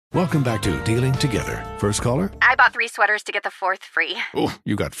Welcome back to Dealing Together. First caller? I bought 3 sweaters to get the 4th free. Oh,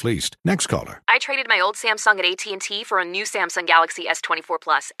 you got fleeced. Next caller? I traded my old Samsung at AT&T for a new Samsung Galaxy S24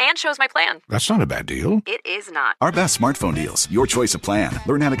 Plus and chose my plan. That's not a bad deal. It is not. Our best smartphone deals. Your choice of plan.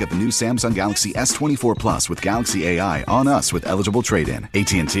 Learn how to get the new Samsung Galaxy S24 Plus with Galaxy AI on us with eligible trade-in.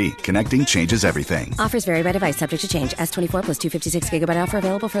 AT&T. Connecting changes everything. Offers vary by device. Subject to change. S24 plus 256 gigabyte offer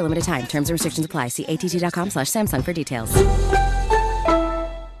available for a limited time. Terms and restrictions apply. See att.com/Samsung for details.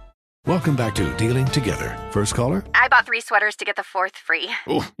 Welcome back to Dealing Together. First caller? I bought 3 sweaters to get the 4th free.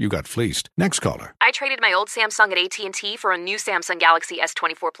 Oh, you got fleeced. Next caller? I traded my old Samsung at AT&T for a new Samsung Galaxy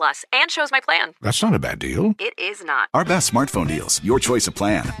S24 Plus and chose my plan. That's not a bad deal. It is not. Our best smartphone deals. Your choice of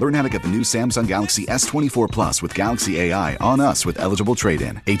plan. Learn how to get the new Samsung Galaxy S24 Plus with Galaxy AI on us with eligible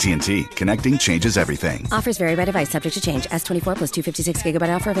trade-in. AT&T. Connecting changes everything. Offers vary by device. Subject to change. S24 plus 256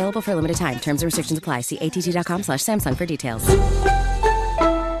 gigabyte offer available for a limited time. Terms and restrictions apply. See att.com/Samsung for details.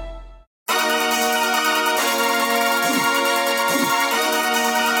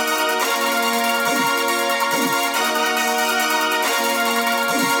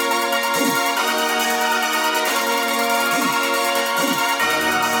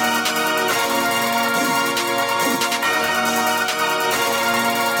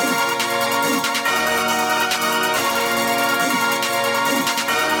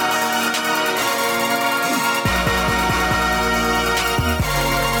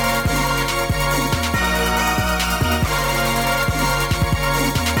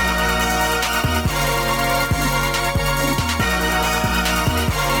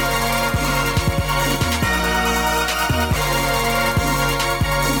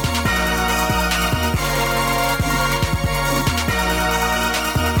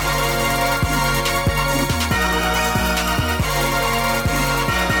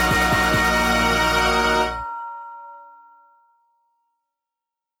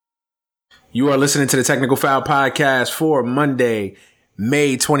 You are listening to the Technical Foul Podcast for Monday,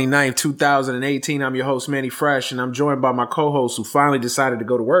 May 29th, 2018. I'm your host, Manny Fresh, and I'm joined by my co-host who finally decided to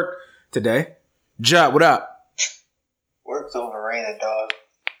go to work today. Judd, what up? Work's overrated, dog.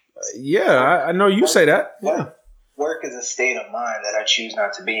 Yeah, I know you say that. Yeah. Work is a state of mind that I choose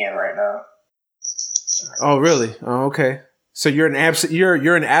not to be in right now. Oh, really? Oh, okay. So you're an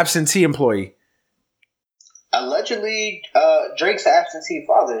absentee employee. Allegedly, Drake's an absentee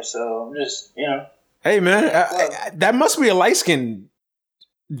father, so I'm just, Hey, man, that must be a light-skinned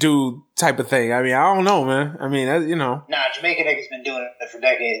dude type of thing. I mean, I don't know, man. I mean, Nah, Jamaican niggas been doing it for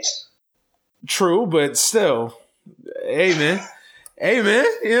decades. True, but still. Hey, man. You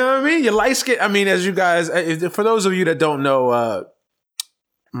know what I mean? You're light-skinned. I mean, as you guys, for those of you that don't know,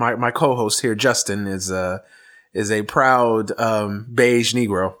 my co-host here, Justin, is a proud beige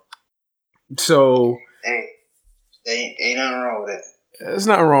Negro. So... Hey, ain't nothing wrong with it. There's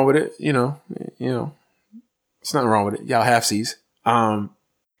nothing wrong with it, you know. It's nothing wrong with it. Y'all halfsies.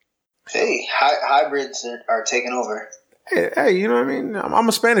 Hey, hybrids are taking over. Hey, you know what I mean? I'm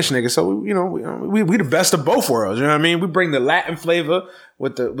a Spanish nigga, so we the best of both worlds. You know what I mean? We bring the Latin flavor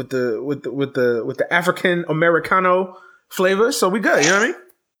with the African Americano flavor, so we good. You know what I mean?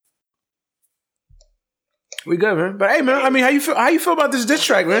 We good, man. But hey, man, I mean, how you feel about this diss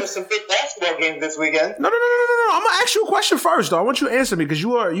track, man? There's some big basketball games this weekend. No. I'm gonna ask you a question first, though. I want you to answer me because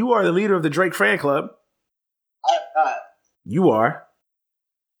you are the leader of the Drake fan club. I'm not. You are.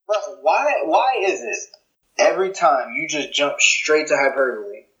 But why is it every time you just jump straight to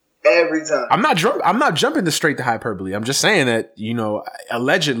hyperbole? Every time. I'm not jumping straight to hyperbole. I'm just saying that,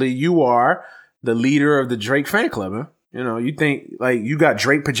 allegedly you are the leader of the Drake fan club, man. You think like you got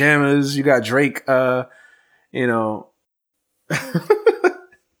Drake pajamas, you got Drake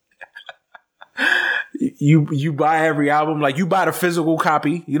you buy every album, like you buy the physical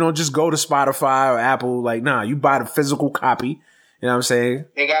copy. You don't just go to Spotify or Apple. Like, nah, you buy the physical copy. You know what I'm saying?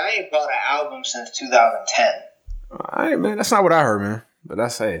 Nigga, I ain't bought an album since 2010. All right, man. That's not what I heard, man. But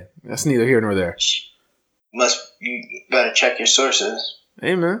that's neither here nor there. You better check your sources.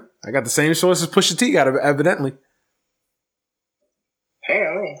 Hey, man. I got the same sources Pusha T got, evidently.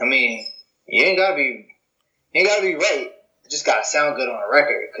 Apparently. I mean, you ain't gotta be right. It just gotta sound good on a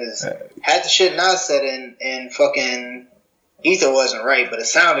record. Because half the shit Nas said in fucking Ether wasn't right, but it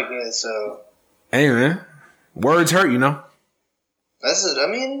sounded good, so. Hey, man. Words hurt, That's it. I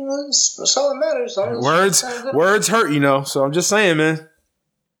mean, that's all that matters. Words hurt, so I'm just saying, man.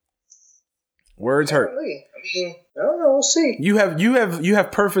 Words hurt. I mean, I don't know. We'll see. You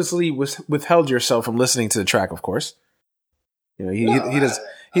have purposely withheld yourself from listening to the track, of course.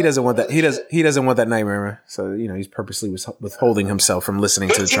 He doesn't want that. He doesn't want that nightmare, man. So he's purposely withholding himself from listening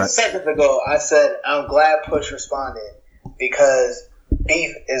to the track. 15 seconds ago, I said I'm glad Push responded because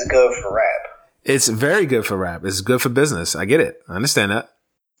beef is good for rap. It's very good for rap. It's good for business. I get it. I understand that.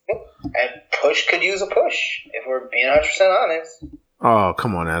 And Push could use a push, if we're being 100% honest. Oh,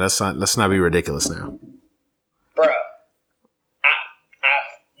 come on now. Let's not be ridiculous now. Bruh,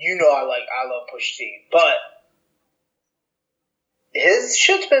 I love Push T, but his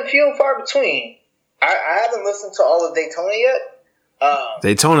shit's been few and far between. I haven't listened to all of Daytona yet.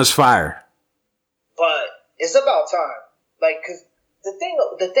 Daytona's fire. But it's about time. Like, cause the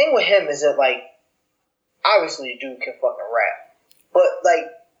thing with him is that, like, obviously dude can fucking rap. But,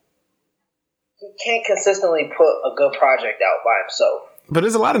 like, he can't consistently put a good project out by himself. But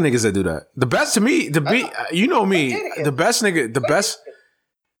there's a lot of niggas that do that. The best to me, you know me, the best nigga, the best.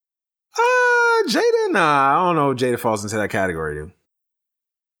 Jada, nah, I don't know if Jada falls into that category, dude.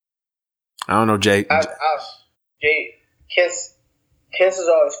 I don't know, Jay. Kiss is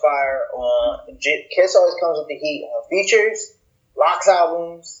always fire on. Kiss always comes with the heat on features, Locks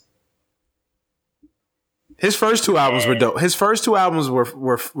albums. His first two albums were dope. His first two albums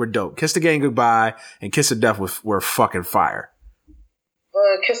were dope. Kiss the Game Goodbye and Kiss of Death were fucking fire.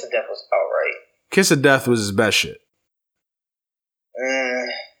 Kiss of Death was alright. Kiss of Death was his best shit.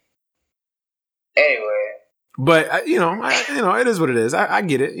 Anyway. But it is what it is. I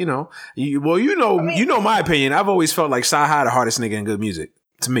get it. You know my opinion. I've always felt like Sci-Hi the hardest nigga in good music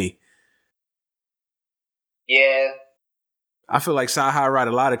to me. Yeah, I feel like Sci-Hi write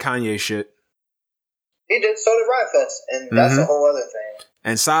a lot of Kanye shit. He did. So did Rhymefest, and that's a whole other thing.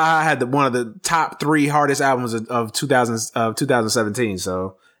 And Sci-Hi had one of the top 3 hardest albums of 2017.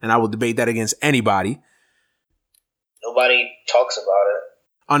 So, and I will debate that against anybody. Nobody talks about it.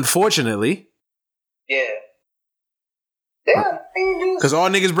 Unfortunately. Yeah. Yeah, because all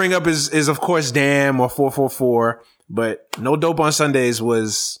niggas bring up is of course Damn or 444, but No Dope on Sundays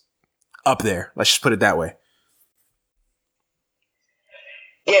was up there. Let's just put it that way.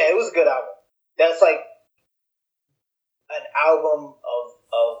 Yeah, it was a good album. That's like an album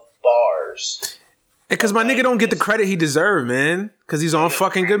of bars. Because my nigga don't get the credit he deserved, man. Because he's on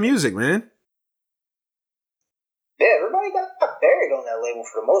fucking good music, man. Yeah, everybody got buried on that label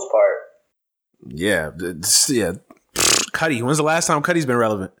for the most part. Yeah. Cudi. When's the last time Cudi's been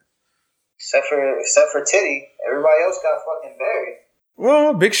relevant? Except for Titty. Everybody else got fucking buried.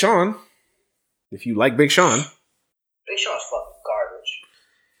 Well, Big Sean. If you like Big Sean. Big Sean's fucking garbage.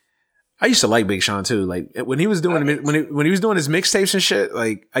 I used to like Big Sean too. Like when he was doing when he was doing his mixtapes and shit.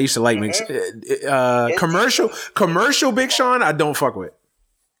 Like I used to like commercial Big Sean. I don't fuck with.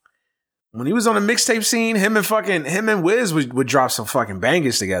 When he was on the mixtape scene, him and Wiz would drop some fucking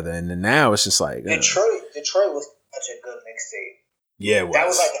bangers together, and then now it's just like Detroit was such a good mixtape. Yeah, it was. That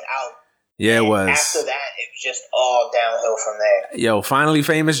was like an album. Yeah, it was. After that, it was just all downhill from there. Yo, Finally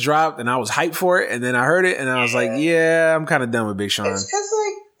Famous dropped, and I was hyped for it, and then I heard it, and I was like, yeah, I'm kind of done with Big Sean. It's because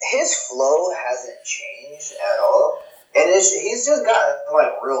like his flow hasn't changed at all, and he's just gotten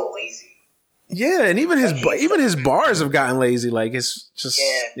like real lazy. Yeah, and even his bars have gotten lazy. Like it's just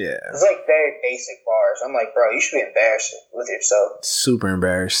yeah. It's like very basic bars. I'm like, bro, you should be embarrassed with yourself. Super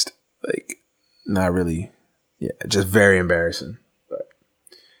embarrassed. Like, not really. Yeah, just very embarrassing. But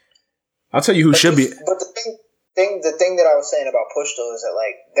I'll tell you who should be. But the thing that I was saying about Push though is that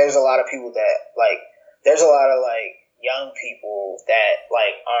like there's a lot of people that like there's a lot of like young people that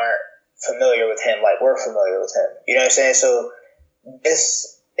like aren't familiar with him like we're familiar with him. You know what I'm saying? So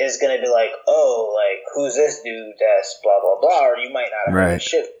this is going to be like, oh, like, who's this dude that's blah, blah, blah, or you might not have heard his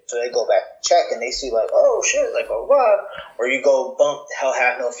shit. So they go back and check, and they see, like, oh, shit, like, blah, blah, or you go bump Hell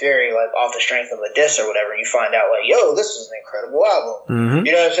Hath No Fury, like, off the strength of a diss or whatever, and you find out, like, yo, this is an incredible album. Mm-hmm.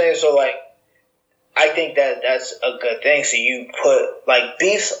 You know what I'm saying? So, like, I think that's a good thing. So you put, like,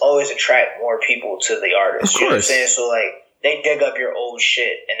 beefs always attract more people to the artist. You know what I'm saying? So, like, they dig up your old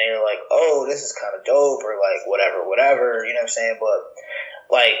shit, and they're like, oh, this is kind of dope, or, like, whatever, you know what I'm saying? But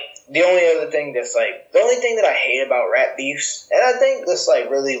like, the only thing that I hate about rap beefs, and I think this, like,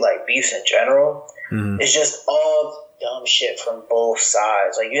 really, like, beefs in general, is just all dumb shit from both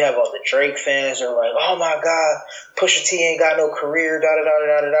sides. Like, you have all the Drake fans that are like, oh, my God, Pusha T ain't got no career,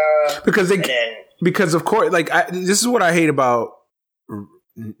 da-da-da-da-da-da. Because, of course, like, this is what I hate about,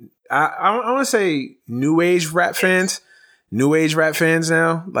 I want to say new age rap fans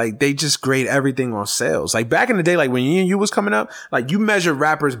now, like they just grade everything on sales. Like back in the day, like when you was coming up, like you measure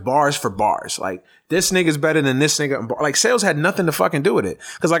rappers bars for bars. Like this nigga's better than this nigga. Like sales had nothing to fucking do with it.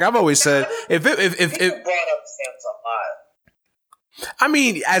 Cause like I've always said, if brought up sales a lot. I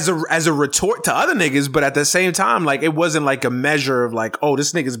mean, as a retort to other niggas, but at the same time, like it wasn't like a measure of like, oh,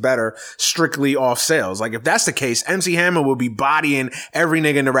 this nigga's better strictly off sales. Like if that's the case, MC Hammer will be bodying every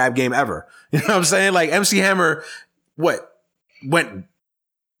nigga in the rap game ever. You know what I'm saying? Like MC Hammer, went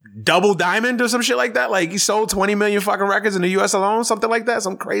double diamond or some shit like that. Like he sold 20 million fucking records in the US alone, something like that,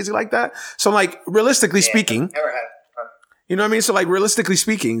 some crazy like that. So like realistically speaking, never had. you know what I mean? So like realistically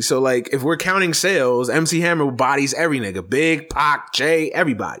speaking, so like if we're counting sales, MC Hammer bodies every nigga, Big, Pac, Jay,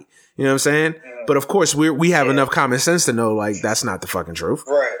 everybody. You know what I'm saying? But of course we have enough common sense to know like that's not the fucking truth.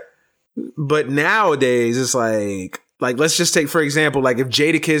 Right. But nowadays it's like let's just take for example, like if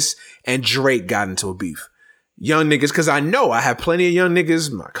Jadakiss and Drake got into a beef. Young niggas, because I know I have plenty of young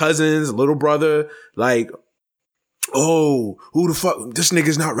niggas, my cousins, little brother, like, oh, who the fuck? This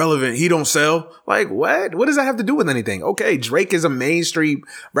nigga's not relevant. He don't sell. Like, what? What does that have to do with anything? Okay, Drake is a mainstream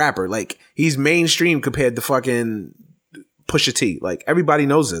rapper. Like, he's mainstream compared to fucking Pusha T. Like, everybody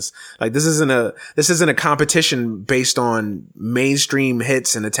knows this. Like, this isn't a competition based on mainstream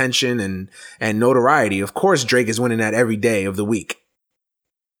hits and attention and notoriety. Of course, Drake is winning that every day of the week.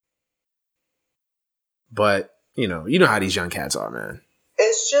 But, you know how these young cats are, man.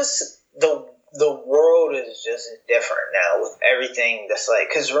 It's just the world is just different now with everything that's like,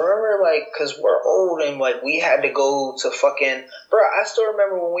 because remember, like, because we're old and like we had to go to fucking, bro, I still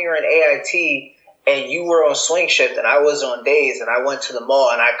remember when we were in AIT and you were on swing shift and I was on days and I went to the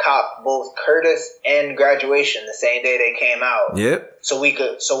mall and I copped both Curtis and Graduation the same day they came out. Yep. So me and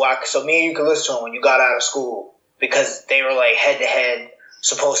you could listen to them when you got out of school because they were like head to head.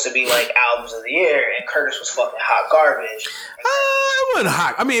 Supposed to be like albums of the year, and Curtis was fucking hot garbage. It wasn't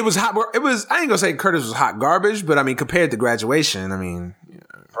hot. I mean, it was hot. It was. I ain't gonna say Curtis was hot garbage, but I mean, compared to Graduation, I mean,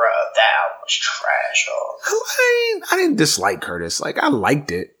 bro, that album was trash, dog. I didn't dislike Curtis. Like I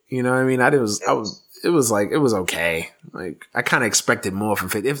liked it. You know what I mean? It was okay. Like I kind of expected more from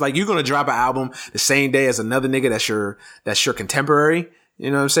 50. If like you're gonna drop an album the same day as another nigga that's your contemporary,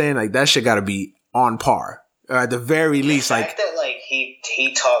 you know what I'm saying? Like that shit got to be on par. Or at the very least, the like that, like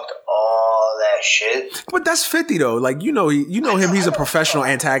he talked all that shit. But that's 50 though. Like you know him. He's a professional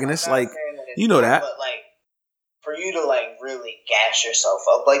antagonist. Like you know that. But like for you to like really gas yourself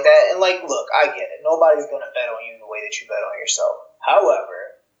up like that, and like look, I get it. Nobody's gonna bet on you the way that you bet on yourself. However,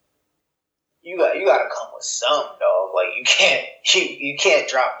 you gotta come with some, dog. Like you can't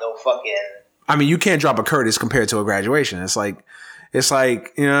drop no fucking. I mean, you can't drop a Curtis compared to a Graduation. It's like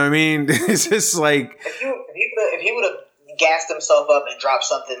you know what I mean. It's just like if he would have gassed himself up and dropped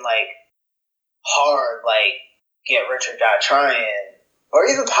something like hard, like Get Rich or Die Trying, or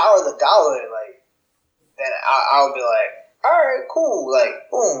even Power of the Dollar, like then I would be like, all right, cool, like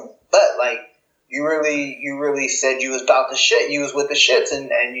boom. But like you really said you was about the shit, you was with the shits, and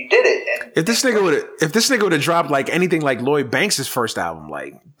you did it. And if this nigga would have dropped like anything like Lloyd Banks' first album,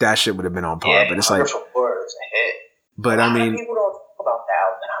 like that shit would have been on par. Yeah, but it's like, was a hit. But I mean, people don't talk about that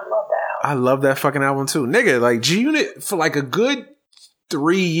album, and I love that album. I love that fucking album too, nigga. Like G Unit for like a good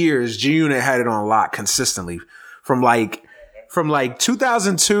 3 years, G Unit had it on lock consistently from like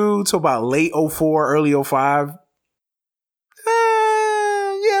 2002 to about late 04, early 05.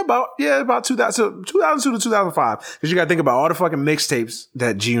 About 2002 to 2005. Because you got to think about all the fucking mixtapes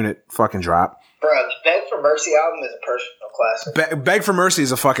that G Unit fucking dropped. Bro, the Beg for Mercy album is a personal classic. Beg for Mercy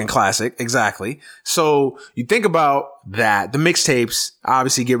is a fucking classic, exactly. So you think about that. The mixtapes,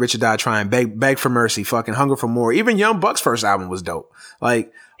 obviously, Get Rich or Die Trying, Beg for Mercy, fucking Hunger for More. Even Young Buck's first album was dope.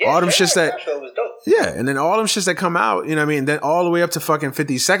 Like all them shits that, was dope. Yeah, and then all them shits that come out, you know what I mean. Then all the way up to fucking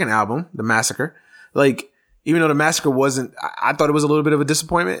 50's second album, The Massacre. Like even though The Massacre wasn't, I thought it was a little bit of a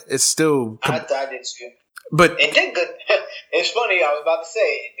disappointment. It's still, I did too. But it did good. It's funny. I was about to say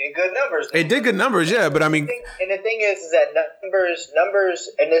it did good numbers. It did good numbers, yeah. But I mean, and the thing is that numbers,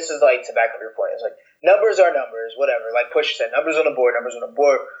 and this is like to back up your point. It's like numbers are numbers, whatever. Like Push said, numbers on the board.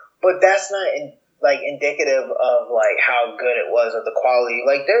 But that's not indicative of like how good it was or the quality.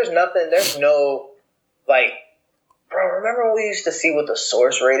 Like there's no like, bro. Remember when we used to see with the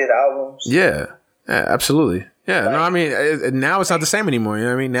Source rated albums? Yeah, absolutely. Yeah, like, no, I mean now it's not the same anymore. You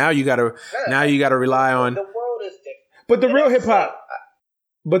know what I mean? Now you gotta rely on the world is different. But the real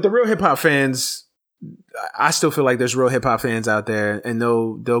hip hop fans, I still feel like there's real hip hop fans out there, and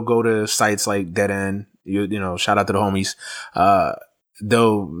they'll go to sites like Dead End. You know, shout out to the homies.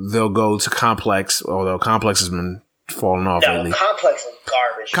 They'll go to Complex, although Complex has been falling off lately. Complex is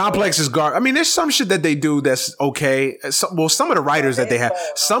garbage. Complex is garbage. I mean, there's some shit that they do that's okay. Some of the writers that they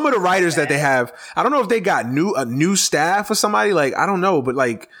have, I don't know if they got a new staff or somebody. Like, I don't know, but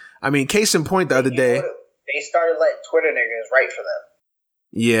like, I mean, case in point, the other day, they started letting Twitter niggas write for them.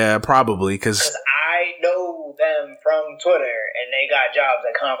 Yeah, probably because I know them from Twitter, and they got jobs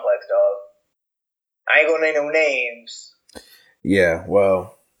at Complex, dog. I ain't gonna name no names. Yeah,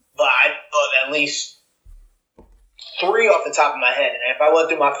 well, but I know at least 3 off the top of my head, and if I went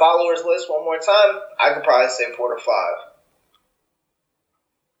through my followers list one more time, I could probably say 4 to 5.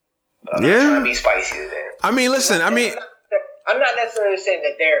 I'm not trying to be spicy today. I mean, listen, I'm not necessarily saying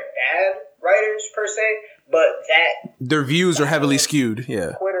that they're bad writers per se, but that their views are heavily skewed.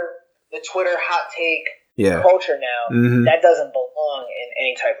 Yeah. The Twitter hot take yeah. culture now, that doesn't belong in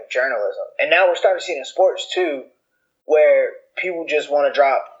any type of journalism. And now we're starting to see it in sports too, where people just want to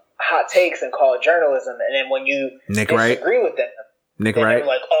drop hot takes and call it journalism, and then when you disagree with them, they're like,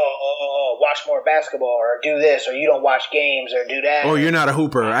 watch more basketball, or do this, or you don't watch games, or do that. Oh, you're not a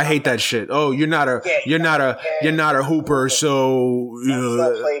hooper. I hate that shit. Oh, you're not a hooper. So you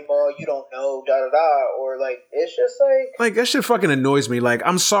don't play ball. You don't know. Da da da. Or like, it's just like that shit fucking annoys me. Like,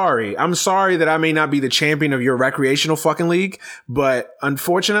 I'm sorry that I may not be the champion of your recreational fucking league, but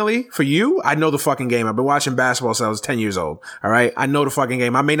unfortunately for you, I know the fucking game. I've been watching basketball since I was 10 years old. All right, I know the fucking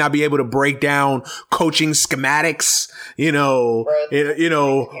game. I may not be able to break down coaching schematics.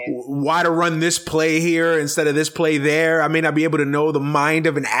 Why to run this play here instead of this play there. I may not be able to know the mind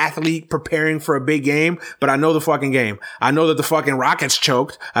of an athlete preparing for a big game, but I know the fucking game. I know that the fucking Rockets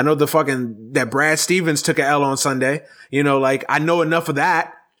choked. I know that Brad Stevens took an L on Sunday. I know enough of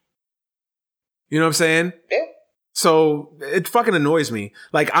that. You know what I'm saying? Yeah. So it fucking annoys me.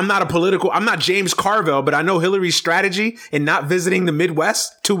 Like, I'm not James Carville, but I know Hillary's strategy in not visiting the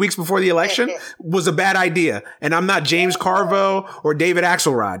Midwest 2 weeks before the election was a bad idea. And I'm not James Carville or David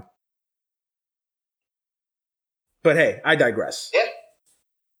Axelrod. But hey, I digress. Yeah.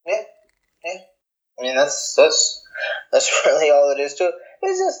 I mean, that's really all it is to it.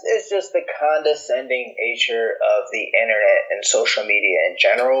 It's just the condescending nature of the internet and social media in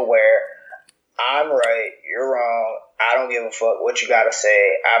general, where I'm right, you're wrong, I don't give a fuck what you gotta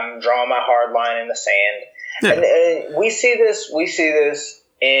say, I'm drawing my hard line in the sand. Yeah. And we see this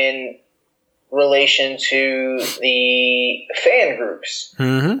in relation to the fan groups.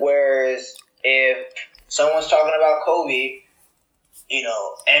 Whereas if someone's talking about Kobe,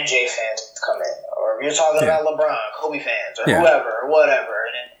 MJ fans come in, or if you're talking about LeBron, Kobe fans, or whoever, or whatever.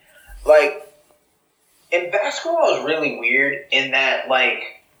 And in basketball is really weird in that,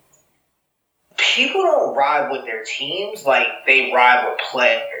 people don't ride with their teams like they ride with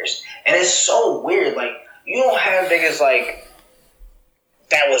players. And it's so weird. You don't have niggas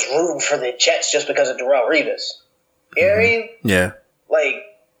that was rooting for the Jets just because of Darrelle Revis. You know what I mean? Yeah.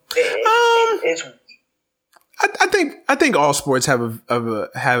 It's I think all sports have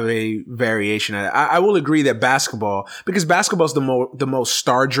a variation. I will agree that because basketball is the most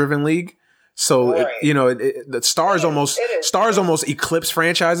star driven league. So the stars almost eclipse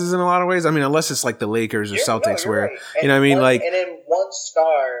franchises in a lot of ways. I mean, unless it's like the Lakers or Celtics, where right. And then one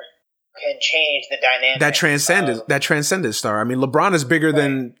star can change the dynamic. That transcendent star. I mean, LeBron is bigger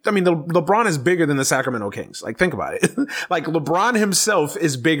than. I mean, LeBron is bigger than the Sacramento Kings. Think about it. LeBron himself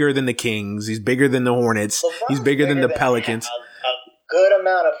is bigger than the Kings. He's bigger than the Hornets. He's bigger than the Pelicans. A good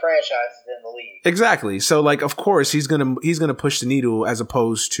amount of franchises in the league. Exactly. So, of course, he's gonna push the needle as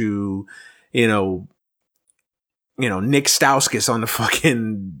opposed to, Nick Stauskas on the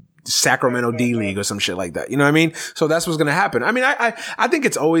fucking Sacramento D League or some shit like that. You know what I mean? So that's what's going to happen. I mean, I think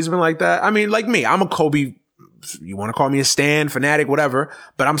it's always been like that. I mean, like me, I'm a Kobe, you want to call me a stan, fanatic, whatever,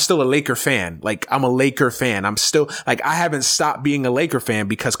 but I'm still a Laker fan. I'm a Laker fan. I'm still, I haven't stopped being a Laker fan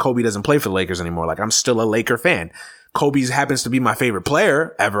because Kobe doesn't play for the Lakers anymore. I'm still a Laker fan. Kobe happens to be my favorite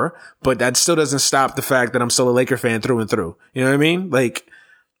player ever, but that still doesn't stop the fact that I'm still a Laker fan through and through. You know what I mean?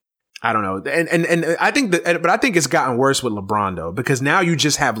 I don't know. And I think but I think it's gotten worse with LeBron though, because now you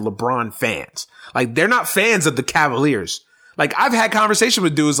just have LeBron fans. They're not fans of the Cavaliers. I've had conversations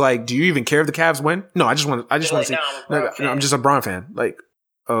with dudes do you even care if the Cavs win? No, I just want to see. No, I'm just a LeBron fan.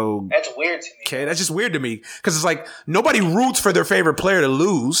 Oh, that's weird to me. Okay, that's just weird to me because it's nobody roots for their favorite player to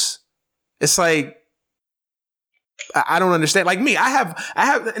lose. It's I don't understand. Me, I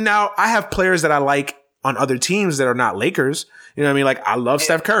have players that I like on other teams that are not Lakers. You know what I mean? I love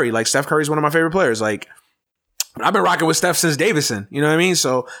Steph Curry. Steph Curry's one of my favorite players. I've been rocking with Steph since Davison. You know what I mean?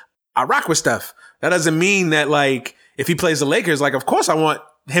 So I rock with Steph. That doesn't mean that if he plays the Lakers, of course I want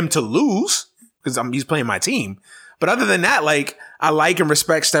him to lose because he's playing my team. But other than that, I like and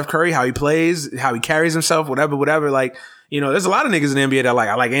respect Steph Curry, how he plays, how he carries himself, whatever. There's a lot of niggas in the NBA that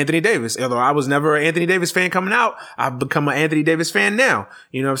I like Anthony Davis. Although I was never an Anthony Davis fan coming out, I've become an Anthony Davis fan now.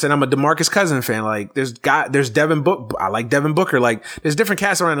 You know what I'm saying? I'm a DeMarcus Cousins fan. There's Devin Booker. I like Devin Booker. There's different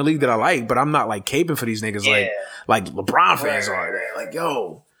cats around the league that I like, but I'm not caping for these niggas like LeBron fans are.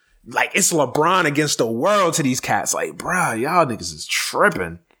 Yo, it's LeBron against the world to these cats. Bruh, y'all niggas is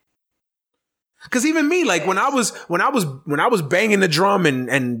tripping. Cause even me, when I was banging the drum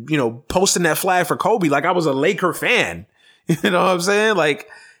and posting that flag for Kobe, I was a Laker fan. You know what I'm saying?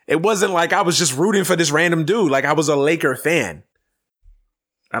 It wasn't I was just rooting for this random dude. I was a Laker fan.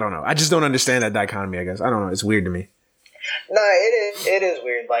 I don't know. I just don't understand that dichotomy, I guess. I don't know. It's weird to me. Nah, it is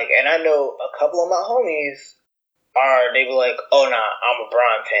weird. Like, and I know a couple of my homies they be like, oh, nah, I'm a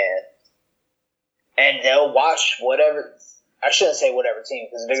Bron fan. And they'll watch whatever, I shouldn't say whatever team,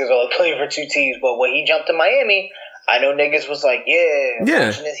 because niggas are like playing for two teams, but when he jumped to Miami, I know niggas was like,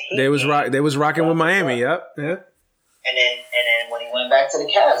 yeah, they was rocking with Miami, yep, yeah. And then when he went back to the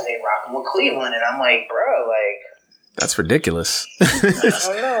Cavs, they rocking with Cleveland, and I'm like, bro, like, that's ridiculous. I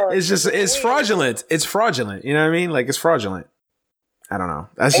don't know. It's fraudulent. It's fraudulent. You know what I mean? Like, it's fraudulent. I don't know.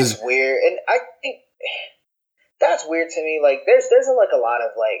 It's just weird, and I think that's weird to me. Like, there's like a lot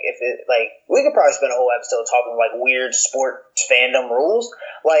of like, if it like, we could probably spend a whole episode talking like weird sports fandom rules.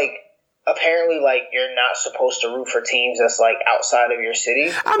 Like, apparently, like, you're not supposed to root for teams that's like outside of your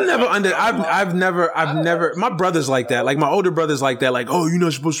city. I've never. My brother's like that. Like, my older brother's like that. Like, oh, you're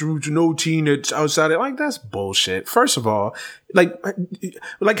not supposed to root for no team that's outside of. Like, that's bullshit. First of all,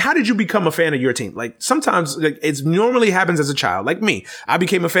 like, how did you become a fan of your team? Like, sometimes, like, it normally happens as a child. Like me, I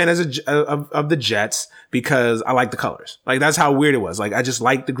became a fan of the Jets because I like the colors. Like, that's how weird it was. Like, I just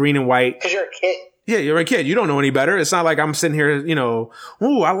like the green and white. Because you're a kid. Yeah, you're a kid. You don't know any better. It's not like I'm sitting here, you know,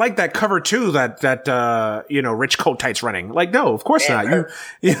 ooh, I like that cover too that Rich Kotite's running. Like, no, of course not.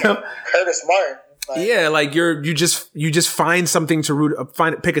 You know, Curtis Martin. Like, yeah, like you just find something to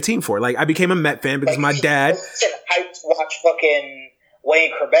pick a team for. Like, I became a Met fan because my dad hyped to watch fucking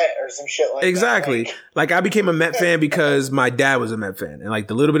Wayne Corbett or some shit like exactly. that. Like, I became a Met fan because my dad was a Met fan, and like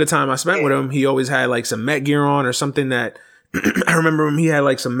the little bit of time I spent with him, he always had like some Met gear on or something that. I remember him, he had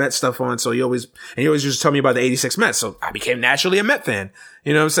like some Met stuff on, so he always used to tell me about the 86 Mets, so I became naturally a Met fan.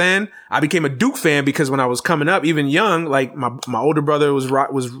 You know what I'm saying? I became a Duke fan because when I was coming up, even young, like my older brother was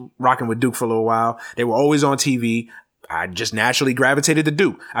rocking with Duke for a little while. They were always on TV. I just naturally gravitated to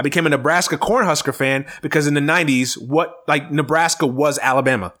Duke. I became a Nebraska Cornhusker fan because in the 90s, Nebraska was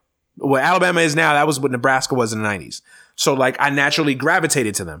Alabama. What Alabama is now, that was what Nebraska was in the 90s. So like, I naturally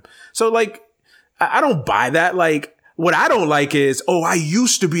gravitated to them. So like, I don't buy that. Like, what I don't like is, oh, I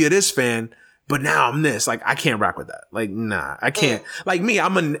used to be a this fan, but now I'm this. Like, I can't rock with that. Like, nah, I can't. Like me,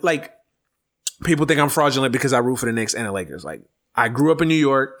 people think I'm fraudulent because I root for the Knicks and the Lakers. Like, I grew up in New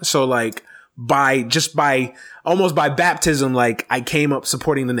York. So like, almost by baptism, like, I came up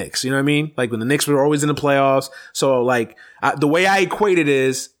supporting the Knicks. You know what I mean? Like, when the Knicks were always in the playoffs. So like, the way I equate it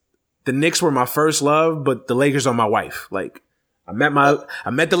is the Knicks were my first love, but the Lakers are my wife. Like, I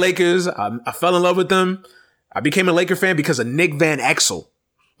met the Lakers. I fell in love with them. I became a Laker fan because of Nick Van Exel.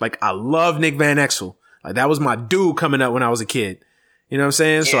 Like, I love Nick Van Exel. Like, that was my dude coming up when I was a kid. You know what I'm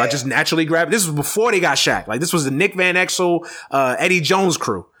saying? Yeah. So I just naturally grabbed, this was before they got Shaq. Like, this was the Nick Van Exel, Eddie Jones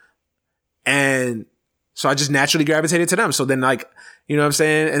crew. And so I just naturally gravitated to them. So then, like, you know what I'm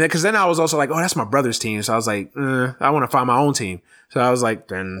saying? And then, cause then I was also like, oh, that's my brother's team. So I was like, I want to find my own team. So I was like,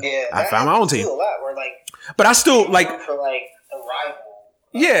 then I found my own team. A lot where, like, but I still like, for like a rival.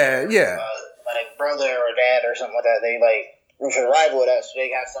 Yeah. Like brother or dad or something like that, they like root for the rival with us, so they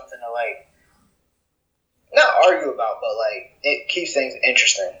got something to like not argue about, but like it keeps things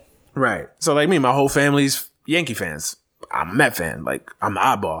interesting. Right. So like me, my whole family's Yankee fans. I'm a Met fan. Like, I'm the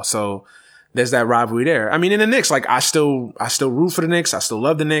oddball. So there's that rivalry there. I mean, in the Knicks, like, I still root for the Knicks. I still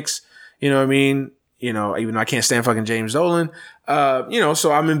love the Knicks. You know what I mean? You know, even though I can't stand fucking James Dolan.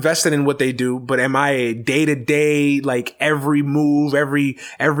 So I'm invested in what they do, but am I a day-to-day, like, every move, every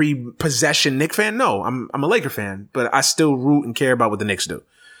possession Knicks fan? No, I'm a Laker fan, but I still root and care about what the Knicks do.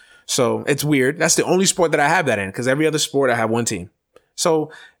 So it's weird. That's the only sport that I have that in, because every other sport I have one team.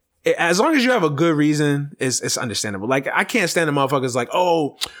 So as long as you have a good reason, it's understandable. Like, I can't stand the motherfuckers like,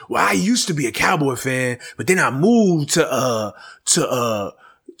 oh, well, I used to be a Cowboy fan, but then I moved to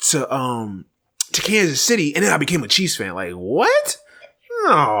Kansas City, and then I became a Chiefs fan. Like, what? No.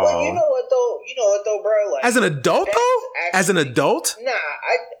 Well, you know what though, bro? Like, as an adult, though? As an adult? Nah,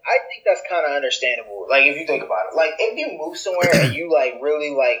 I think that's kind of understandable. Like, if you think about it. Like, if you move somewhere and you, like,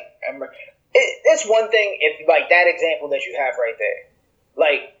 really, like, it's one thing if, like, that example that you have right there.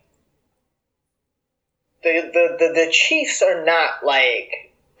 Like, the Chiefs are not,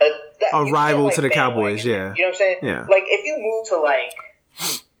 like, a rival like to the Cowboys, yeah. You know what I'm saying? Yeah. Like, if you move to, like,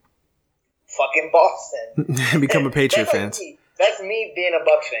 fucking Boston. Become a Patriot fan. That's me being a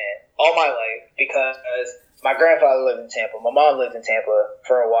Bucs fan all my life, because my grandfather lived in Tampa. My mom lived in Tampa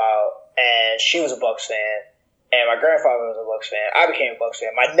for a while, and she was a Bucs fan. And my grandfather was a Bucs fan. I became a Bucs fan.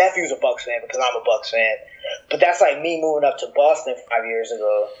 My nephew's a Bucs fan because I'm a Bucs fan. But that's like me moving up to Boston 5 years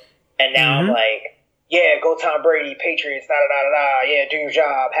ago, and now I'm like, yeah, go Tom Brady, Patriots, da-da-da-da-da, yeah, do your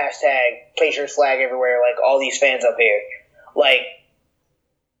job, hashtag, Patriots flag everywhere, like, all these fans up here. Like,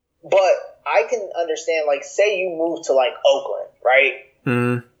 but I can understand, like, say you move to, like, Oakland, right?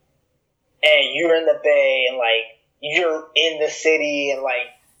 Mm-hmm. And you're in the Bay, and like you're in the city, and like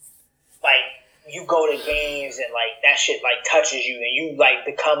you go to games, and like that shit like touches you, and you like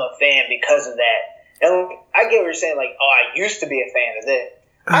become a fan because of that. And like, I get what you're saying, like, oh, I used to be a fan of this.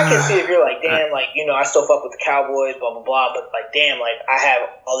 I can see if you're like, damn, like, you know, I still fuck with the Cowboys, blah blah blah, but like, damn, like I have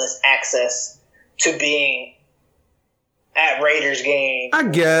all this access to being at Raiders games. I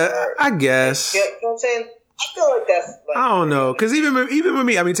guess. You know what I'm saying? I feel like that's like, I don't know, because even with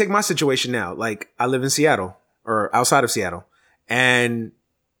me, I mean, take my situation now. Like, I live in Seattle or outside of Seattle, and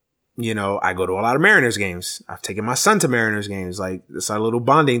you know, I go to a lot of Mariners games. I've taken my son to Mariners games. Like, it's our little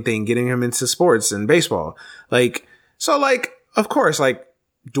bonding thing, getting him into sports and baseball. Like, so, like, of course, like,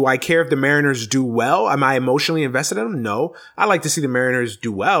 do I care if the Mariners do well? Am I emotionally invested in them? No. I like to see the Mariners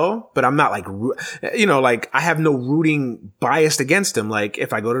do well, but I'm not like, you know, like I have no rooting bias against them. Like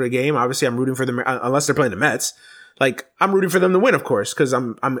if I go to the game, obviously I'm rooting for them unless they're playing the Mets. Like I'm rooting for them to win, of course, because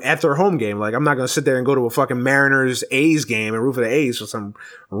I'm at their home game. Like I'm not going to sit there and go to a fucking Mariners A's game and root for the A's for some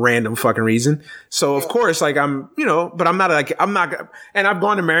random fucking reason. So of course, like I'm, you know, but I'm not, and I've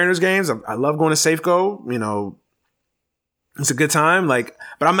gone to Mariners games. I love going to Safeco, you know. It's a good time, like,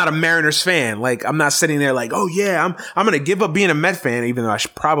 but I'm not a Mariners fan. Like, I'm not sitting there like, oh yeah, I'm going to give up being a Met fan, even though I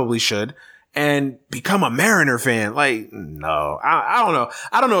probably should, and become a Mariner fan. Like, no, I don't know.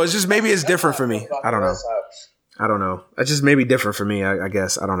 I don't know. It's just, maybe it's different for me. I don't know. It's just maybe different for me, I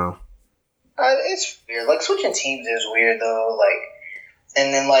guess. I don't know. It's weird. Like, switching teams is weird, though. Like,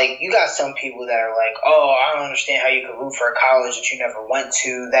 and then, like, you got some people that are like, oh, I don't understand how you can root for a college that you never went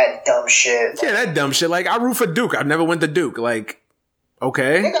to. That dumb shit. Yeah, that dumb shit. Like, I root for Duke. I never went to Duke. Like,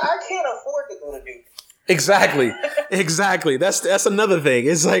 okay. Nigga, I can't afford to go to Duke. Exactly. That's another thing.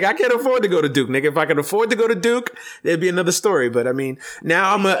 It's like, I can't afford to go to Duke, nigga. If I could afford to go to Duke, there'd be another story. But, I mean,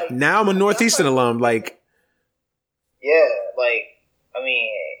 now I'm a Northeastern alum. Like, yeah, like, I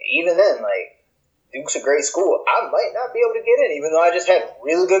mean, even then, like, Duke's a great school. I might not be able to get in, even though I just had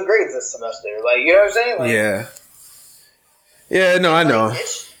really good grades this semester. Like, you know what I'm saying? Like, yeah. Yeah, no, I know.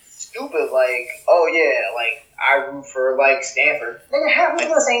 It's stupid. Like, oh, yeah, like, I root for, like, Stanford. Nigga, half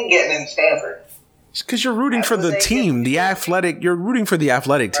of us ain't getting in Stanford. It's because you're rooting for the team, the athletic. You're rooting for the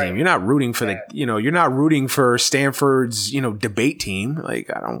athletic team. Right. You're not rooting for you're not rooting for Stanford's, debate team.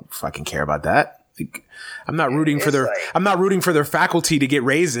 Like, I don't fucking care about that. Like, I'm not rooting for their faculty to get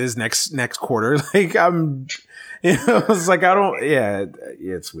raises next quarter. Like it's like I don't. Yeah,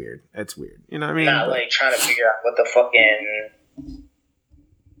 it's weird. It's weird. You know what I mean? Not like trying to figure out what the fucking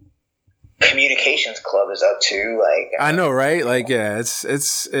communications club is up to. Like I know, right? Like yeah, it's.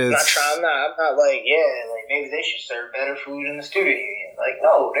 I'm not like like maybe they should serve better food in the student union. Like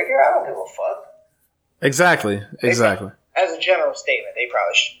no, nigga, I don't give a fuck. Exactly. As a general statement, they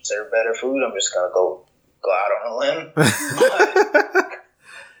probably should serve better food. I'm just gonna go out on a limb.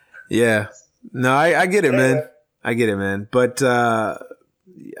 Yeah. No, I get it, man. I get it, man. But I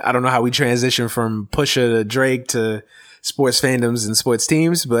don't know how we transition from Pusha to Drake to sports fandoms and sports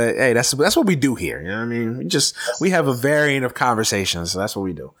teams, but hey, that's what we do here. You know what I mean? We have a variant of conversations, so that's what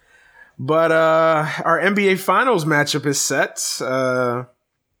we do. But our NBA Finals matchup is set. But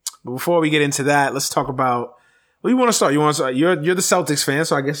before we get into that, let's talk about. Well, you want to start? You're the Celtics fan,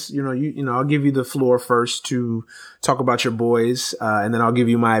 so I guess I'll give you the floor first to talk about your boys, and then I'll give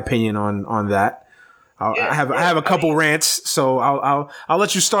you my opinion on that. I have a couple rants, so I'll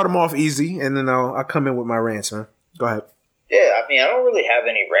let you start them off easy, and then I'll come in with my rants, man. Go ahead. Yeah, I mean, I don't really have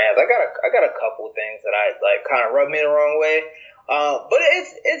any rants. I got a couple of things that I like kind of rub me the wrong way, but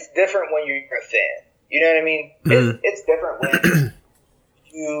it's different when you're a fan. You know what I mean? Mm-hmm. It's different when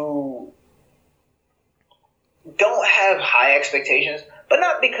you don't have high expectations, but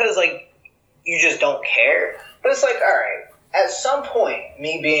not because like you just don't care. But it's like, all right, at some point,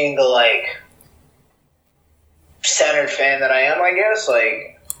 me being the like centered fan that I am, I guess,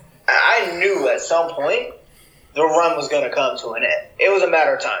 like I knew at some point the run was going to come to an end. It was a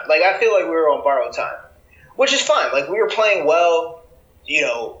matter of time. Like I feel like we were on borrowed time, which is fine. Like we were playing well.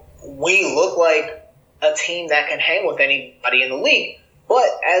 We look like a team that can hang with anybody in the league. But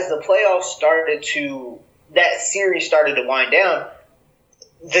as the playoffs that series started to wind down,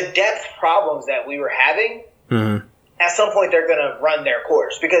 the depth problems that we were having, at some point they're going to run their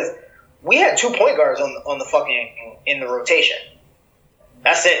course because we had 2 point guards on the fucking in the rotation.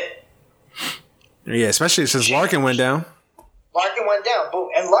 That's it. Yeah, especially since Larkin went down. Boom,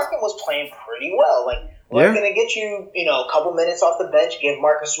 and Larkin was playing pretty well. Like Larkin to get you, a couple minutes off the bench, give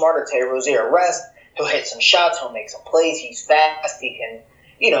Marcus Smart or Terry Rozier a rest. He'll hit some shots. He'll make some plays. He's fast. He can.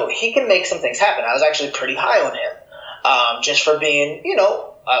 He can make some things happen. I was actually pretty high on him, just for being,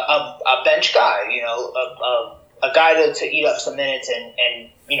 a bench guy, a guy to eat up some minutes and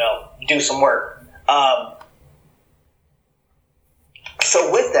do some work.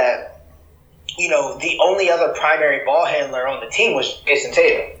 So with that, the only other primary ball handler on the team was Jason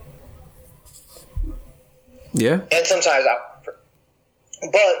Tatum. Yeah. And sometimes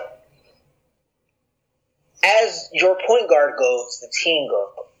but as your point guard goes, the team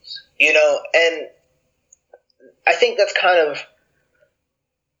goes, and I think that was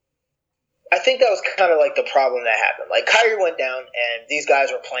kind of like the problem that happened. Like, Kyrie went down and these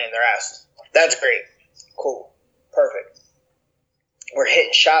guys were playing their asses. That's great. Cool. Perfect. We're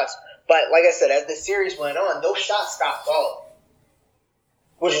hitting shots. But like I said, as the series went on, those shots stopped falling,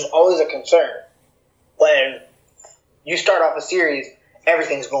 which is always a concern. When you start off a series,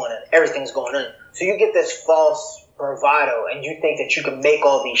 everything's going in. So you get this false bravado and you think that you can make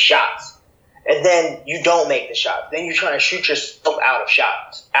all these shots. And then you don't make the shot. Then you're trying to shoot yourself out of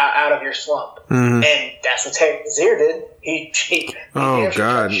shots, out of your slump. Mm-hmm. And that's what Terry Rozier did. He tried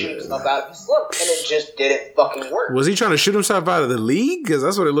to shoot himself out of his slump, and it just didn't fucking work. Was he trying to shoot himself out of the league? Because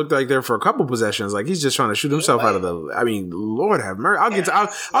that's what it looked like there for a couple possessions. Like, he's just trying to shoot himself out of the. I mean, Lord have mercy. I'll get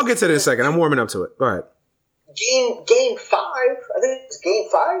to that in a second. I'm warming up to it. Go ahead. Game 5. I think it was Game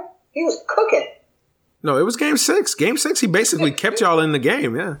 5. He was cooking. No, it was Game 6. Game 6, he basically kept y'all in the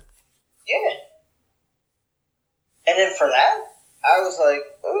game. Yeah. Yeah. And then for that, I was like,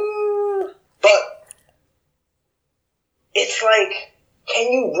 ooh. But it's like,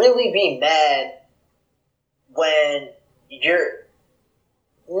 can you really be mad when you're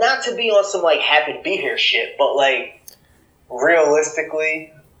not to be on some like happy to be here shit, but like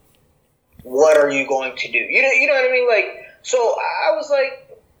realistically, what are you going to do? You know what I mean? Like, so I was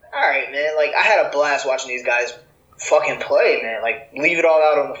like, all right, man. Like, I had a blast watching these guys fucking play, man. Like, leave it all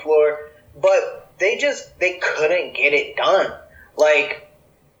out on the floor. But they couldn't get it done. Like,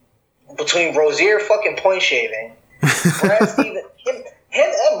 between Rozier fucking point shaving, Brad Stevens, him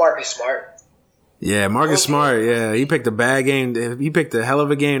and Marcus Smart. Yeah, Marcus Smart, yeah. He picked a bad game. He picked a hell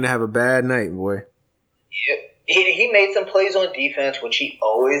of a game to have a bad night, boy. Yeah. He made some plays on defense, which he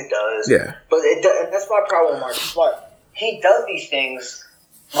always does. Yeah. But and that's my problem with Marcus Smart. He does these things,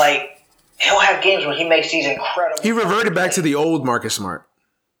 like, he'll have games where he makes these incredible He reverted back to the old Marcus Smart.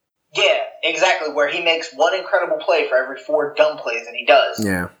 Yeah, exactly, where he makes one incredible play for every 4 dumb plays that he does.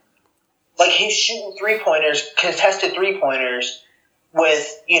 Yeah. Like, he's shooting 3-pointers, contested 3-pointers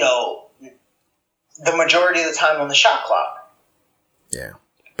with, the majority of the time on the shot clock. Yeah.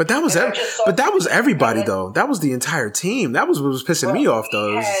 But that was everybody, though. That was the entire team. That was what was pissing me off,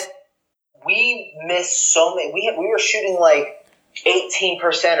 though. We missed so many. We were shooting like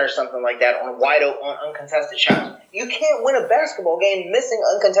 18% or something like that on on uncontested shots. You can't win a basketball game missing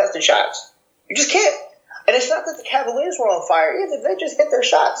uncontested shots. You just can't. And it's not that the Cavaliers were on fire either. They just hit their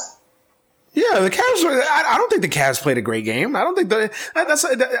shots. Yeah, the Cavs. I don't think the Cavs played a great game. I don't think that's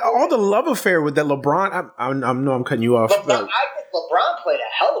all the love affair with that LeBron. I know I'm cutting you off. I think LeBron played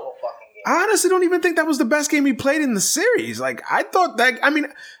a hell of a fucking game. I honestly don't even think that was the best game he played in the series. Like, I thought that. I mean,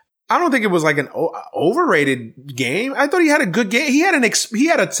 I don't think it was like an overrated game. I thought he had a good game. He had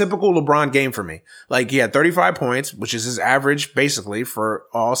a typical LeBron game for me. Like, he had 35 points, which is his average basically for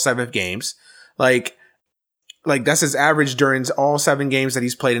all 7 games. Like that's his average during all 7 games that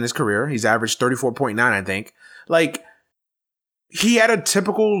he's played in his career. He's averaged 34.9, I think. Like, he had a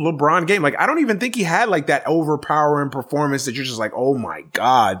typical LeBron game. Like, I don't even think he had like that overpowering performance that you're just like, oh my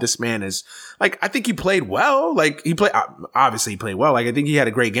God, this man is like, I think he played well. Like, obviously he played well. Like, I think he had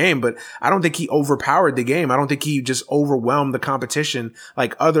a great game, but I don't think he overpowered the game. I don't think he just overwhelmed the competition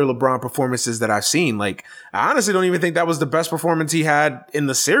like other LeBron performances that I've seen. Like, I honestly don't even think that was the best performance he had in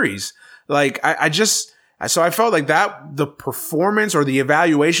the series. Like, so I felt like that the performance or the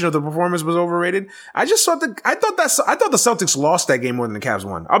evaluation of the performance was overrated. I thought the Celtics lost that game more than the Cavs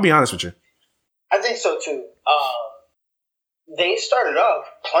won. I'll be honest with you. I think so too. They started off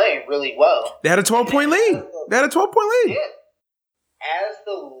playing really well. They had a 12-point lead. Yeah. As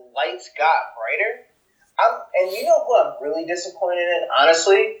the lights got brighter, and you know who I'm really disappointed in,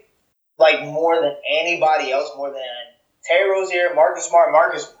 honestly? Like, more than anybody else, more than Terry Rozier, Marcus Smart,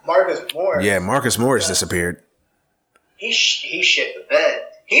 Marcus Morris. Yeah, Marcus Morris disappeared. He shit the bed.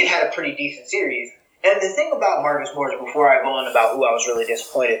 He'd had a pretty decent series. And the thing about Marcus Morris, before I go on about who I was really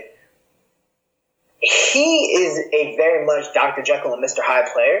disappointed, he is a very much Dr. Jekyll and Mr. Hyde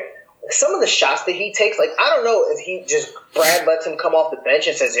player. Some of the shots that he takes, like, I don't know if Brad lets him come off the bench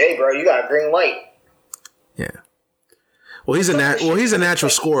and says, hey, bro, you got a green light. Yeah. Well, he's a natural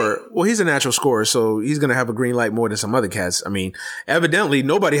scorer. Well, he's a natural scorer, so he's going to have a green light more than some other cats. I mean, evidently,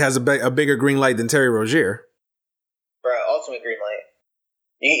 nobody has a bigger green light than Terry Rozier. Bro, ultimate green light.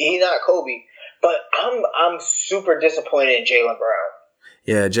 He's not Kobe. But I'm super disappointed in Jaylen Brown.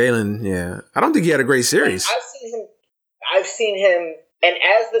 Yeah, Jaylen. Yeah, I don't think he had a great series. I've seen him, and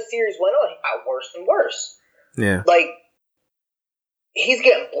as the series went on, he got worse and worse. Yeah, like he's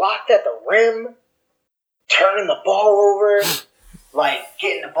getting blocked at the rim, turning the ball over, like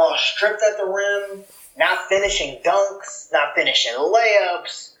getting the ball stripped at the rim, not finishing dunks, not finishing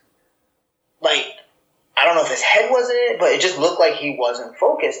layups. Like, I don't know if his head wasn't in it, but it just looked like he wasn't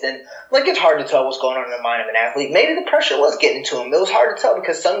focused. And, like, it's hard to tell what's going on in the mind of an athlete. Maybe the pressure was getting to him. It was hard to tell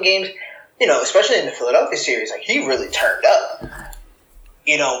because some games, you know, especially in the Philadelphia series, like, he really turned up.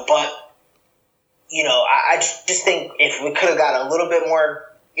 You know, but, you know, I just think if we could have got a little bit more,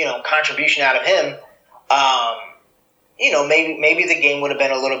 you know, contribution out of him, you know, maybe the game would have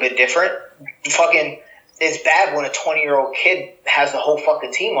been a little bit different. Fucking, it's bad when a 20-year-old kid has the whole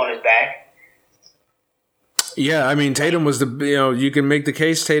fucking team on his back. Yeah, I mean, Tatum was you can make the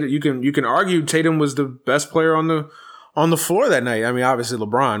case. Tatum, you can argue Tatum was the best player on the floor that night. I mean, obviously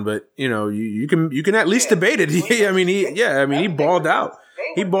LeBron, but you know, you can at least debate it. He balled out.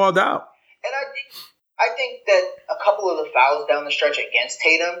 He balled out. And I think that a couple of the fouls down the stretch against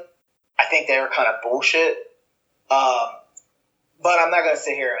Tatum, I think they were kind of bullshit. But I'm not going to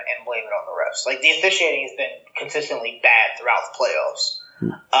sit here and blame it on the refs. Like, the officiating has been consistently bad throughout the playoffs.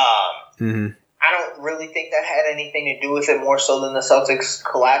 I don't really think that had anything to do with it more so than the Celtics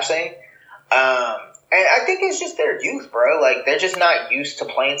collapsing. And I think it's just their youth, bro. Like, they're just not used to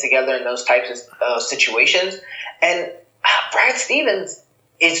playing together in those types of situations. And Brad Stevens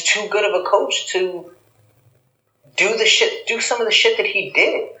is too good of a coach to do some of the shit that he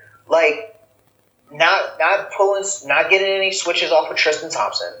did. Like, not getting any switches off of Tristan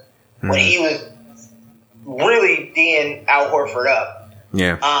Thompson when he was really D'ing Al Horford up.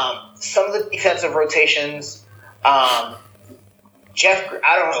 Yeah. Some of the defensive rotations, I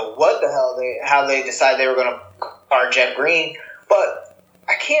don't know what the hell how they decided they were going to guard Jeff Green, but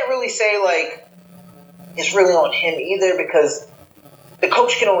I can't really say like it's really on him either because the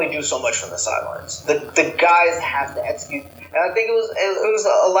coach can only do so much from the sidelines. The guys have to execute, and I think it was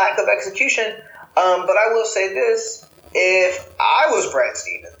a lack of execution. But I will say this: if I was Brad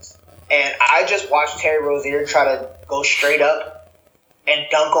Stevens and I just watched Terry Rozier try to go straight up and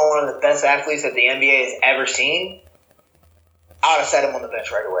dunk on one of the best athletes that the NBA has ever seen, I would have set him on the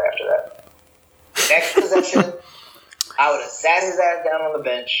bench right away after that. Next possession, I would have sat his ass down on the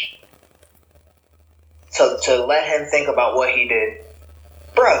bench to let him think about what he did.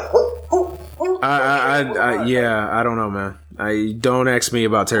 Bro, who I don't know, man. Don't ask me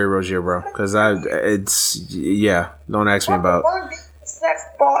about Terry Rozier, bro, because don't ask me about. LeBron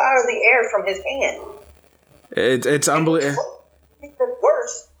snatched the ball out of the air from his hand. It's unbelievable. The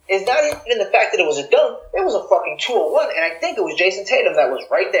worst is not even the fact that it was a dunk. It was a fucking 201, and I think it was Jason Tatum that was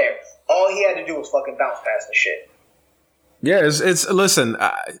right there. All he had to do was fucking bounce past the shit. Yeah, it's listen.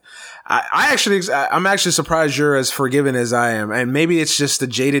 I'm actually surprised you're as forgiving as I am, and maybe it's just the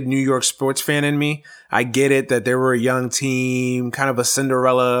jaded New York sports fan in me. I get it that they were a young team, kind of a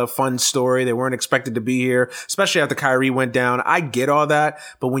Cinderella fun story. They weren't expected to be here, especially after Kyrie went down. I get all that,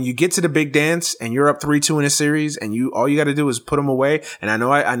 but when you get to the big dance and you're up 3-2 in a series, and all you got to do is put them away. And I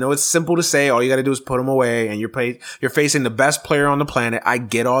know it's simple to say, all you got to do is put them away, and you're facing the best player on the planet. I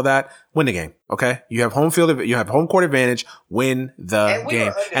get all that. Win the game, okay? You have home court advantage. Win the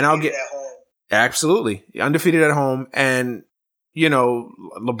game, and I'll get absolutely undefeated at home. And you know,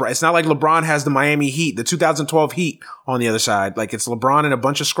 it's not like LeBron has the Miami Heat, the 2012 Heat on the other side. Like it's LeBron and a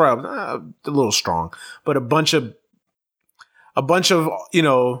bunch of scrubs, a little strong, but a bunch of you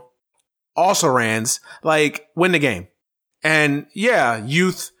know, also-rans, like win the game. And yeah,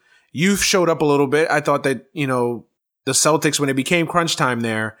 youth showed up a little bit. I thought that, you know, the Celtics, when it became crunch time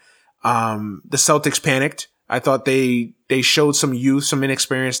there, the Celtics panicked. I thought they showed some youth, some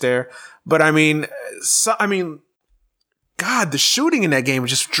inexperience there. But I mean, God, the shooting in that game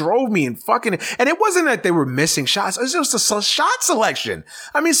just drove me and it wasn't that they were missing shots. It was just a shot selection.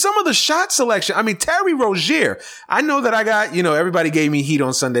 I mean, some of the shot selection. I mean, Terry Rozier. I know that I got, you know, everybody gave me heat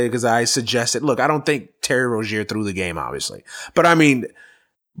on Sunday because I suggested, look, I don't think Terry Rozier threw the game, obviously. But I mean,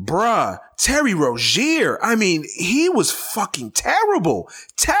 bruh, Terry Rozier. I mean, he was fucking terrible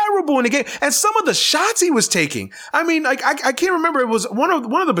in the game. And some of the shots he was taking. I mean, like, I can't remember. It was one of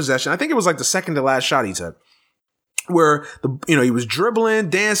the possession. I think it was like the second to last shot he took, where he was dribbling,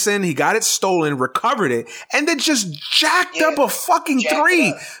 dancing, he got it stolen, recovered it, and then just jacked up a fucking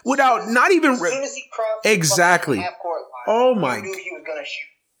three without not even. As soon as he crossed exactly. the half court line, oh my! you knew he was gonna shoot.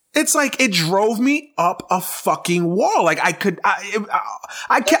 It's like it drove me up a fucking wall. Like I can't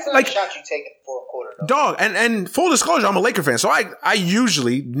like shot you take in the fourth quarter, though. Dog. And full disclosure, I'm a Laker fan, so I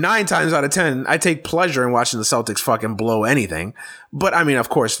usually 9 times out of 10 I take pleasure in watching the Celtics fucking blow anything. But I mean, of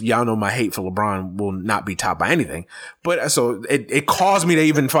course, y'all know my hate for LeBron will not be topped by anything. But so it caused me to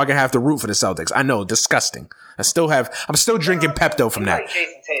even fucking have to root for the Celtics. I know, disgusting. I'm still drinking Pepto from that. Like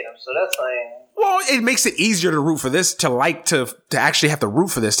Jason Tatum, so that's like. Well, it makes it easier to root for this, to actually have to root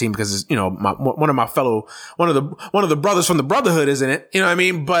for this team because, you know, one of the brothers from the Brotherhood is in it. You know what I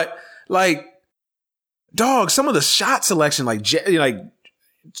mean? But like, dog, some of the shot selection, like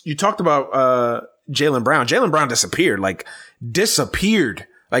you talked about, Jaylen Brown. Jaylen Brown disappeared. Like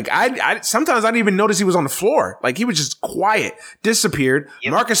I sometimes I didn't even notice he was on the floor. Like he was just quiet, disappeared.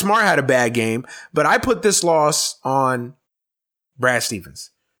 Yep. Marcus Smart had a bad game, but I put this loss on Brad Stevens.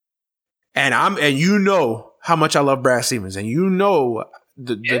 And you know how much I love Brad Stevens, and you know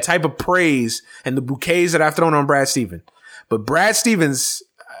the type of praise and the bouquets that I've thrown on Brad Stevens. But Brad Stevens,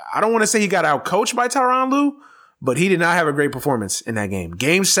 I don't want to say he got out coached by Tyronn Lue, but he did not have a great performance in that game.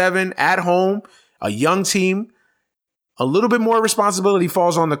 Game 7 at home, a young team, a little bit more responsibility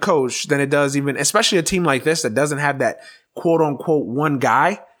falls on the coach than it does even, especially a team like this that doesn't have that quote unquote one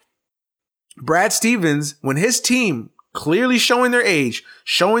guy. Brad Stevens, when his team clearly showing their age,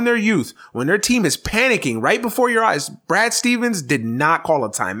 showing their youth, when their team is panicking right before your eyes, Brad Stevens did not call a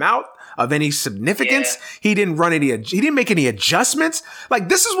timeout of any significance. Yeah. He didn't make any adjustments. Like,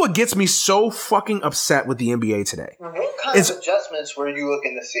 this is what gets me so fucking upset with the NBA today. What kind of adjustments were you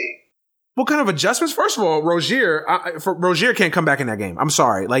looking to see? What kind of adjustments? First of all, Rozier can't come back in that game. I'm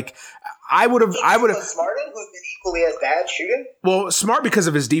sorry. Like, I would have. Smart, who's been equally as bad shooting. Well, Smart, because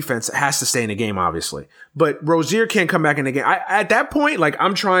of his defense, has to stay in the game, obviously. But Rozier can't come back in the game. At that point, like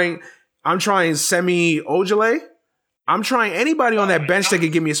I'm trying Semi Ojeleye. I'm trying anybody on that bench that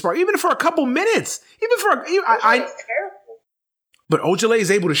could give me a spark, even for a couple minutes. But Ojeleye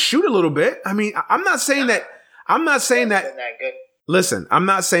is able to shoot a little bit. I mean, I'm not saying that. Good. Listen, I'm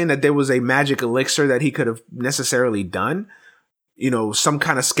not saying that there was a magic elixir that he could have necessarily done. You know, some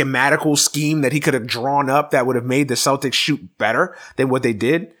kind of schematical scheme that he could have drawn up that would have made the Celtics shoot better than what they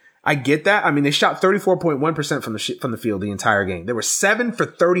did. I get that. I mean, they shot 34.1% from the field the entire game. They were 7 for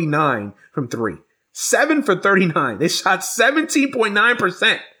 39 from 3. 7 for 39. They shot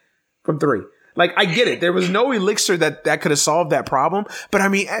 17.9% from 3. Like, I get it. There was no elixir that could have solved that problem. But I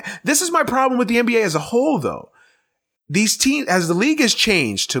mean, this is my problem with the NBA as a whole, though. These teams, as the league has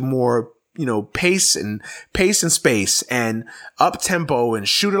changed to more, you know, pace and space and up tempo and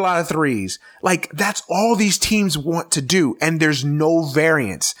shoot a lot of threes. Like, that's all these teams want to do. And there's no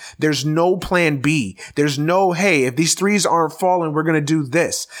variance. There's no plan B. There's no, hey, if these threes aren't falling, we're going to do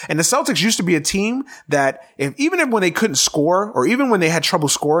this. And the Celtics used to be a team that even when they couldn't score or even when they had trouble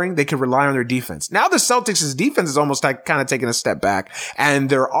scoring, they could rely on their defense. Now the Celtics' defense is almost like kind of taking a step back, and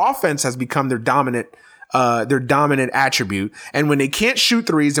their offense has become their dominant attribute. And when they can't shoot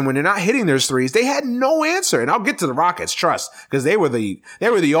threes and when they're not hitting those threes, they had no answer. And I'll get to the Rockets, trust, because they were the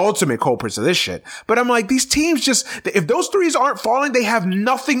ultimate culprits of this shit. But I'm like, these teams just, if those threes aren't falling, they have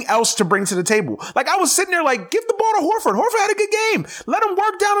nothing else to bring to the table. Like, I was sitting there like, give the ball to Horford. Horford had a good game. Let him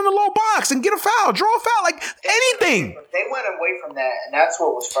work down in the low box and get a foul, draw a foul, like anything. They went away from that, and that's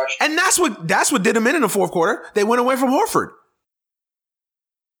what was frustrating. And that's what did them in the fourth quarter. They went away from Horford.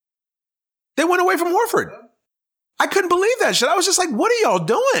 They went away from Horford. I couldn't believe that shit. I was just like, what are y'all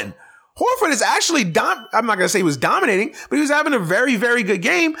doing? Horford is actually, I'm not going to say he was dominating, but he was having a very, very good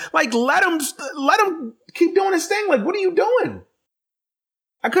game. Like, let him keep doing his thing. Like, what are you doing?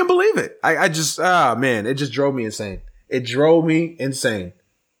 I couldn't believe it. I just, man, it just drove me insane. It drove me insane.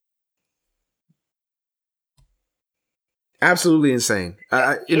 Absolutely insane.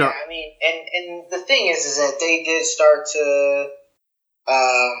 I mean, and the thing is that they did start to,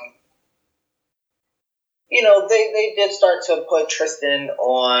 they did start to put Tristan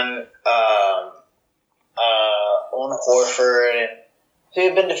on Horford, and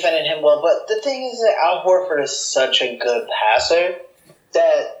they've been defending him well. But the thing is that Al Horford is such a good passer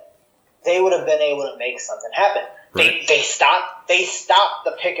that they would have been able to make something happen. Right. They stopped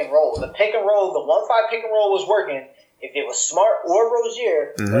the pick and roll. The pick and roll, the 1-5 pick and roll was working. If it was Smart or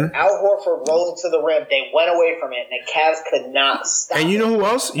Rozier, when Al Horford rolled to the rim, they went away from it, and the Cavs could not stop. And you know who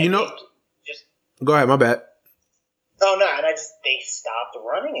else? Go ahead, my bad. Oh, no, and they stopped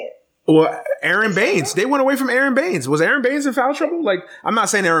running it. Well, Aaron Baines. They went away from Aaron Baines. Was Aaron Baines in foul trouble? Like, I'm not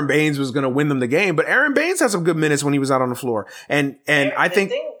saying Aaron Baines was going to win them the game, but Aaron Baines had some good minutes when he was out on the floor. And I think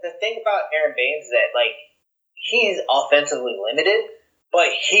the thing about Aaron Baines is that, like, he's offensively limited, but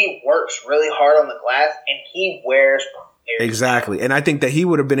he works really hard on the glass, and he wears here. Exactly. And I think that he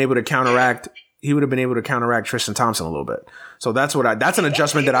would have been able to counteract Tristan Thompson a little bit. So that's an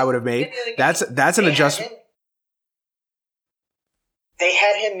adjustment that I would have made. That's an adjustment. They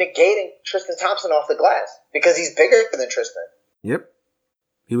had him negating Tristan Thompson off the glass because he's bigger than Tristan. Yep.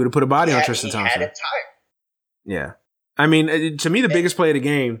 He would have put a body on Tristan Thompson. Had him tired. Yeah. I mean, to me, the biggest play of the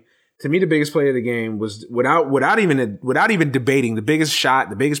game was without even debating, the biggest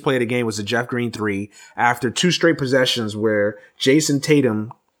play of the game was the Jeff Green 3 after 2 straight possessions where Jason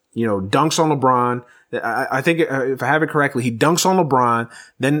Tatum, dunks on LeBron. I think if I have it correctly, he dunks on LeBron.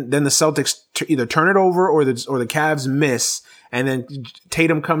 Then the Celtics either turn it over or the Cavs miss, and then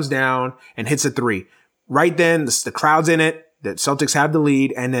Tatum comes down and hits a 3. Right then, the crowd's in it. The Celtics have the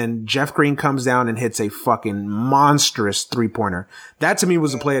lead, and then Jeff Green comes down and hits a fucking monstrous 3-pointer. That to me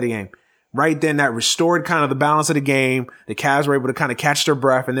was the play of the game. Right then, that restored kind of the balance of the game. The Cavs were able to kind of catch their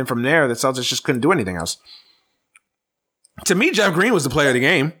breath, and then from there, the Celtics just couldn't do anything else. To me, Jeff Green was the player of the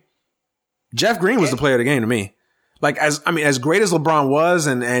game. Jeff Green was the player of the game to me. Like, as great as LeBron was,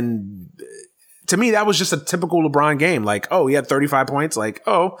 and to me, that was just a typical LeBron game. Like, oh, he had 35 points. Like,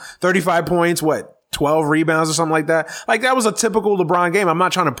 35 points, what? 12 rebounds or something like that. Like, that was a typical LeBron game. I'm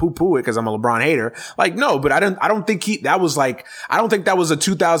not trying to poo-poo it because I'm a LeBron hater. Like, no, but I don't think that was a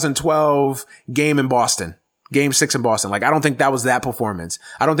 2012 game in Boston. Game 6 in Boston. Like, I don't think that was that performance.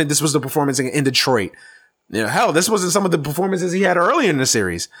 I don't think this was the performance in Detroit. Hell, this wasn't some of the performances he had earlier in the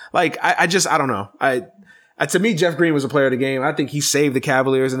series. Like, I don't know. To me, Jeff Green was a player of the game. I think he saved the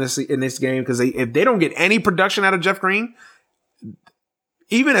Cavaliers in this game because if they don't get any production out of Jeff Green,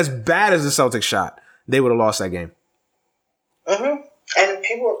 even as bad as the Celtics shot, they would have lost that game. Mm-hmm. And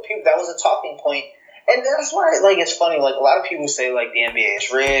people, that was a talking point. And that's why, like, it's funny. Like, a lot of people say, like, the NBA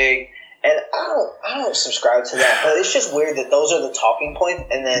is rigged. And I don't subscribe to that. But it's just weird that those are the talking points,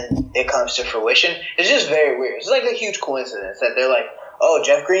 and then it comes to fruition. It's just very weird. It's like a huge coincidence that they're like, oh,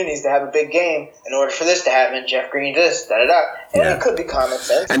 Jeff Green needs to have a big game in order for this to happen. Jeff Green this, da-da-da. And it could be common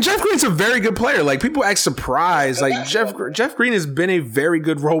sense. And Jeff Green's a very good player. Like, people act surprised. Like, Jeff Green has been a very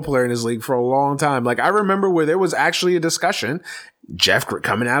good role player in this league for a long time. Like, I remember where there was actually a discussion.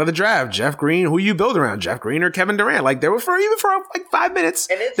 Coming out of the draft, Jeff Green, who you build around, Jeff Green or Kevin Durant? Like, there was for like 5 minutes,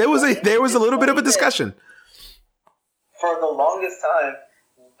 there was a little bit of a discussion. For the longest time,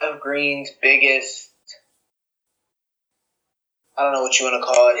 Jeff Green's biggest, I don't know what you want to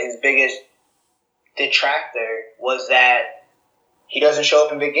call it, his biggest detractor was that he doesn't show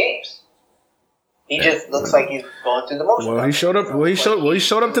up in big games. He just looks like he's going through the motions. Well, he showed up.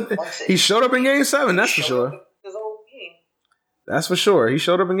 He showed up in Game 7. That's for sure. That's for sure. He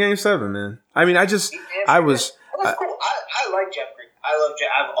showed up in Game 7, man. I mean, That's cool. I like Jeff Green.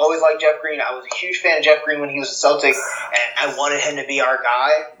 I've always liked Jeff Green. I was a huge fan of Jeff Green when he was a Celtic, and I wanted him to be our guy.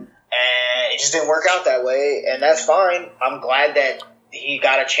 And it just didn't work out that way, and that's fine. I'm glad that he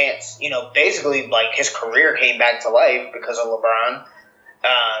got a chance. Basically, like, his career came back to life because of LeBron.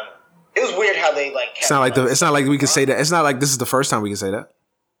 It was weird how they like. It's not like we can say that. It's not like this is the first time we can say that.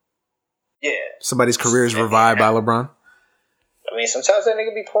 Yeah, somebody's career is revived by LeBron. I mean, sometimes that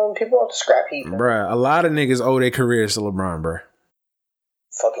nigga be pulling people off the scrap heap. Bruh, a lot of niggas owe their careers to LeBron, bruh.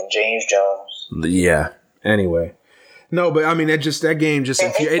 Fucking James Jones. Yeah. Anyway. No, but I mean, that game just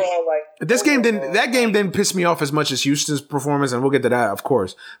that game didn't piss me off as much as Houston's performance, and we'll get to that, of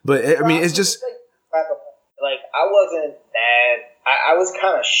course. But it's just like I wasn't that. I was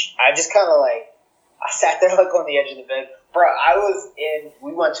kind of. I just kind of like. I sat there like on the edge of the bed, bro.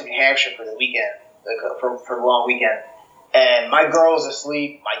 We went to New Hampshire for the weekend, for the long weekend, and my girl was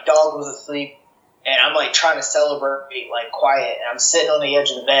asleep, my dog was asleep, and I'm like trying to celebrate, like quiet, and I'm sitting on the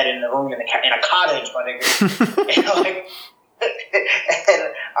edge of the bed in the room in a cottage, my nigga, and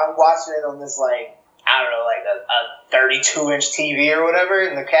I'm watching it on this like I don't know, like a 32-inch TV or whatever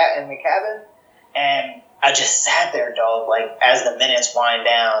in the cabin, and I just sat there, dog, like as the minutes wind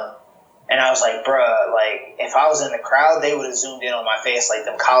down, and I was like, bruh, like if I was in the crowd, they would have zoomed in on my face like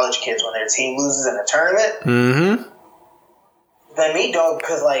them college kids when their team loses in a tournament. Mm-hmm. Than me, dog,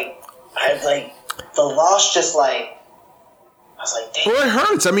 because like I like the loss, just like I was like, damn. Well, it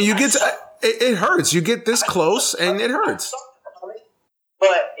hurts. I mean, it hurts. You get this close, and it hurts.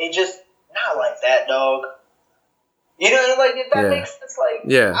 But it just not like that, dog. You know, like if that makes sense, like I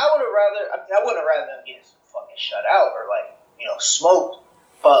wouldn't have rather them get fucking shut out or like smoked.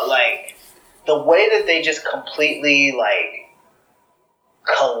 But like the way that they just completely like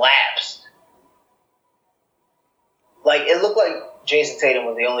collapsed, like it looked like Jason Tatum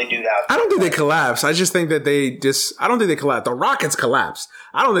was the only dude out there. I don't think they collapsed. I just think that I don't think they collapsed. The Rockets collapsed.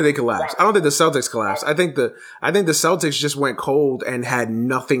 I don't think they collapsed. I don't think the Celtics collapsed. I think the Celtics just went cold and had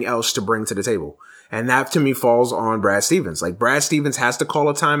nothing else to bring to the table. And that to me falls on Brad Stevens. Like Brad Stevens has to call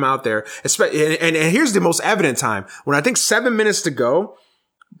a timeout there. And here's the most evident time when I think 7 minutes to go,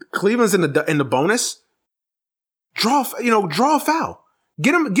 Cleveland's in the bonus. Draw a foul.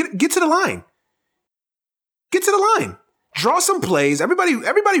 Get to the line. Get to the line. Draw some plays.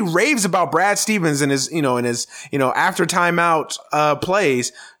 Everybody raves about Brad Stevens and his after timeout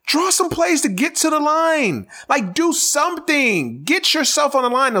plays. Draw some plays to get to the line. Like, do something. Get yourself on the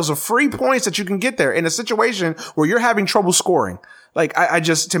line. Those are free points that you can get there in a situation where you're having trouble scoring. Like, and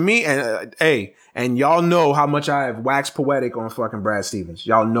y'all know how much I have waxed poetic on fucking Brad Stevens.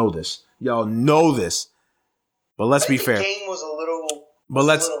 Y'all know this. But let's be fair. The game was a little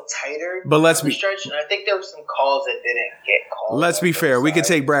tighter. But let's be stretch, and I think there were some calls that didn't get called. Let's be fair. We could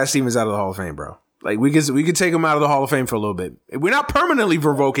take Brad Stevens out of the Hall of Fame, bro. Like we could take him out of the Hall of Fame for a little bit. We're not permanently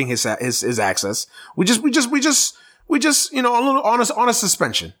revoking his access. We just on a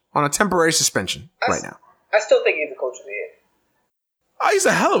suspension, on a temporary suspension right now. I still think he's the coach of the year. Oh, he's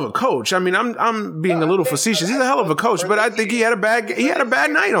a hell of a coach. I mean, I'm being a little facetious. He's a hell of a coach, but I think he had a bad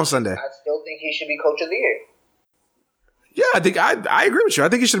night on Sunday. I still think he should be coach of the year. Yeah, I think I agree with you. I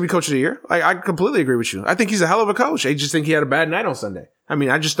think he should be coach of the year. I completely agree with you. I think he's a hell of a coach. I just think he had a bad night on Sunday. I mean,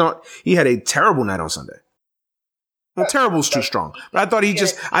 I just thought he had a terrible night on Sunday. Well, terrible is too strong. But I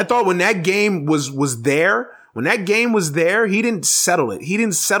thought when that game was there, he didn't settle it. He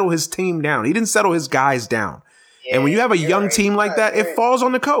didn't settle his team down. He didn't settle his guys down. Yeah, and when you have a young team like that, it falls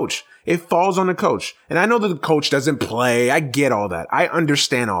on the coach. It falls on the coach. And I know that the coach doesn't play. I get all that. I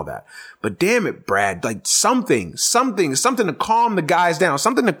understand all that. But damn it, Brad, like something to calm the guys down,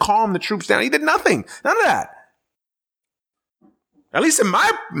 something to calm the troops down. He did nothing. None of that. At least in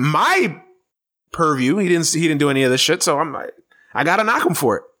my purview, he didn't do any of this shit. So I gotta knock him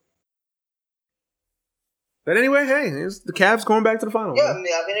for it. But anyway, hey, the Cavs going back to the finals. Yeah, I mean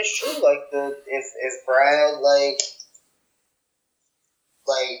it's true. Like if Brad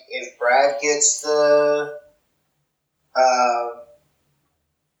if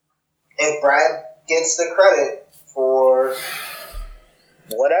Brad gets the credit for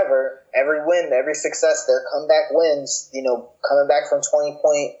whatever, every win, every success, their comeback wins, coming back from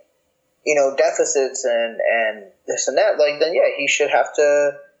 20-point, deficits and this and that, like, then yeah, he should have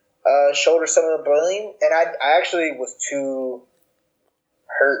to shoulder some of the blame. And I actually was too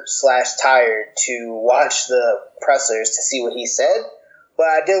hurt/tired to watch the pressers to see what he said. But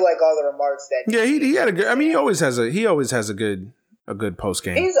I did like all the remarks that he had a good. I mean, he always has a good post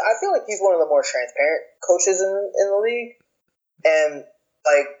game. I feel like he's one of the more transparent coaches in the league, and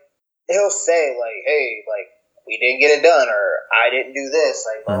like he'll say like, "Hey, like we didn't get it done," or "I didn't do this,"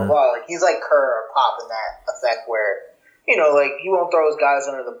 like blah blah blah. Like he's like Kerr or Pop in that effect, where like he won't throw his guys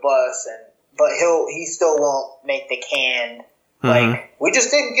under the bus, but he still won't make the canned. Like, we just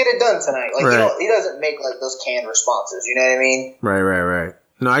didn't get it done tonight. Like, right. He doesn't make, like, those canned responses. You know what I mean? Right.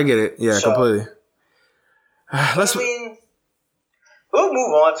 No, I get it. Yeah, completely. We'll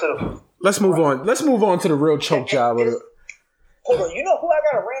move on to the... Let's move on to the real choke job. Hold on. You know who I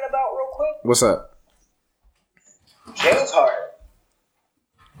got to rant about real quick? What's up? James Harden.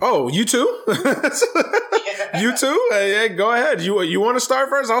 Oh, you too? You too? Hey, go ahead. You want to start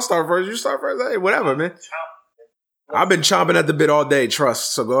first? I'll start first. You start first? Hey, whatever, man. I've been chomping at the bit all day,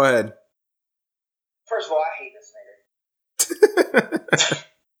 trust, so go ahead. First of all, I hate this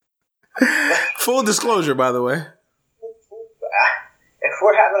nigga. Full disclosure, by the way. If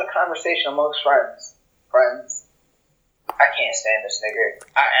we're having a conversation amongst friends, I can't stand this nigga.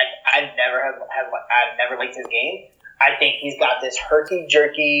 I never liked his game. I think he's got this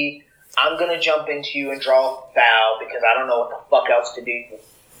herky-jerky, I'm going to jump into you and draw a foul because I don't know what the fuck else to do,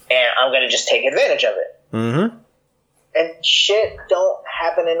 and I'm going to just take advantage of it. Mm-hmm. And shit don't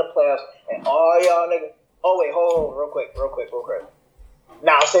happen in the playoffs. And all y'all niggas... Oh, wait, hold on. Real quick.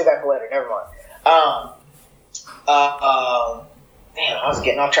 Nah, I'll save that for later. Never mind. Damn, I was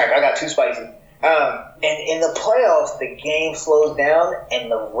getting off track. I got too spicy. And in the playoffs, the game slows down and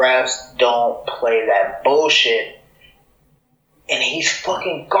the refs don't play that bullshit. And he's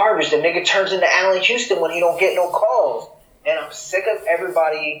fucking garbage. The nigga turns into Allen Houston when he don't get no calls. And I'm sick of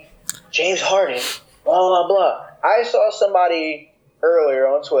everybody... James Harden... Blah, blah, blah. I saw somebody earlier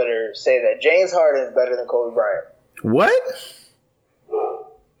on Twitter say that James Harden is better than Kobe Bryant. What?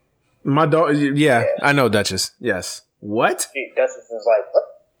 My dog, yeah, I know Duchess. Yes. What? Duchess is like, what?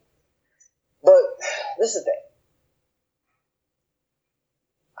 But this is the thing.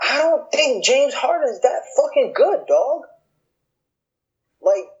 I don't think James Harden is that fucking good, dog.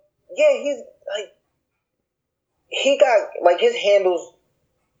 Like, yeah, he's like, he got, like, his handle's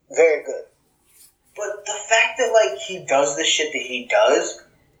very good. But the fact that, like, he does the shit that he does,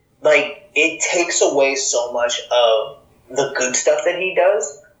 like, it takes away so much of the good stuff that he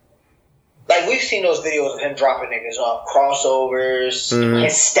does. Like, we've seen those videos of him dropping niggas off crossovers.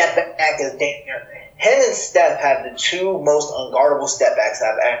 His step back is dangerous. Him and Steph have the two most unguardable step backs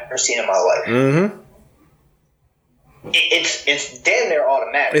I've ever seen in my life. Mm-hmm. It's damn near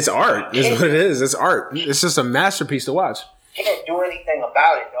automatic. It's art. Is what it is. It's art. It's just a masterpiece to watch. Can't do anything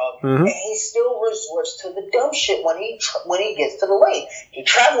about it, dog. And he still resorts to the dumb shit when he gets to the lane. He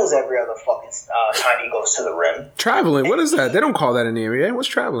travels every other fucking time he goes to the rim. Traveling? What is that? They don't call that in the NBA. What's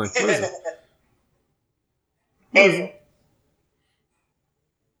traveling? What is it? And,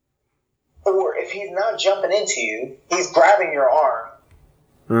 or if he's not jumping into you, he's grabbing your arm.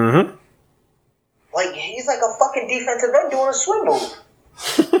 Mm-hmm. Like, he's like a fucking defensive end doing a swim move.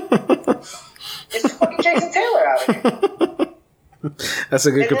 It's fucking Jason Taylor out of here. That's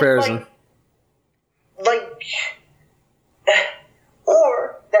a good comparison.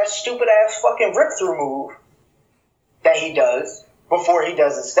 Or that stupid ass fucking rip through move that he does before he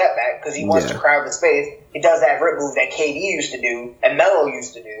does his step back because he wants to crowd the space. He does that rip move that KD used to do and Melo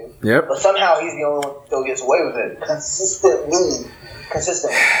used to do. Yep. But somehow he's the only one who still gets away with it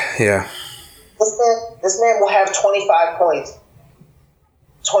consistently. Yeah. This man will have 25 points,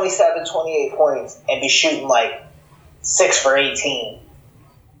 27, 28 points, and be shooting like 6 for 18.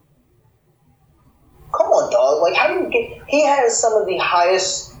 Come on, dog. Like, how do you get... He has some of the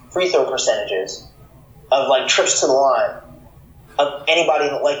highest free throw percentages of, like, trips to the line of anybody.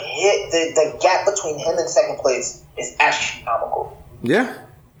 Like, the gap between him and second place is astronomical. Yeah.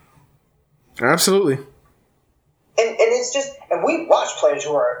 Absolutely. And it's just... And we watch players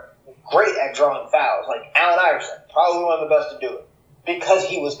who are great at drawing fouls. Like, Allen Iverson, probably one of the best to do it. Because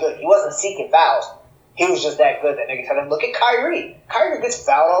he was good. He wasn't seeking fouls. He was just that good that niggas had him. Look at Kyrie. Kyrie gets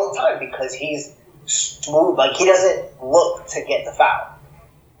fouled all the time because he's smooth. Like, he doesn't look to get the foul.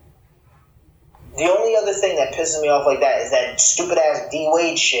 The only other thing that pisses me off like that is that stupid-ass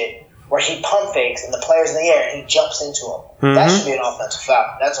D-Wade shit where he pump fakes and the player's in the air and he jumps into him. That should be an offensive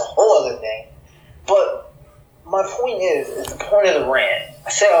foul. That's a whole other thing. But my point is the point of the rant.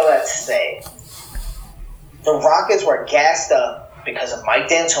 I say all that to say the Rockets were gassed up because of Mike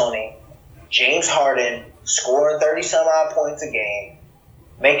D'Antoni, James Harden scoring 30-some-odd points a game,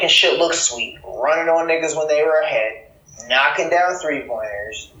 making shit look sweet, running on niggas when they were ahead, knocking down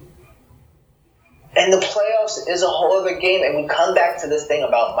three-pointers. And the playoffs is a whole other game, and we come back to this thing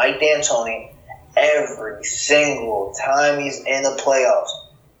about Mike D'Antoni every single time he's in the playoffs.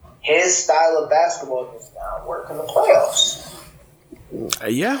 His style of basketball does not work in the playoffs.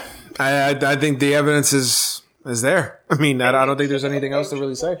 Yeah. I think the evidence is there. I mean, I don't think there's anything else to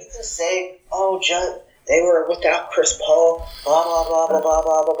really say. You can say, oh, they were without Chris Paul, blah, blah, blah, blah, blah,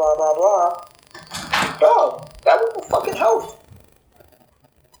 blah, blah, blah, blah, blah. Dog, that wouldn't fucking help.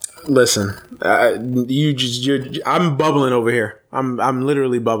 Listen, I'm bubbling over here. I'm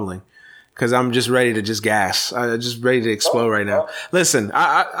literally bubbling because I'm just ready to just gas. I'm just ready to explode right now. Listen,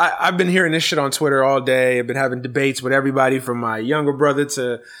 I've been hearing this shit on Twitter all day. I've been having debates with everybody from my younger brother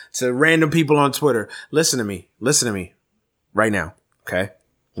to random people on Twitter. Listen to me right now. Okay.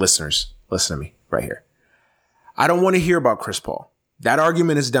 Listeners, listen to me right here. I don't want to hear about Chris Paul. That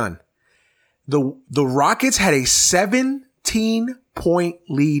argument is done. The Rockets had a 17-point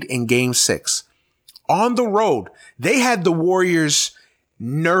lead in Game 6. On the road, they had the Warriors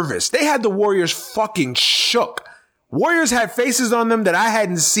nervous. They had the Warriors fucking shook. Warriors had faces on them that I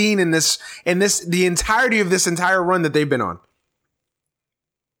hadn't seen in the entirety of this entire run that they've been on.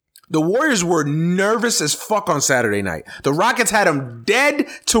 The Warriors were nervous as fuck on Saturday night. The Rockets had them dead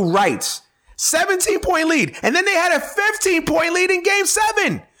to rights. 17-point lead. And then they had a 15-point lead in Game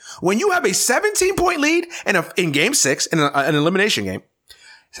 7. When you have a 17-point lead in Game 6, in an elimination game,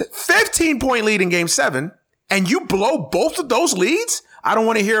 15-point lead in Game 7, and you blow both of those leads, I don't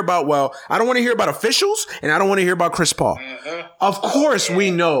want to hear about officials, and I don't want to hear about Chris Paul. Mm-hmm. Of course we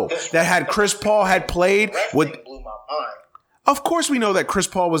know that had Chris Paul had played with... Of course we know that Chris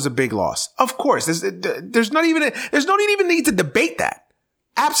Paul was a big loss. Of course. There's not even need to debate that.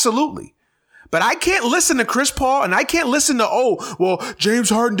 Absolutely. But I can't listen to Chris Paul and I can't listen to, James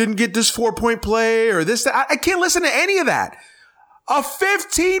Harden didn't get this 4-point play or this, that. I can't listen to any of that. A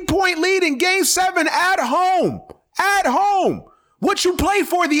 15-point lead in Game 7 at home. What you play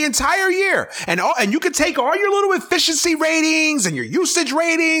for the entire year. And you can take all your little efficiency ratings and your usage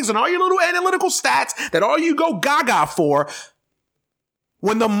ratings and all your little analytical stats that all you go gaga for.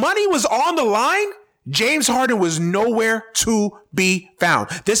 When the money was on the line, James Harden was nowhere to be found.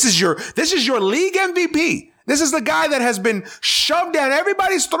 This is your league MVP. This is the guy that has been shoved down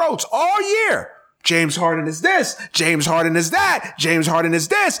everybody's throats all year. James Harden is this. James Harden is that. James Harden is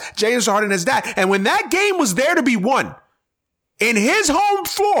this. James Harden is that. And when that game was there to be won in his home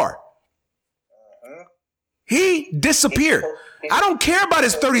floor, he disappeared. I don't care about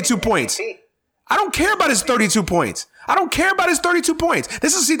his 32 points. I don't care about his 32 points. I don't care about his 32 points.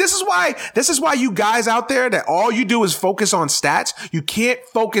 This is why you guys out there that all you do is focus on stats. You can't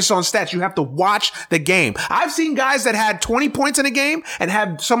focus on stats. You have to watch the game. I've seen guys that had 20 points in a game and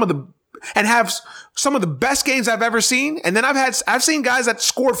have some of the best games I've ever seen. And then I've seen guys that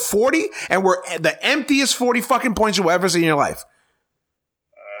scored 40 and were the emptiest 40 fucking points you'll ever see in your life.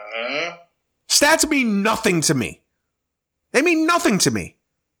 Stats mean nothing to me. They mean nothing to me.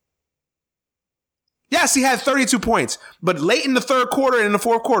 Yes, he had 32 points, but late in the third quarter and in the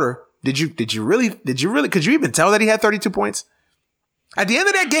fourth quarter, could you even tell that he had 32 points? At the end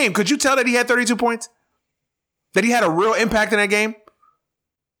of that game, could you tell that he had 32 points? That he had a real impact in that game?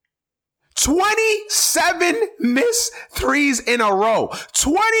 27 missed threes in a row.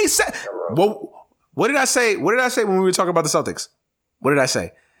 27. Well, what did I say? What did I say when we were talking about the Celtics? What did I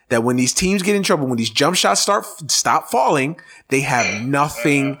say? That when these teams get in trouble, when these jump shots stop falling, they have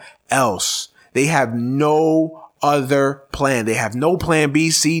nothing else. They have no other plan. They have no plan B,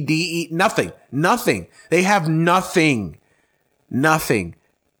 C, D, E, nothing. They have nothing.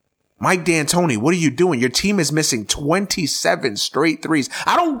 Mike D'Antoni, what are you doing? Your team is missing 27 straight threes.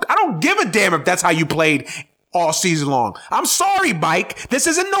 I don't give a damn if that's how you played all season long. I'm sorry, Mike. This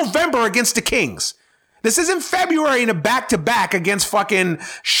isn't November against the Kings. This isn't February in a back-to-back against fucking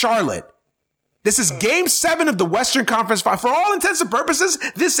Charlotte. This is Game 7 of the Western Conference Finals. For all intents and purposes,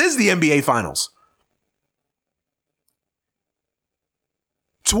 this is the NBA Finals.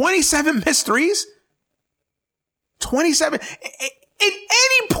 27 missed threes? 27. At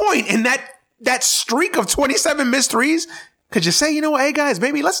any point in that streak of 27 missed threes, could you say, you know what, hey guys,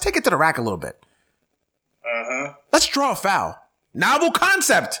 maybe let's take it to the rack a little bit. Let's draw a foul. Novel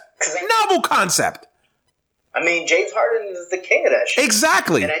concept. I mean, James Harden is the king of that shit.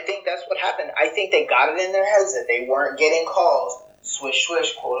 Exactly. And I think that's what happened. I think they got it in their heads that they weren't getting calls. Swish,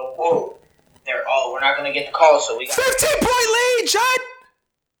 swish, quote unquote. We're not going to get the call, so we got 15-point lead, Judd!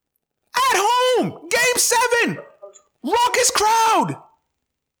 At home! Game 7! Raucous crowd!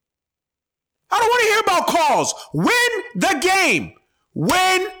 I don't want to hear about calls. Win the game!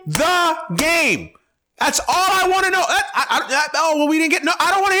 That's all I want to know. We didn't get... No,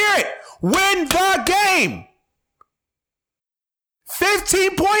 I don't want to hear it. Win the game!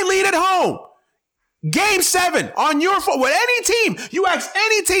 15-point lead at home. Game 7 on your phone. With any team, you ask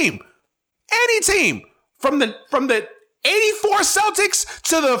any team from the 84 Celtics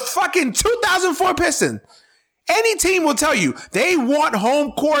to the fucking 2004 Pistons, any team will tell you they want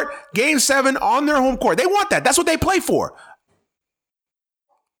home court, Game 7 on their home court. They want that. That's what they play for.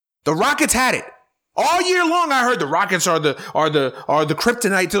 The Rockets had it. All year long, I heard the Rockets are the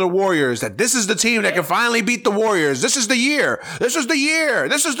kryptonite to the Warriors. That this is the team that can finally beat the Warriors. This is the year.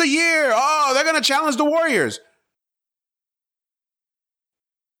 Oh, they're gonna challenge the Warriors.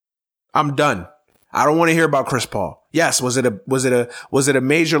 I'm done. I don't want to hear about Chris Paul. Yes, was it a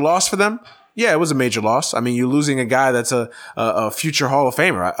major loss for them? Yeah, it was a major loss. I mean, you're losing a guy that's a future Hall of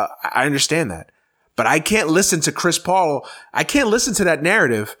Famer. I understand that. But I can't listen to Chris Paul. I can't listen to that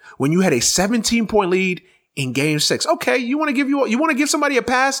narrative when you had a 17-point lead in Game 6. Okay, you want to give somebody a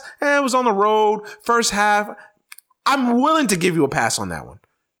pass? It was on the road, first half. I'm willing to give you a pass on that one.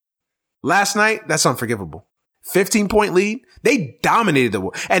 Last night, that's unforgivable. 15-point lead. They dominated the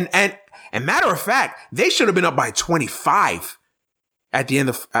world. And matter of fact, they should have been up by 25 at the end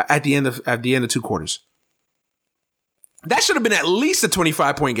of 2 quarters. That should have been at least a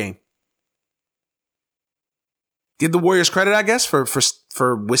 25-point game. Give the Warriors credit, I guess, for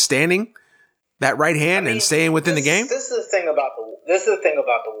withstanding that right hand and staying within the game. This is the thing about the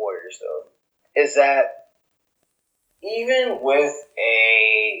Warriors, though, is that even with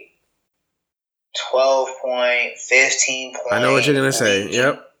a 12-point, 15-point, I know what you're gonna say.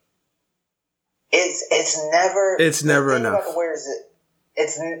 Yep. It's never enough. About the Warriors,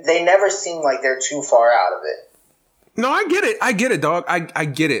 they never seem like they're too far out of it. No, I get it, dog. I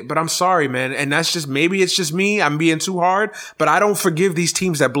get it, but I'm sorry, man. And that's just, maybe it's just me. I'm being too hard, but I don't forgive these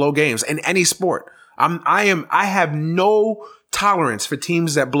teams that blow games in any sport. I have no tolerance for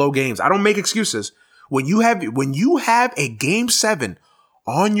teams that blow games. I don't make excuses. When you have a Game 7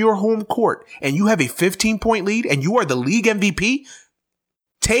 on your home court and you have a 15-point lead and you are the league MVP,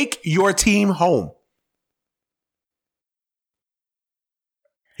 take your team home.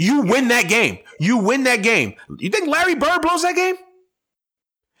 You win that game. You think Larry Bird blows that game?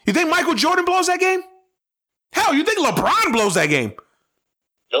 You think Michael Jordan blows that game? Hell, you think LeBron blows that game?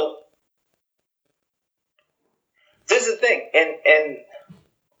 Nope. this is the thing, and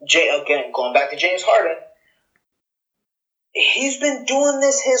again, going back to James Harden, he's been doing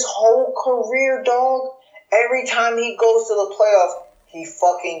this his whole career, dog. Every time he goes to the playoffs, he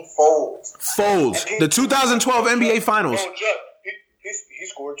fucking folds. The 2012 NBA Finals. He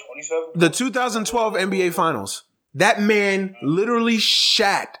scored 27. The 2012 NBA Finals. That man literally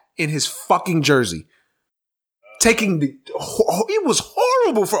shat in his fucking jersey. It was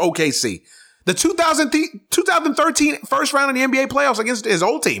horrible for OKC. The 2013 first round of the NBA playoffs against his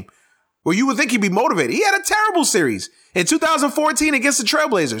old team, where you would think he'd be motivated. He had a terrible series. In 2014 against the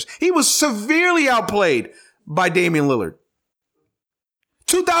Trailblazers, he was severely outplayed by Damian Lillard.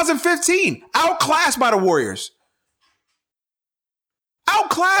 2015, outclassed by the Warriors.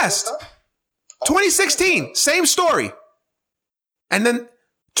 Outclassed. 2016, same story. And then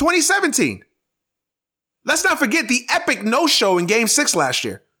 2017. Let's not forget the epic no-show in Game 6 last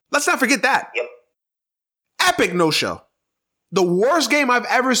year. Let's not forget that. Yep. Epic no-show. The worst game I've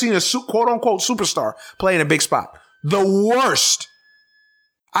ever seen a quote-unquote superstar play in a big spot. The worst.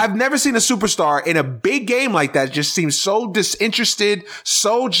 I've never seen a superstar in a big game like that just seem so disinterested,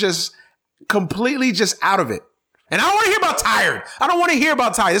 so just completely just out of it. And I don't want to hear about tired. I don't want to hear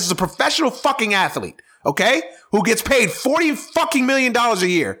about tired. This is a professional fucking athlete, okay? Who gets paid $40 fucking million a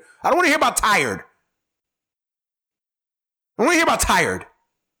year. I don't want to hear about tired. I want to hear about tired.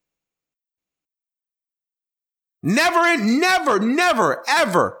 Never,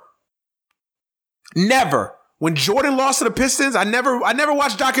 ever. When Jordan lost to the Pistons, I never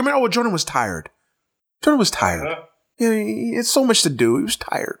watched documentary. Oh, Jordan was tired. Yeah, it's so much to do. He was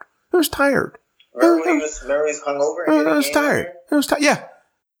tired. Remember he was hungover? It was tired. Yeah.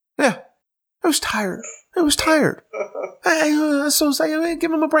 It was tired. So say,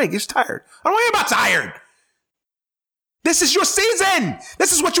 give him a break. He's tired. I don't want to hear about tired. This is your season.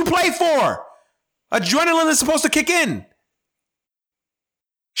 This is what you play for. Adrenaline is supposed to kick in.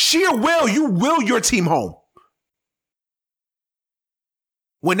 Sheer will. You will your team home.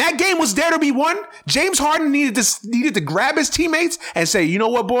 When that game was there to be won, James Harden needed to grab his teammates and say, you know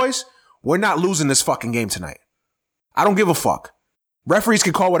what, boys? We're not losing this fucking game tonight. I don't give a fuck. Referees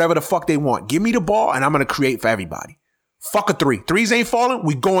can call whatever the fuck they want. Give me the ball and I'm going to create for everybody. Fuck a three. Threes ain't falling.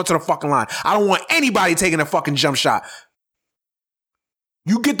 We going to the fucking line. I don't want anybody taking a fucking jump shot.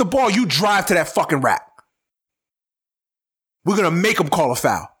 You get the ball, you drive to that fucking rack. We're going to make them call a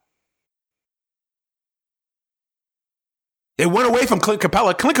foul. They went away from Clint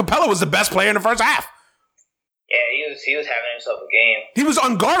Capella. Clint Capella was the best player in the first half. Yeah, he was having himself a game. He was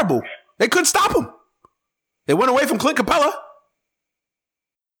unguardable. They couldn't stop him. They went away from Clint Capella.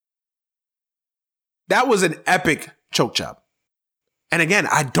 That was an epic choke job. And again,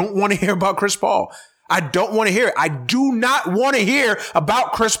 I don't want to hear about Chris Paul. I don't want to hear it. I do not want to hear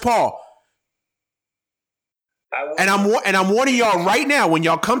about Chris Paul. And I'm warning y'all right now, when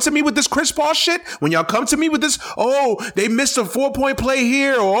y'all come to me with this Chris Paul shit, when y'all come to me with this, oh, they missed a 4-point play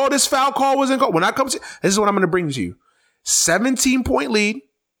here, or oh, this foul call wasn't called. When I come to, this is what I'm going to bring to you. 17-point lead,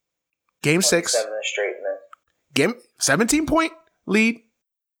 game 6. 7 straight, man. 17-point lead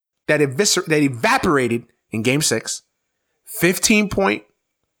that evaporated in game 6. 15-point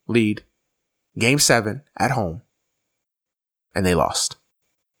lead, game 7 at home. And they lost.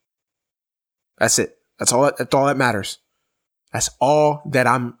 That's it. That's all that matters. That's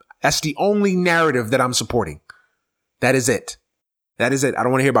the only narrative that I'm supporting. That is it. I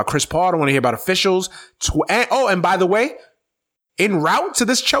don't want to hear about Chris Paul. I don't want to hear about officials. And by the way, en route to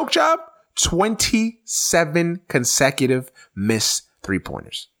this choke job, 27 consecutive missed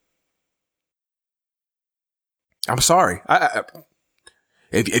 3-pointers. I'm sorry.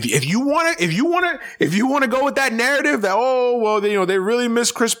 If you want to go with that narrative that, oh, well, they really miss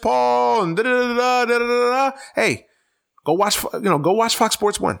Chris Paul and da-da-da-da-da-da-da, hey, go watch Fox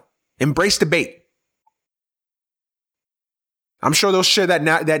Sports 1. Embrace debate. I'm sure they'll share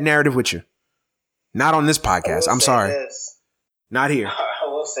that narrative with you. Not on this podcast. I'm sorry. Not here. I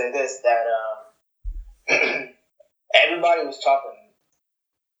will say this, that everybody was talking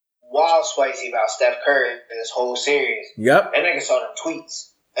wild spicy about Steph Curry this whole series. Yep. That nigga saw them tweets.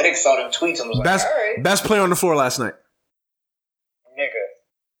 And was like, all right. Best player on the floor last night. Nigga.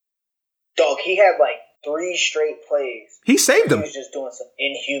 Dog, he had like 3 straight plays. He saved them. He was just doing some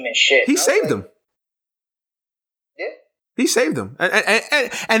inhuman shit. He saved them. Yeah. He saved them.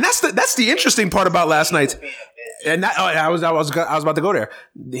 And that's the interesting part about last night's. And I was about to go there.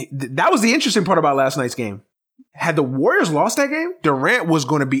 That was the interesting part about last night's game. Had the Warriors lost that game, Durant was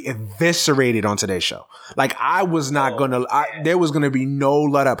going to be eviscerated on today's show. Like, I was not going to, there was going to be no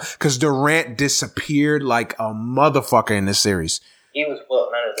let up because Durant disappeared like a motherfucker in this series. He was, well,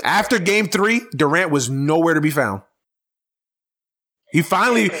 none of the After game 3, Durant was nowhere to be found. He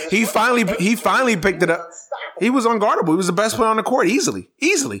finally picked it up. He was unguardable. He was the best player on the court easily.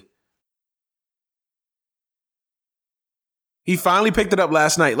 He finally picked it up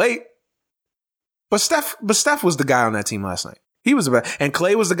last night late. But Steph was the guy on that team last night. He was the best. And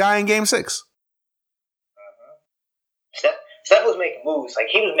Klay was the guy in game 6. Steph was making moves. Like,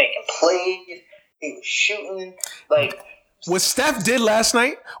 he was making plays. He was shooting. Like, what Steph did last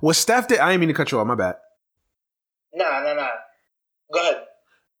night, I didn't mean to cut you off, my bad. Nah. Go ahead.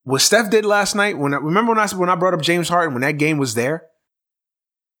 What Steph did last night, when I brought up James Harden, when that game was there,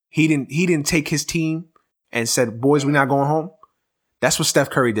 he didn't take his team and said, boys, we're not going home. That's what Steph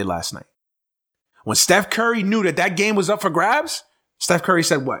Curry did last night. When Steph Curry knew that game was up for grabs, Steph Curry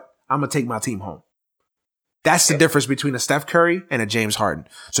said, what? I'm going to take my team home. That's the difference between a Steph Curry and a James Harden.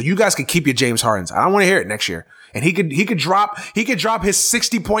 So you guys can keep your James Hardens. I don't want to hear it next year. And he could drop his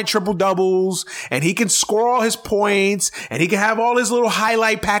 60-point triple doubles, and he can score all his points, and he can have all his little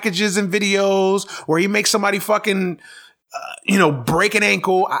highlight packages and videos where he makes somebody fucking, break an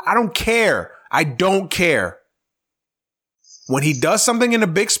ankle. I don't care. I don't care. When he does something in a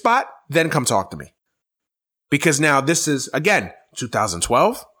big spot, then come talk to me. Because now this is, again,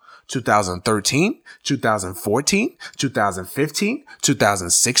 2012. 2013, 2014, 2015,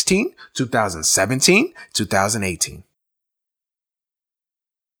 2016, 2017, 2018.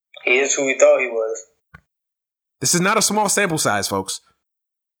 He is who we thought he was. This is not a small sample size, folks.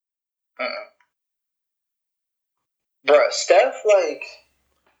 Bruh, Steph, like...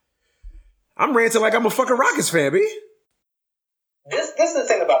 I'm ranting like I'm a fucking Rockets fan, B. This is the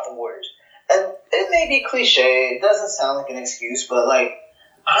thing about the Warriors. And it may be cliche, it doesn't sound like an excuse, but, like,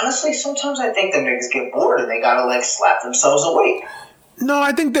 honestly, sometimes I think the niggas get bored and they gotta like slap themselves awake. No,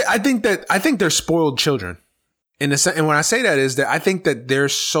 I think they're spoiled children. And when I say that is that I think that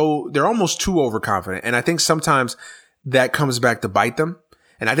they're almost too overconfident, and I think sometimes that comes back to bite them.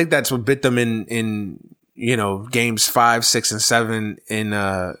 And I think that's what bit them in games 5, 6, and 7 in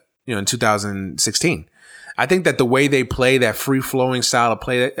 2016. I think that the way they play, that free-flowing style of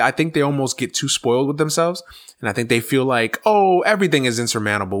play, I think they almost get too spoiled with themselves. And I think they feel like, oh, everything is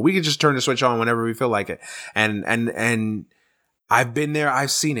insurmountable. We can just turn the switch on whenever we feel like it. And I've been there.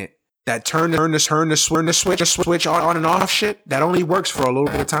 I've seen it. That turn the switch on and off shit, that only works for a little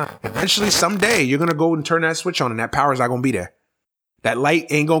bit of time. Eventually, someday, you're going to go and turn that switch on, and that power's not going to be there. That light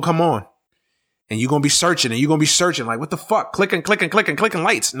ain't going to come on. And you're going to be searching, like, what the fuck? Clicking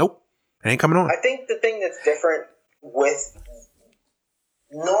lights. Nope. It ain't coming on. I think the thing that's different with...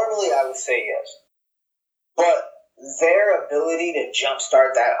 Normally, I would say yes. But their ability to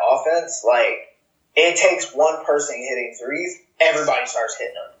jumpstart that offense, like, it takes one person hitting threes, everybody starts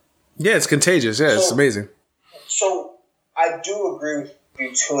hitting them. Yeah, it's contagious. Yeah, it's amazing. So, I do agree with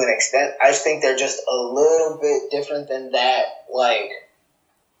you to an extent. I just think they're just a little bit different than that, like,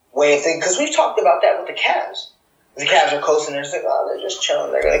 way of thinking. Because we've talked about that with the Cavs. The Cavs are coasting, they're just like, oh, they're just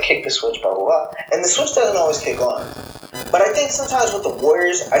chilling, they're going to kick the switch, blah, blah, blah. And the switch doesn't always kick on. But I think sometimes with the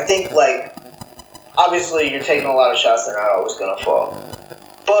Warriors, I think, like, obviously you're taking a lot of shots, they're not always going to fall.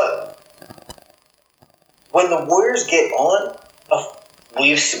 But when the Warriors get on,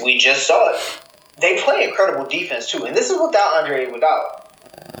 we just saw it. They play incredible defense, too. And this is without Andre Iguodala.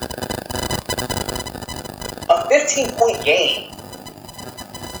 A 15-point game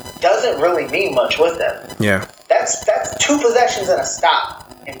doesn't really mean much with them. Yeah. That's 2 possessions and a stop,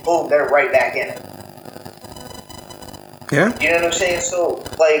 and boom, they're right back in it. Yeah. You know what I'm saying? So,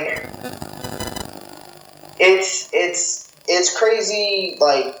 like, it's crazy.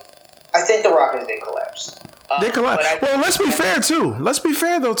 Like, I think the Rockets did collapse. They collapse. Well, let's be fair too. Let's be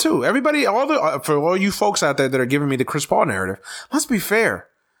fair though too. Everybody, for all you folks out there that are giving me the Chris Paul narrative, let's be fair.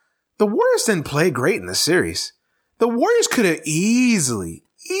 The Warriors didn't play great in this series. The Warriors could have easily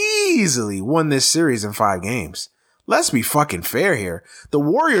won this series in 5 games. Let's be fucking fair here. The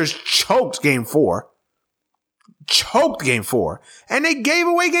Warriors choked game 4, and they gave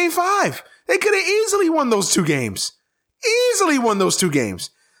away game 5. They could have easily won those 2 games.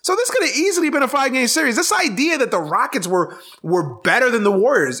 So this could have easily been a 5-game series. This idea that the Rockets were better than the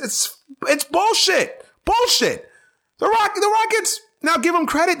Warriors, it's bullshit. The Rockets, now give them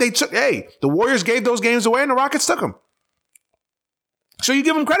credit. The Warriors gave those games away and the Rockets took them. So you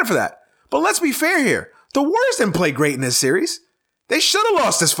give them credit for that. But let's be fair here. The Warriors didn't play great in this series. They should have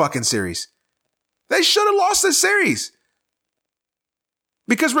lost this fucking series.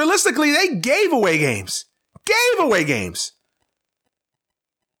 Because realistically, they gave away games.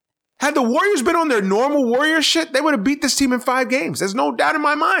 Had the Warriors been on their normal Warrior shit, they would have beat this team in 5 games. There's no doubt in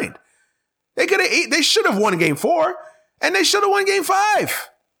my mind. They should have won game 4, and they should have won game 5.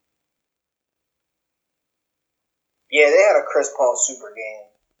 Yeah, they had a Chris Paul super game,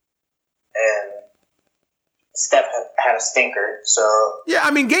 and Steph had a stinker. So yeah,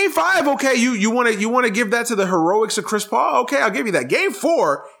 I mean, Game 5, okay, you want to give that to the heroics of Chris Paul? Okay, I'll give you that. Game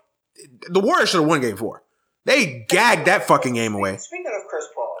 4, the Warriors should have won Game 4. They gagged that fucking game away. Speaking of Chris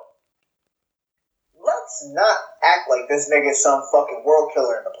Paul, let's not act like this nigga's some fucking world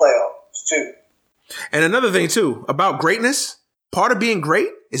killer in the playoffs, too. And another thing, too, about greatness, part of being great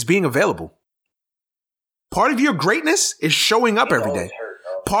is being available. Part of your greatness is showing up every day.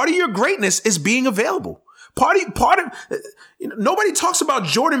 Part of your greatness is being available. Nobody talks about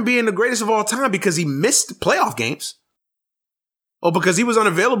Jordan being the greatest of all time because he missed playoff games or because he was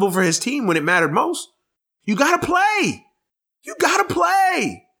unavailable for his team when it mattered most. You gotta play. You gotta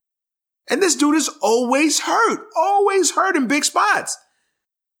play. And this dude is always hurt in big spots.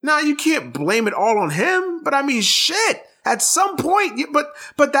 Now, you can't blame it all on him, but I mean, shit, at some point,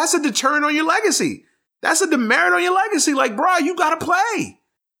 but that's a deterrent on your legacy. That's a demerit on your legacy. Like, bro, you gotta play.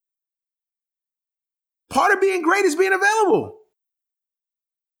 Part of being great is being available.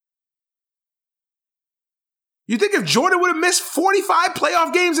 You think if Jordan would have missed 45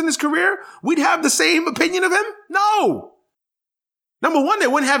 playoff games in his career, we'd have the same opinion of him? No. Number one, they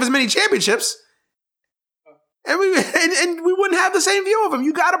wouldn't have as many championships. And we wouldn't have the same view of him.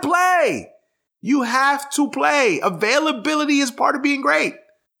 You got to play. You have to play. Availability is part of being great.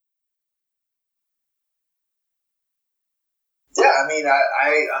 Yeah, I mean,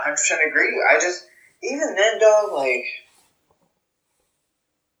 I 100% agree. Even then, dog, like,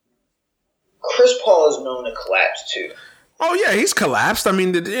 Chris Paul is known to collapse, too. Oh, yeah, he's collapsed. I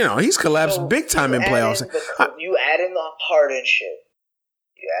mean, he's collapsed big time in playoffs. You add in the Harden shit.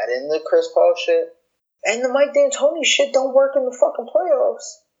 You add in the Chris Paul shit. And the Mike D'Antoni shit don't work in the fucking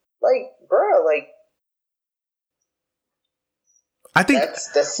playoffs. Like, bro, like, I think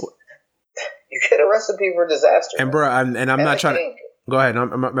that's you get a recipe for disaster. And bro, I'm not trying to go ahead.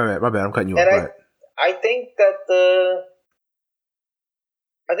 My bad. I'm cutting you off. I think that the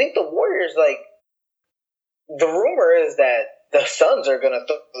Warriors, like, the rumor is that the Suns are gonna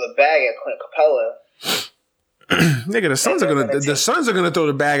throw the bag at Clint Capella. Nigga, the Suns are gonna throw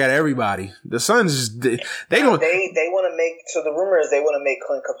the bag at everybody. The Suns they want to make, so the rumor is they want to make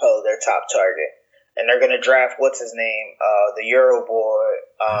Clint Capella their top target, and they're gonna draft what's his name, the Euro boy,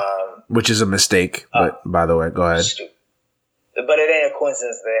 which is a mistake. But by the way, go ahead. Stupid. But it ain't a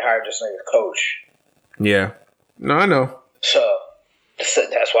coincidence they hired this nigga's coach. Yeah, no, I know. So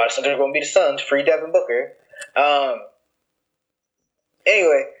that's why the Suns are gonna be the Suns. Free Devin Booker.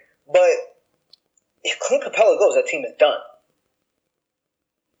 Anyway, but if Clint Capella goes, that team is done.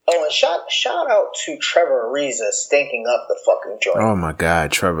 Oh, and shout out to Trevor Ariza stinking up the fucking joint. Oh my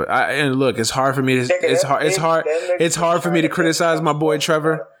God, Trevor! And look, it's hard for me to it's hard for me to criticize my boy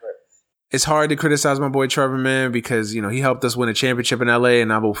Trevor. It's hard to criticize my boy Trevor, man, because he helped us win a championship in LA,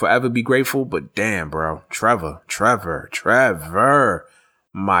 and I will forever be grateful. But damn, bro, Trevor,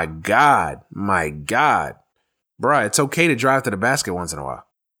 my God, bro, it's okay to drive to the basket once in a while.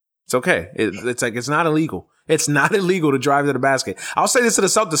 It's okay. It's like, it's not illegal. It's not illegal to drive to the basket. I'll say this to the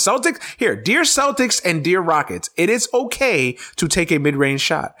Celtics. Here, dear Celtics and dear Rockets, it is okay to take a mid-range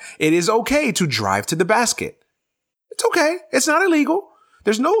shot. It is okay to drive to the basket. It's okay. It's not illegal.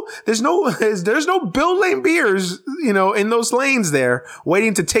 There's no Bill Lane beers, in those lanes there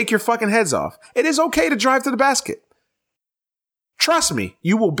waiting to take your fucking heads off. It is okay to drive to the basket. Trust me,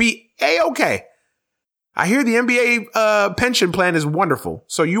 you will be A-okay. I hear the NBA pension plan is wonderful,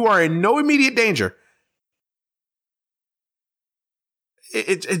 so you are in no immediate danger.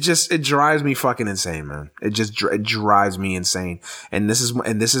 It drives me fucking insane, man. It drives me insane. And this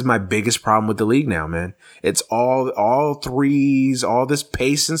is my biggest problem with the league now, man. It's all threes, all this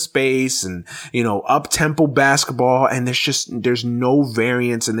pace and space and, up tempo basketball. And there's no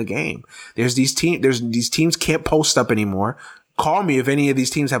variance in the game. These teams can't post up anymore. Call me if any of these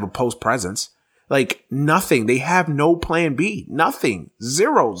teams have a post presence. Like, nothing. They have no plan B. Nothing.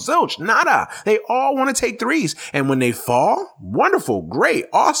 Zero. Zilch. Nada. They all want to take threes. And when they fall, wonderful. Great.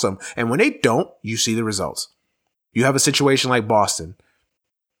 Awesome. And when they don't, you see the results. You have a situation like Boston.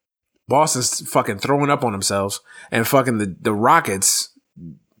 Boston's fucking throwing up on themselves. And fucking the Rockets,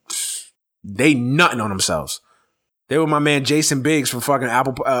 they nutting on themselves. They were my man Jason Biggs from fucking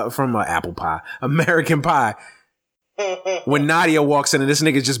American Pie. When Nadia walks in and this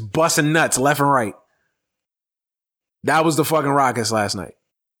nigga's just busting nuts left and right. That was the fucking Rockets last night.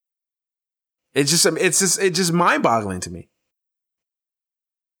 It's just mind-boggling to me.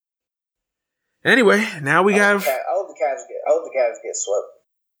 Anyway, now we got. I hope the Cavs get swept.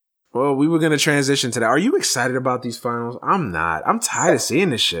 Well, we were gonna transition to that. Are you excited about these finals? I'm not. I'm tired of seeing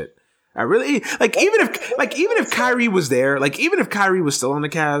this shit. I really even if Kyrie was there, like even if Kyrie was still on the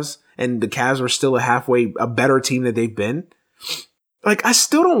Cavs and the Cavs were still a better team that they've been, like I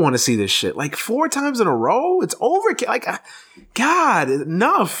still don't want to see this shit. Like 4 times in a row, it's over. Like, God,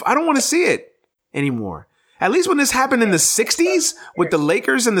 enough. I don't want to see it anymore. At least when this happened in the 60s with the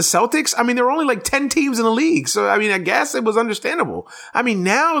Lakers and the Celtics, I mean, there were only like 10 teams in the league. So, I mean, I guess it was understandable. I mean,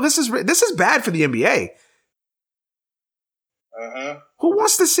 now this is bad for the NBA. Who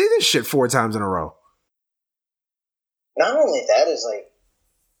wants to see this shit 4 times in a row? Not only that, is like,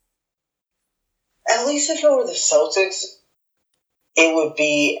 at least if it were the Celtics, it would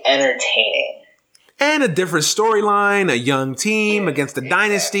be entertaining. And a different storyline, a young team against the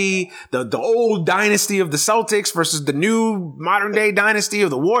dynasty, the old dynasty of the Celtics versus the new modern day dynasty of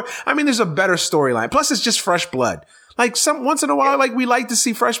the War. I mean, there's a better storyline. Plus, it's just fresh blood. Like once in a while, like we like to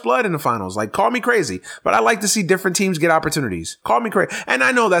see fresh blood in the finals. Like call me crazy, but I like to see different teams get opportunities. Call me crazy. And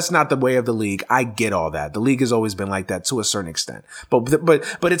I know that's not the way of the league. I get all that. The league has always been like that to a certain extent.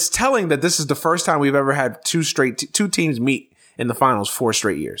 But it's telling that this is the first time we've ever had two teams meet in the finals 4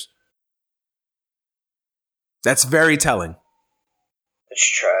 straight years. That's very telling. It's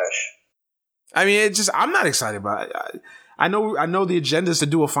trash. I mean, I'm not excited about it. I know the agenda is to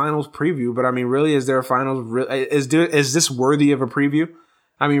do a finals preview, but I mean, really, is there a finals? Is this worthy of a preview?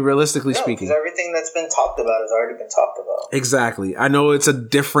 I mean, realistically speaking, because everything that's been talked about has already been talked about. Exactly. I know it's a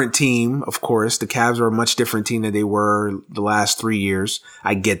different team, of course. The Cavs are a much different team than they were the last 3 years.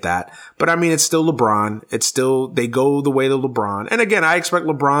 I get that, but I mean, it's still LeBron. They go the way of LeBron, and again, I expect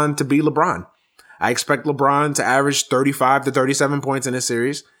LeBron to be LeBron. I expect LeBron to average 35 to 37 points in this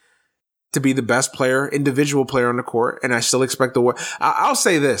series, to be the best individual player on the court, and I still expect the Warriors. I'll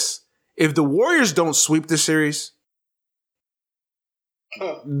say this. If the Warriors don't sweep this series,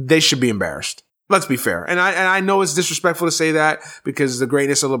 they should be embarrassed. Let's be fair. And I know it's disrespectful to say that because the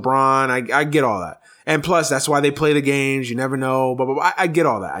greatness of LeBron, I get all that. And plus, that's why they play the games. You never know. Blah, blah, blah. I get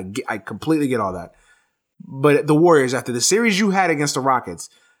all that. I completely get all that. But the Warriors, after the series you had against the Rockets,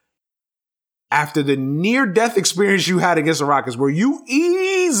 after the near-death experience you had against the Rockets, where you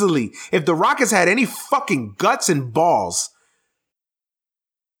easily, if the Rockets had any fucking guts and balls,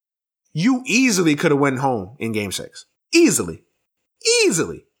 you easily could have went home in Game 6. Easily.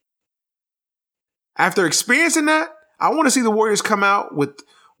 After experiencing that, I want to see the Warriors come out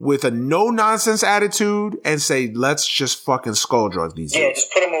with a no-nonsense attitude and say, let's just fucking skull drug these dudes. Yeah,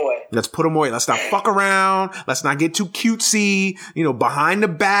 just put them away. Let's put them away. Let's not fuck around. Let's not get too cutesy, behind the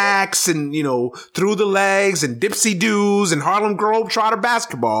backs and, through the legs and dipsy doos and Harlem Globetrotter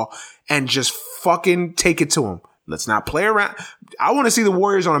basketball and just fucking take it to them. Let's not play around. I want to see the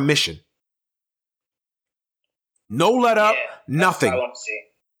Warriors on a mission. No let up, nothing. I want to see.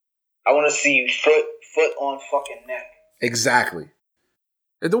 I want to see foot on fucking neck. Exactly.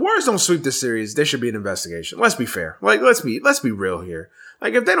 If the Warriors don't sweep this series, there should be an investigation. Let's be fair. Like, let's be real here.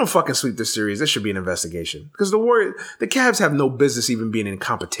 Like, if they don't fucking sweep this series, there should be an investigation. Because the Cavs have no business even being in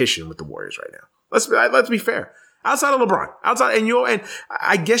competition with the Warriors right now. Let's be fair. Outside of LeBron. And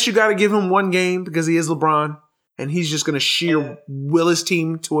I guess you got to give him one game because he is LeBron. And he's just going to sheer will his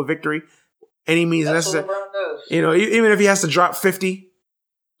team to a victory. Any means necessary. What LeBron does. Even if he has to drop 50,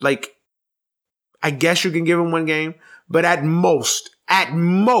 like, I guess you can give him one game. But at most,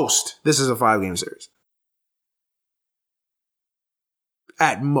 this is a 5-game series.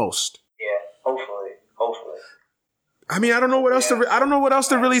 At most. Yeah, hopefully. I mean, I don't know what else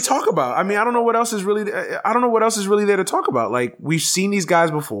to really talk about. I mean, I don't know what else is really there to talk about. Like, we've seen these guys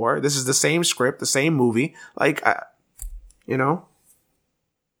before. This is the same script, the same movie. Like, Yeah,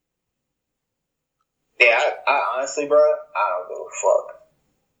 I honestly, bro, I don't give a fuck.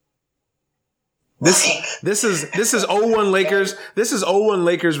 This is 0-1 Lakers. This is 0-1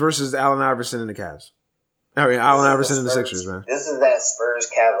 Lakers versus Allen Iverson and the Cavs. I mean, Allen Iverson and the Sixers, man. This is that Spurs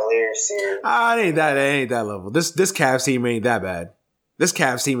Cavaliers series. It ain't that level. This Cavs team ain't that bad. This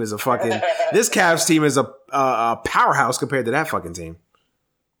Cavs team is a powerhouse compared to that fucking team.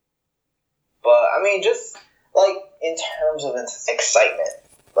 But I mean, just like in terms of excitement,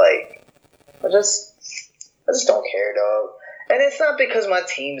 like I just don't care, dog. And it's not because my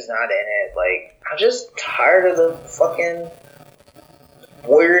team's not in it. Like, I'm just tired of the fucking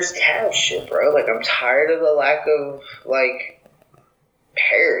Warriors Cavs shit, bro. Like, I'm tired of the lack of, like,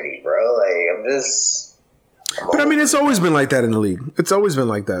 parity, bro. Like, But I mean, it's always been like that in the league. It's always been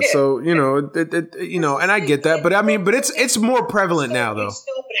like that. Yeah. So, and I get that. But I mean, it's more prevalent now, though. You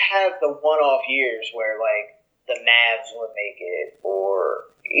still would have the one-off years where, like, the Mavs would make it, or...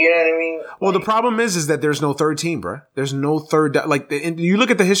 You know what I mean? Well, the problem is that there's no third team, bro. There's no third. Like, you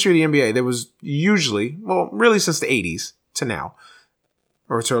look at the history of the NBA, there was usually, well, really since the 80s to now,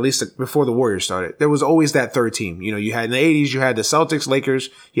 or to at least before the Warriors started, there was always that third team. You know, you had in the 80s, you had the Celtics, Lakers,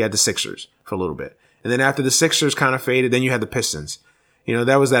 you had the Sixers for a little bit. And then after the Sixers kind of faded, then you had the Pistons. You know,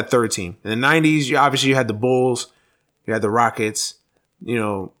 that was that third team. In the 90s, you had the Bulls, you had the Rockets. You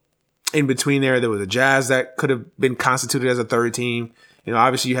know, in between there was a Jazz that could have been constituted as a third team. You know,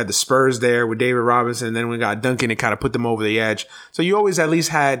 obviously you had the Spurs there with David Robinson. And then when we got Duncan, it kind of put them over the edge. So you always at least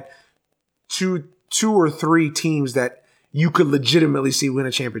had two or three teams that you could legitimately see win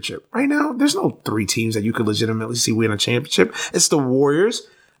a championship. Right now, there's no three teams that you could legitimately see win a championship. It's the Warriors.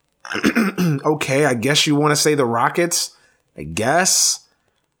 Okay, I guess you want to say the Rockets. I guess.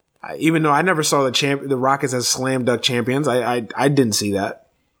 Even though I never saw the Rockets as slam dunk champions. I didn't see that.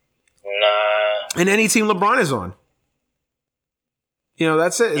 Nah. And any team LeBron is on. You know,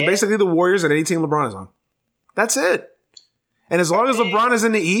 that's it. It's basically the Warriors and any team LeBron is on. That's it. And as long as LeBron is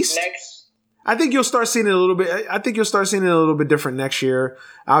in the East, I think you'll start seeing it a little bit. I think you'll start seeing it a little bit different next year.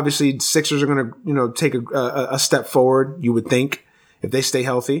 Obviously, Sixers are going to, you know, take a step forward. You would think if they stay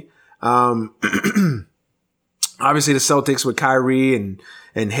healthy. Obviously, the Celtics with Kyrie and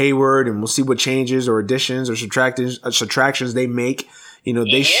Hayward, and we'll see what changes or additions or subtractions they make. You know,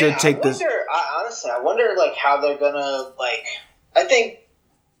 they should take this. Honestly, I wonder like how they're gonna like. I think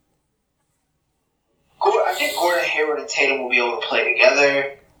Gordon, Hayward, and Tatum will be able to play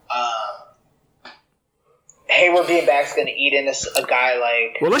together. Hayward being back is going to eat in a guy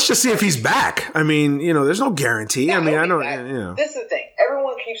like. Well, let's just see if he's back. I mean, you know, there's no guarantee. Yeah, I mean, I know. Back. You know. This is the thing.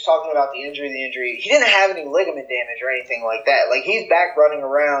 Everyone keeps talking about the injury. He didn't have any ligament damage or anything like that. Like, he's back running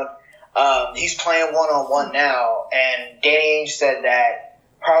around. He's playing one-on-one now, and Danny Ainge said that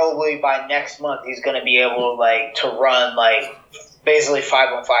probably by next month he's going to be able to run basically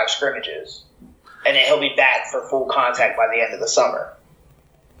 5-on-5 scrimmages, and then he'll be back for full contact by the end of the summer.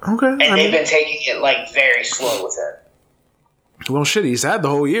 Okay, and they've been taking it very slow with him. Well, shit, he's had the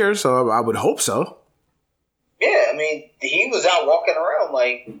whole year, so I would hope so. Yeah, I mean, he was out walking around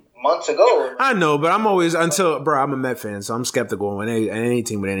months ago. I know, but I'm always I'm a Met fan, so I'm skeptical when any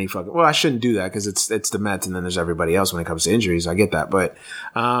team with any fucking. Well, I shouldn't do that because it's the Mets, and then there's everybody else when it comes to injuries. I get that, but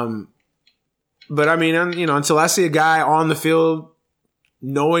I mean, you know, until I see a guy on the field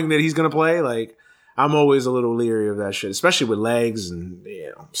knowing that he's gonna play, I'm always a little leery of that shit, especially with legs and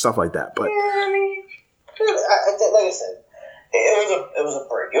stuff like that. But yeah, I mean, like I said, it was a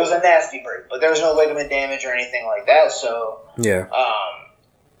break. It was a nasty break, but there was no ligament damage or anything like that. So yeah.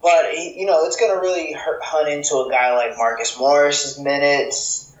 But it's going to really hunt into a guy like Marcus Morris's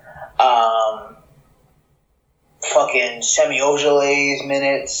minutes, fucking Semi Ojeley's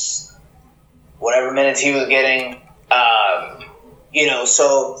minutes, whatever minutes he was getting.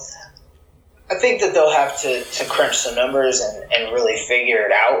 So I think that they'll have to crunch some numbers and really figure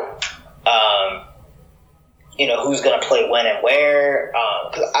it out. Who's going to play when and where.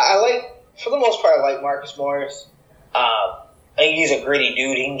 Because for the most part, I like Marcus Morris. I think he's a gritty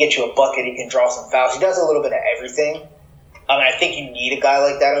dude. He can get you a bucket. He can draw some fouls. He does a little bit of everything. I think you need a guy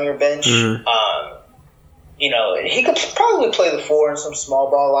like that on your bench. Mm-hmm. He could probably play the 4 in some small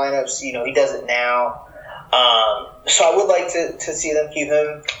ball lineups. He does it now. So I would like to see them keep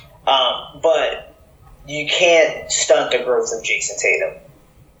him. But you can't stunt the growth of Jason Tatum.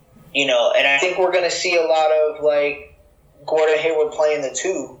 And I think we're going to see a lot of Gordon Hayward playing the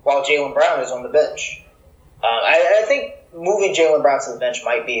 2 while Jaylen Brown is on the bench. I think moving Jaylen Brown to the bench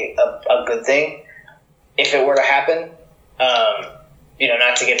might be a good thing if it were to happen.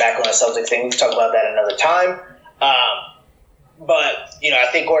 Not to get back on the Celtics thing. We can talk about that another time. But I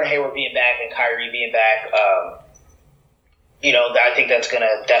think Gordon Hayward being back and Kyrie being back, I think that's going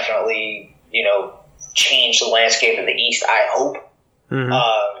to definitely, change the landscape of the East, I hope. Mm-hmm.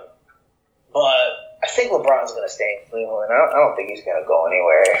 But I think LeBron's going to stay in Cleveland. I don't think he's going to go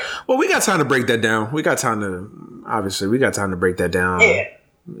anywhere. Well, we got time to break that down. We got time to break that down. Yeah.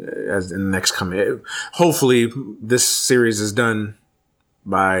 As in the next coming. Hopefully, this series is done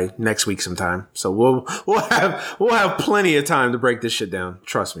by next week sometime. So we'll have plenty of time to break this shit down.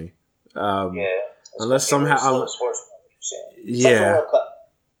 Trust me. Unless somehow. Yeah.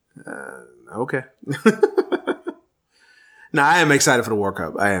 Okay. No, I am excited for the World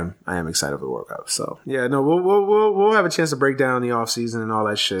Cup. I am excited for the World Cup. So yeah, no, we'll have a chance to break down the off season and all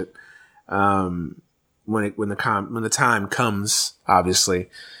that shit. When the time comes, obviously.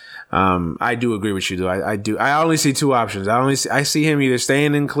 I do agree with you though. I do. I only see 2 options. I see him either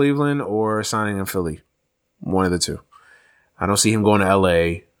staying in Cleveland or signing in Philly. One of the 2. I don't see him going to LA.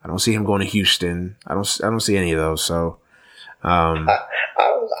 I don't see him going to Houston. I don't see any of those. So, I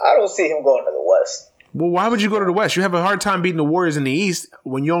don't see him going to the West. Well, why would you go to the West? You have a hard time beating the Warriors in the East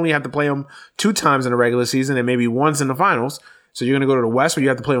when you only have to play them 2 times in the regular season and maybe once in the finals. So you're going to go to the West where you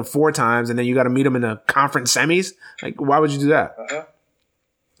have to play them 4 times and then you got to meet them in the conference semis? Like, why would you do that? Uh-huh.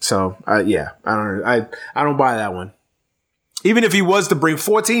 So, I don't buy that one. Even if he was to bring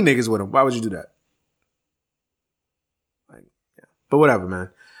 14 niggas with him, why would you do that? Like, yeah. But whatever, man.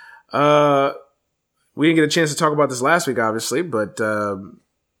 We didn't get a chance to talk about this last week, obviously, but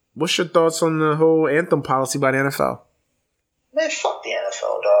what's your thoughts on the whole anthem policy by the NFL? Man, fuck the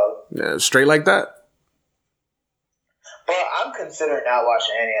NFL, dog. Yeah, straight like that? Bro, I'm considering not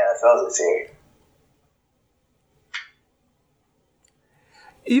watching any NFL this year.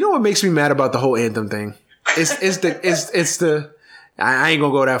 You know what makes me mad about the whole anthem thing? I ain't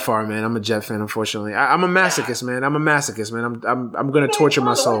gonna go that far, man. I'm a Jet fan, unfortunately. I'm a masochist, man. I'm gonna torture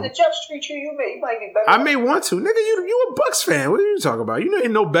my soul. The Jets treat you might be better. I may want to, nigga. You a Bucks fan? What are you talking about? You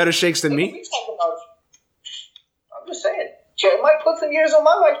ain't no better shakes than me. I'm just saying, Jet might put some years on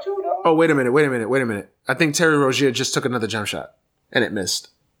my life too, though. Oh, wait a minute. I think Terry Rozier just took another jump shot and it missed.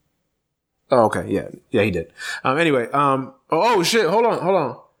 Oh, okay, yeah, he did. Anyway, oh shit, hold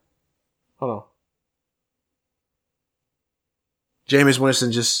on. Jameis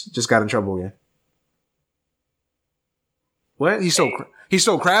Winston just got in trouble again. What? He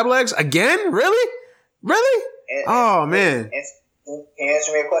stole crab legs again? Really? Oh man. Can you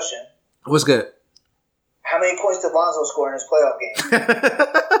answer me a question? What's good? How many points did Lonzo score in his playoff game?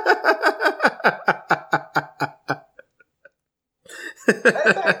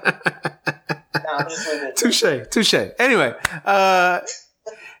 I'm just leaving it. Touche. Anyway,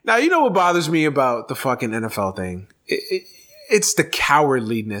 now you know what bothers me about the fucking NFL thing? It's the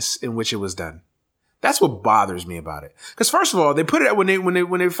cowardliness in which it was done. That's what bothers me about it. Because first of all, they put it when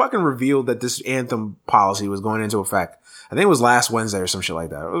they fucking revealed that this anthem policy was going into effect. I think it was last Wednesday or some shit like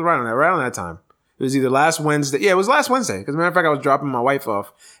that. It was right on that time. It was either last Wednesday. Yeah, it was last Wednesday. Because as a matter of fact, I was dropping my wife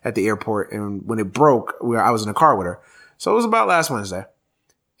off at the airport, and when it broke, I was in a car with her. So it was about last Wednesday.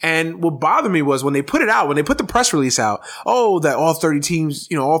 And what bothered me was when they put it out, when they put the press release out, that all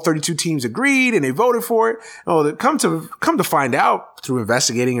 32 teams agreed and they voted for it. Oh, come to find out through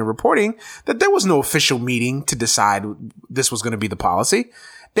investigating and reporting that there was no official meeting to decide this was going to be the policy.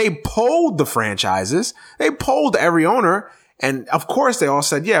 They polled the franchises. They polled every owner. And of course they all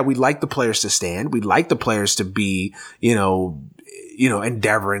said, yeah, we'd like the players to stand. We'd like the players to be,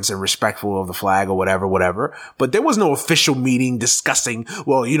 endeavorance and respectful of the flag or whatever. But there was no official meeting discussing,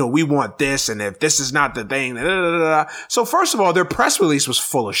 we want this. And if this is not the thing, So first of all, their press release was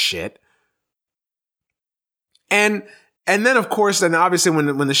full of shit. And then, of course, then obviously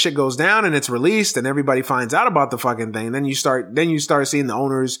when the shit goes down and it's released and everybody finds out about the fucking thing, then you start seeing the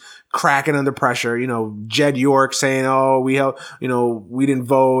owners cracking under pressure. Jed York saying, "Oh, we didn't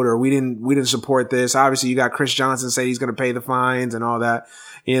vote or we didn't support this." Obviously, you got Chris Johnson saying he's going to pay the fines and all that.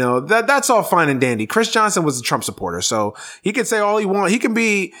 That's all fine and dandy. Chris Johnson was a Trump supporter, so he could say all he wants. He can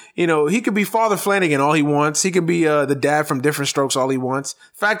be, he could be Father Flanagan all he wants. He can be the dad from Different Strokes all he wants.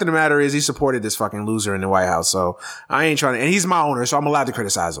 Fact of the matter is, he supported this fucking loser in the White House. So I ain't trying to. And he's my owner, so I'm allowed to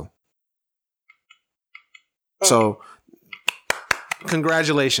criticize him. So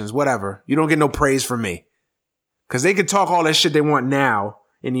congratulations, whatever. You don't get no praise from me, because they can talk all that shit they want now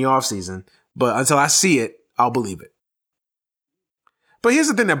in the off season, but until I see it, I'll believe it. But here's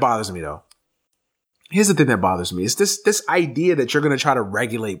the thing that bothers me, though. It's this idea that you're going to try to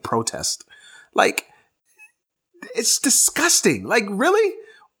regulate protest. Like, it's disgusting. Like, really?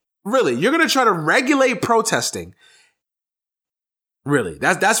 You're going to try to regulate protesting. Really?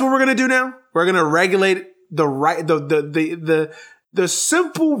 That's what we're going to do now? We're going to regulate the right, the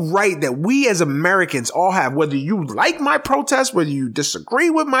simple right that we as Americans all have, whether you like my protest, whether you disagree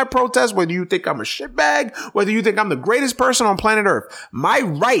with my protest, whether you think I'm a shitbag, whether you think I'm the greatest person on planet Earth. My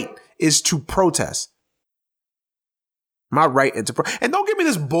right is to protest. My right is to and don't give me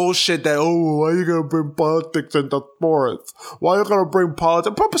this bullshit that, why you gonna bring politics into sports? Why you gonna bring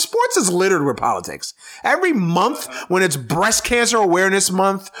politics? Sports is littered with politics. Every month, when it's breast cancer awareness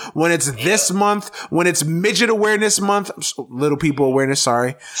month, when it's this month, when it's midget awareness month, little people awareness,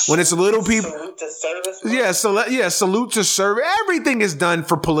 sorry. When it's little people. Salute to service. Salute to service. Everything is done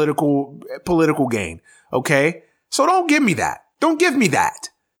for political gain. Okay? So don't give me that. Don't give me that.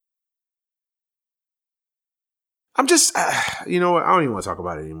 I'm just, you know what? I don't even want to talk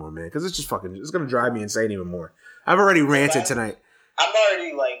about it anymore, man, because it's just it's going to drive me insane even more. I've already ranted tonight. I'm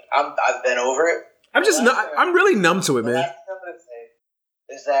already I've been over it. I'm really numb to it, man. The last thing I'm going to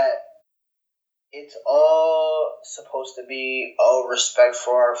say is that it's all supposed to be, respect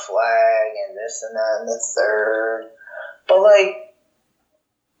for our flag and this and that and the third. But,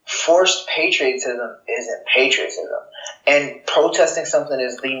 forced patriotism isn't patriotism. And protesting something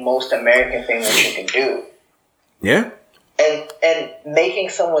is the most American thing that you can do. Yeah. and making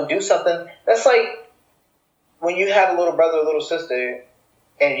someone do something, that's like when you have a little brother or little sister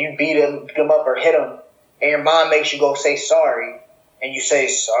and you beat them up or hit them, and your mom makes you go say sorry, and you say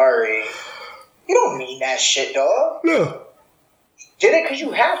sorry. You don't mean that shit, dog. No. Did it because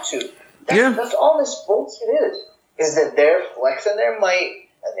you have to. That's all this bullshit is that they're flexing their might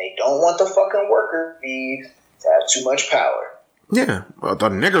and they don't want the fucking worker bees to have too much power. Yeah. Well, the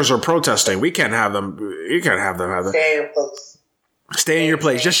niggers are protesting. We can't have them. You can't have them have that. Stay in your place. Stay in your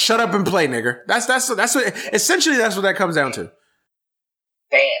place. Just shut up and play, nigger. That's what essentially that's what that comes down to.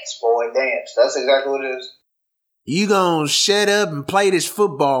 Dance, boy, dance. That's exactly what it is. You gonna shut up and play this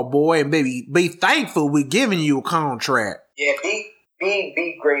football, boy, and baby, be thankful we're giving you a contract. Yeah,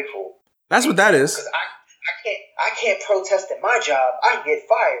 be grateful. That's what that is. Because I can't protest at my job. I get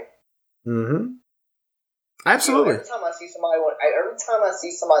fired. Mm-hmm. Absolutely. Every time I see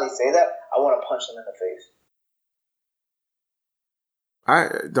somebody say that, I want to punch them in the face.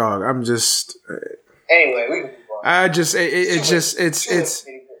 I'm just. Anyway, we can move on.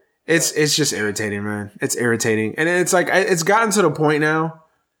 It's just irritating, man. It's irritating, and it's like it's gotten to the point now.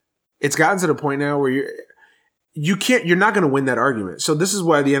 It's gotten to the point now where you're not going to win that argument. So this is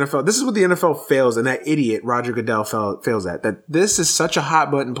what the NFL fails, and that idiot Roger Goodell fails at. That this is such a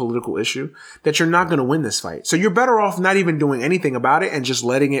hot button political issue that you're not going to win this fight. So you're better off not even doing anything about it and just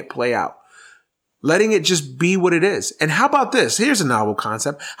letting it play out. Letting it just be what it is. And how about this? Here's a novel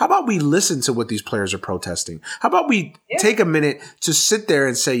concept. How about we listen to what these players are protesting? How about we take a minute to sit there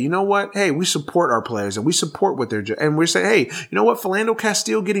and say, you know what? Hey, we support our players and we support what they're doing. And we're saying, hey, you know what? Philando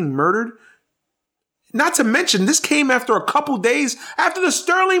Castile getting murdered? Not to mention, this came after a couple days after the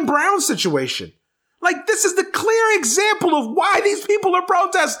Sterling Brown situation. Like, this is the clear example of why these people are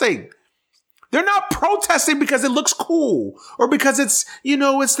protesting. They're not protesting because it looks cool or because it's,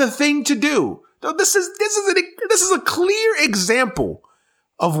 it's the thing to do. No, this is a clear example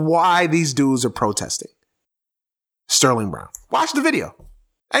of why these dudes are protesting. Sterling Brown. Watch the video.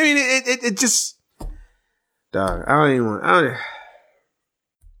 I mean, it just, dog. I don't even want.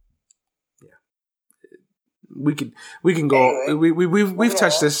 We can go. Anyway, we've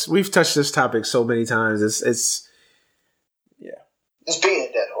touched this. We've touched this topic so many times. It's beating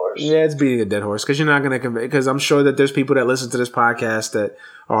a dead horse. Yeah, it's beating a dead horse because you're not going to convey. Because I'm sure that there's people that listen to this podcast that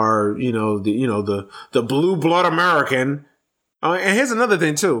are the blue blood American. And here's another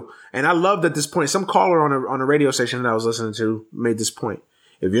thing too. And I love that this point. Some caller on a radio station that I was listening to made this point.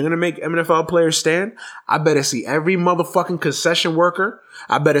 If you're going to make NFL players stand, I better see every motherfucking concession worker.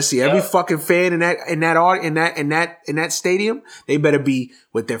 I better see every fucking fan in that stadium. They better be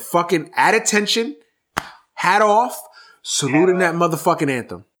with their fucking at attention, hat off, saluting that motherfucking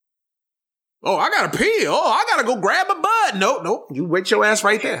anthem. Oh, I gotta pee. Oh, I gotta go grab a bud. Nope. You wait your ass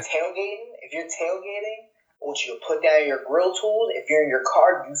right there. If you're tailgating, I want you to put down your grill tools. If you're in your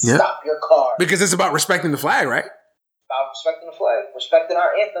car, you stop your car. Because it's about respecting the flag, right? About respecting the flag, respecting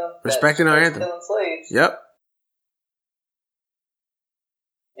our anthem. Respecting our anthem. Killing slaves. Yep.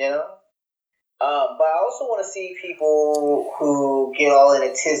 But I also want to see people who get all in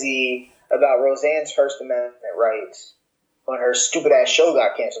a tizzy about Roseanne's First Amendment rights when her stupid ass show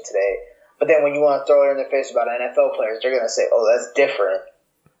got canceled today. But then when you want to throw it in their face about NFL players, they're going to say, oh, that's different.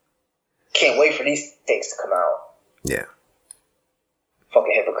 Can't wait for these takes to come out. Yeah.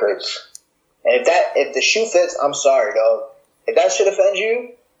 Fucking hypocrites. And if the shoe fits, I'm sorry, dog. If that should offend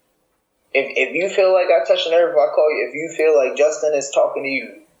you, if you feel like I touched a nerve, if I call you, if you feel like Justin is talking to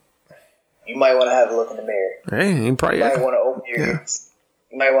you, you might want to have a look in the mirror. Hey, you probably might want to open your ears.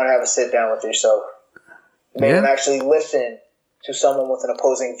 You might want to have a sit down with yourself. You may actually listen to someone with an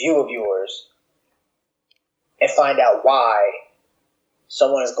opposing view of yours and find out why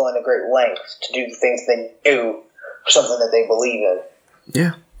someone is going to great lengths to do the things they do for something that they believe in.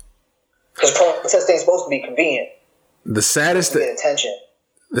 Yeah. Because protesting is supposed to be convenient. The saddest get attention.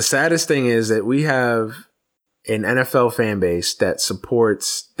 The saddest thing is that we have an NFL fan base that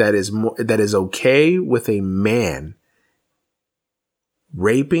supports that is okay with a man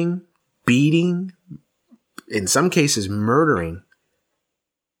raping, beating, in some cases murdering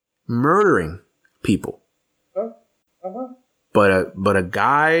people. But a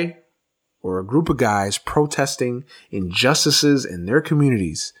guy or a group of guys protesting injustices in their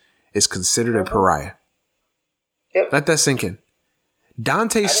communities is considered a pariah. Yep. Let that sink in.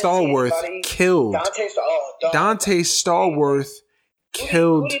 Dante Stallworth killed. Dante Stallworth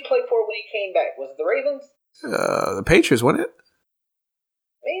killed. Who did he play for when he came back? Was it the Ravens? The Patriots, wasn't it?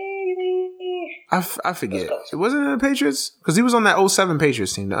 Maybe. I forget. It wasn't the Patriots? Because he was on that 07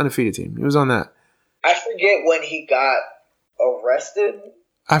 Patriots team, the undefeated team. He was on that. I forget when he got arrested.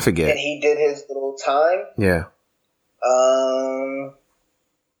 I forget. And he did his little time. Yeah. Hold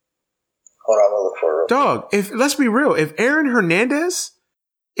on, I'm gonna look for it. Dog, let's be real. If Aaron Hernandez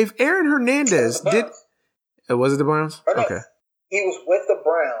did, was it the Browns? No, okay. He was with the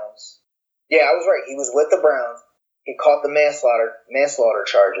Browns. Yeah, I was right. He was with the Browns. He caught the manslaughter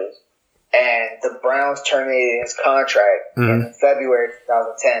charges, and the Browns terminated his contract in February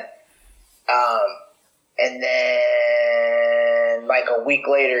 2010. And then, like a week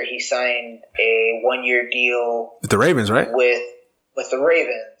later, he signed a 1-year deal with the Ravens, right? With the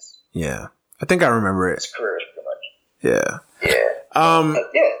Ravens. Yeah, I think I remember it. His career is pretty much. Yeah. Yeah.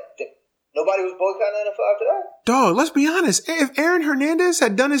 Nobody was boycotting the NFL after that. Dog, let's be honest. If Aaron Hernandez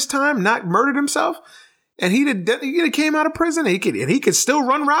had done his time, not murdered himself, and he'd have came out of prison, and he could still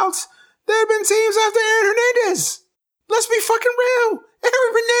run routes, there have been teams after Aaron Hernandez. Let's be fucking real.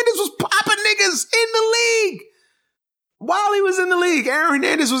 Aaron Hernandez was popping niggas in the league. While he was in the league, Aaron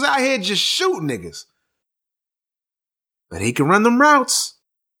Hernandez was out here just shooting niggas. But he can run them routes.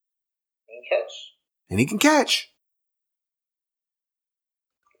 And he can catch.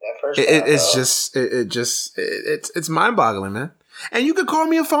 It's mind-boggling, man. And you could call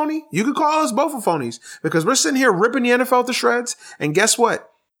me a phony. You could call us both a phonies because we're sitting here ripping the NFL to shreds. And guess what?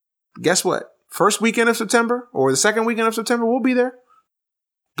 First weekend of September or the second weekend of September, we'll be there.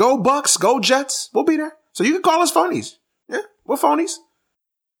 Go Bucks, go Jets. We'll be there. So you can call us phonies. Yeah, we're phonies.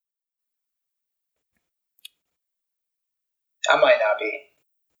 I might not be.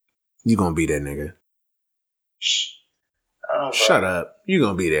 You gonna be there, nigga. Oh, shut up. You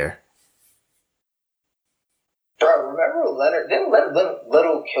gonna be there. Bro, remember Leonard? Didn't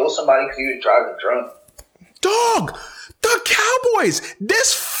Little kill somebody because he was driving drunk? Dog! The Cowboys!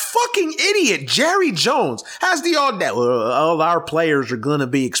 This fucking idiot, Jerry Jones, has the audacity. All our players are gonna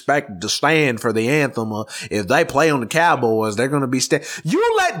be expected to stand for the anthem. If they play on the Cowboys, they're gonna be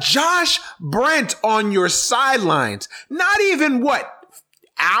You let Josh Brent on your sidelines. Not even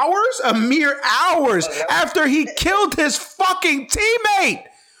hours? A mere hours after he killed his fucking teammate.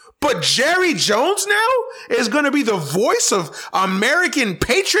 But Jerry Jones now is going to be the voice of American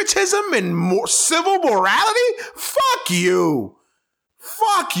patriotism and civil morality? Fuck you.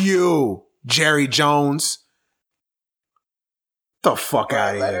 Fuck you, Jerry Jones. The fuck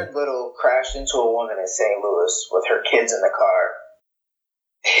out of here. Leonard Little crashed into a woman in St. Louis with her kids in the car.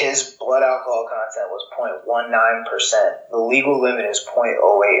 His blood alcohol content was 0.19%. The legal limit is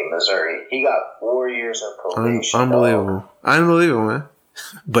 0.08 in Missouri. He got 4 years of probation. Unbelievable, man.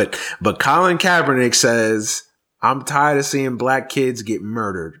 But Colin Kaepernick says, I'm tired of seeing black kids get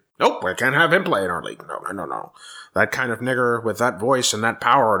murdered. Nope, we can't have him play in our league. No. That kind of nigger with that voice and that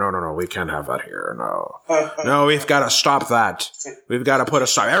power. No. We can't have that here. No, we've got to stop that. We've got to put a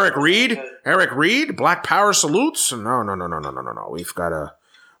stop. Eric Reed, Black Power salutes. No. We've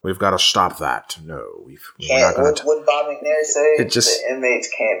got to stop that. No, we're not going to. What Bob McNair say? The inmates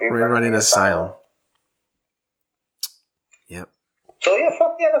can't be running asylum. Yep. So yeah,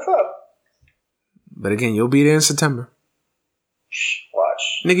 fuck the NFL. But again, you'll be there in September.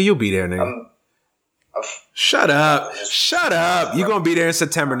 Watch. Nigga, you'll be there, nigga. Shut up. You gonna be there in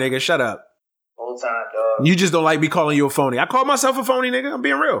September, nigga. Shut up. Whole time, dog. You just don't like me calling you a phony. I call myself a phony, nigga. I'm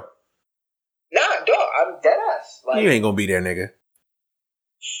being real. Nah, dog. I'm dead ass. You ain't gonna be there, nigga.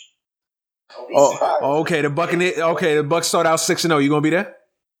 Okay. The Bucs start out 6-0. You gonna be there?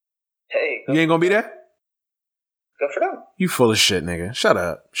 Hey, you ain't gonna be there? Good for them. You full of shit, nigga. Shut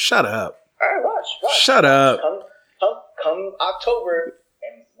up. All right, watch. Shut up. Come October,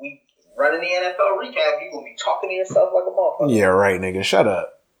 and we running the NFL recap. You gonna be talking to yourself like a motherfucker. Yeah, right, nigga. Shut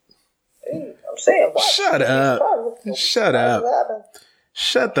up. Hey, I'm saying, watch. Shut up.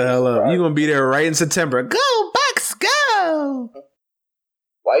 Shut the hell up. You gonna be there right in September. Go Bucks, go.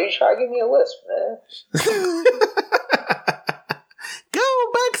 Why you trying to give me a list, man? Go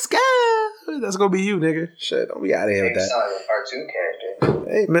Bucks, go. That's gonna be you, nigga. Shit, don't be out of here with that. Sound like a cartoon character.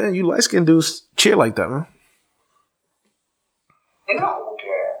 Hey, man, you light skinned dudes cheer like that, man.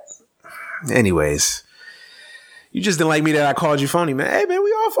 Anyways, you just didn't like me that I called you phony, man. Hey, man,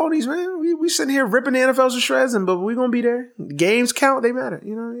 we all phonies, man. We sitting here ripping the NFL to shreds, but we gonna be there. Games count; they matter.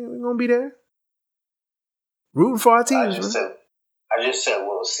 You know, we gonna be there. Rooting for our teams, I just said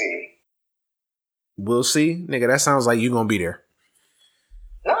we'll see. We'll see, nigga. That sounds like you gonna be there.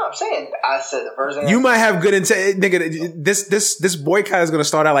 No, I'm saying I said the first thing. You might have good intent, nigga. This boycott is gonna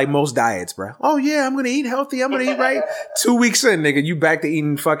start out like most diets, bro. Oh yeah, I'm gonna eat healthy. I'm gonna eat right. 2 weeks in, nigga, you back to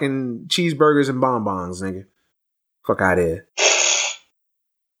eating fucking cheeseburgers and bonbons, nigga. Fuck out of here.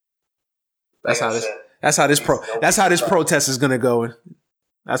 That's how this protest is gonna go.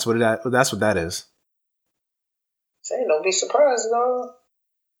 That's what that is. Saying, don't be surprised, though.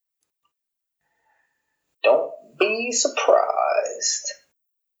 Don't be surprised.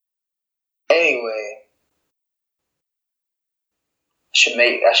 Anyway, I should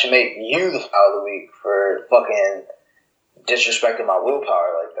make you the foul of the week for fucking disrespecting my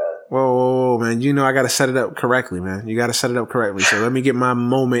willpower like that. Whoa, man. You know I got to set it up correctly, man. You got to set it up correctly. So let me get my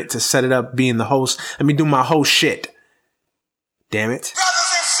moment to set it up being the host. Let me do my host shit. Damn it.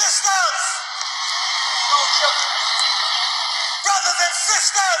 Brothers and sisters! Brothers and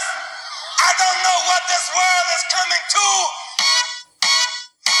sisters! I don't know what this world is coming to.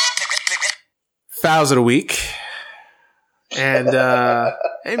 Fouls of the week. And,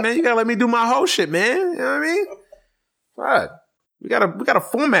 hey, man, you got to let me do my host shit, man. You know what I mean? All right. We got a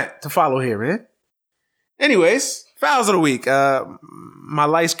format to follow here, man. Anyways, fouls of the week. My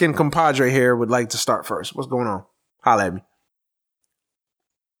light-skinned compadre here would like to start first. What's going on? Holla at me.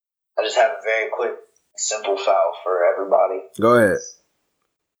 I just have a very quick, simple foul for everybody. Go ahead.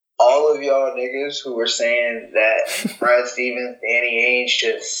 All of y'all niggas who were saying that Brad Stevens, Danny Ainge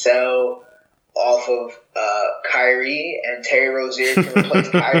should sell off of Kyrie and Terry Rozier can replace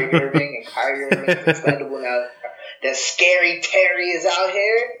Kyrie Irving, and Kyrie Irving is expendable now that scary Terry is out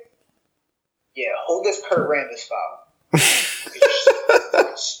here. Yeah, hold this Kurt Rambis foul.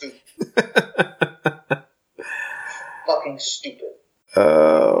 Fucking stupid. Fucking stupid.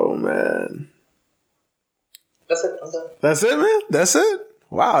 Oh, man. That's it. I'm done. That's it, man? That's it?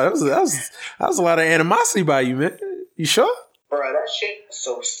 Wow, that was a lot of animosity by you, man. You sure? Bro, that shit was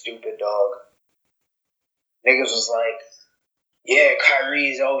so stupid, dog. Niggas was like, yeah,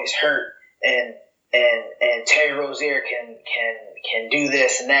 Kyrie's always hurt, and Terry Rozier can do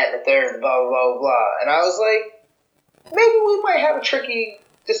this and that and the third, blah, blah, blah, blah. And I was like, maybe we might have a tricky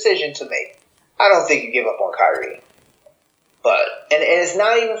decision to make. I don't think you give up on Kyrie. But, and it's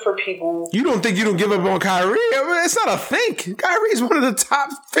not even for people. You don't think you don't give up on Kyrie? I mean, it's not a think. Kyrie's one of the top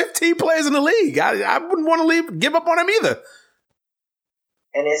 15 players in the league. I wouldn't want to give up on him either.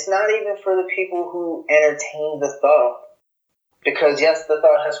 And it's not even for the people who entertain the thought. Because, yes, the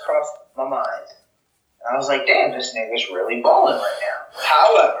thought has crossed my mind. And I was like, damn, this nigga's really balling right now.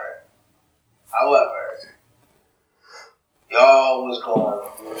 However, y'all was going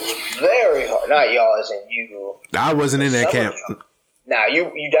very hard. Not y'all as in you. I wasn't in that camp. Nah,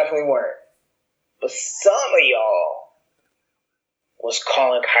 you definitely weren't. But some of y'all was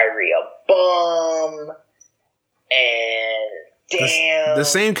calling Kyrie a bum. And damn. The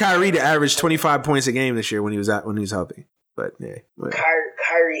same Kyrie that averaged 25 points a game this year when he was healthy. But yeah.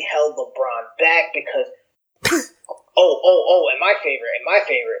 Kyrie held LeBron back because and my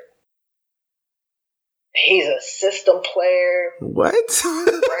favorite. He's a system player. What?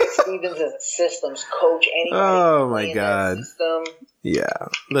 Brad Stevens is a systems coach. Oh my God. Yeah.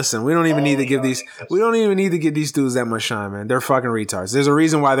 Listen, we don't even need to give these dudes that much shine, man. They're fucking retards. There's a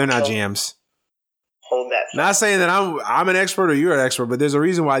reason why they're not GMs. Hold that. Not saying that I'm an expert or you're an expert, but there's a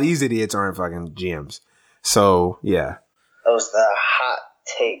reason why these idiots aren't fucking GMs. So yeah. That was the hot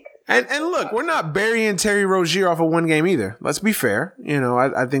take. And look, we're not burying Terry Rozier off of one game either. Let's be fair. You know,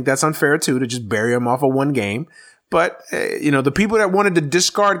 I think that's unfair too to just bury him off of one game. But you know, the people that wanted to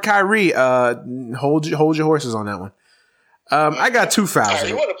discard Kyrie, hold your horses on that one. I got two fouls.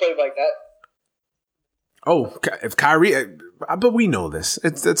 You want to play like that? Oh, if Kyrie, but we know this.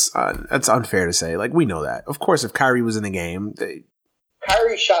 It's unfair to say. Like, we know that. Of course, if Kyrie was in the game,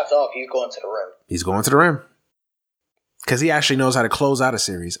 Kyrie shots off. He's going to the rim. He's going to the rim. Because he actually knows how to close out a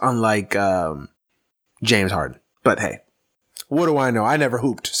series, unlike James Harden. But hey, what do I know? I never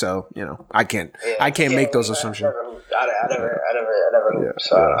hooped, so you know I can't make those assumptions. I never hooped,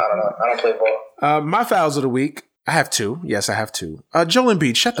 so I don't know. I don't play ball. My fouls of the week. I have two. Yes, I have two. Joel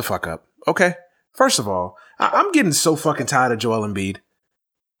Embiid, shut the fuck up. Okay. First of all, I'm getting so fucking tired of Joel Embiid.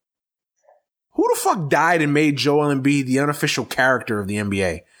 Who the fuck died and made Joel Embiid the unofficial character of the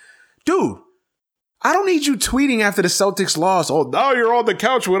NBA? Dude. I don't need you tweeting after the Celtics lost. Oh, now you're on the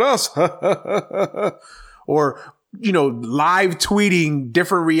couch with us. Or, you know, live tweeting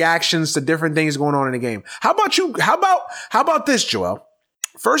different reactions to different things going on in the game. How about this, Joel?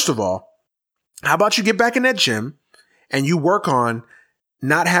 First of all, how about you get back in that gym and you work on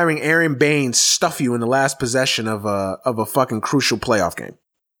not having Aaron Baines stuff you in the last possession of a fucking crucial playoff game?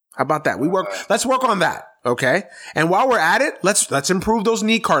 How about that? Let's work on that. Okay. And while we're at it, let's improve those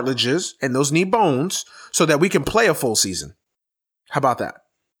knee cartilages and those knee bones so that we can play a full season. How about that?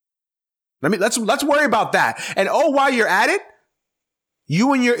 Let's worry about that. And while you're at it,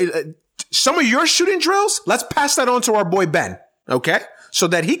 you and some of your shooting drills, let's pass that on to our boy Ben. Okay. So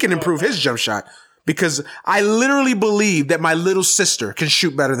that he can improve his jump shot, because I literally believe that my little sister can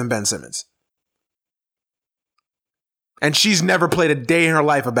shoot better than Ben Simmons. And she's never played a day in her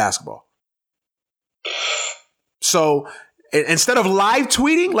life of basketball. So instead of live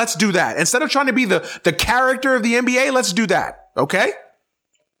tweeting, let's do that. Instead of trying to be the character of the NBA, let's do that. Okay?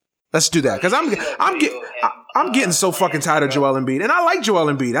 Let's do that. Because I'm getting so fucking tired of Joel Embiid. And I like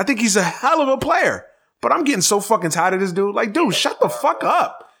Joel Embiid. I think he's a hell of a player. But I'm getting so fucking tired of this dude. Like, dude, shut the fuck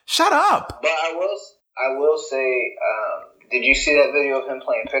up. Shut up. But I will say, did you see that video of him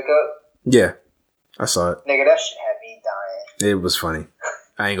playing pickup? Yeah, I saw it. Nigga, that shit had me dying. It was funny.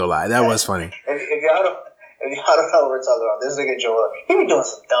 I ain't gonna lie. That was funny. If y'all don't know what we're talking about, this nigga Joel, he be doing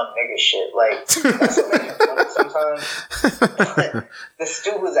some dumb nigga shit. Like, that's what makes him funny sometimes. This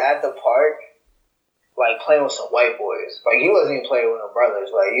dude was at the park, like, playing with some white boys. Like, he wasn't even playing with no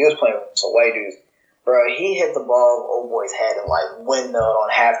brothers. Like, he was playing with some white dudes. Bro, he hit the ball old boy's head and, like, windmilled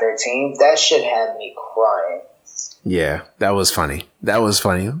on half their team. That shit had me crying. Yeah, that was funny. That was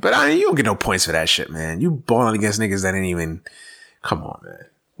funny. But I mean, you don't get no points for that shit, man. You balling against niggas that ain't even... Come on, man.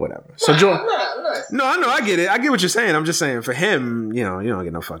 Whatever. So, Joel... No, I know. I get it. I get what you're saying. I'm just saying, for him, you know, you don't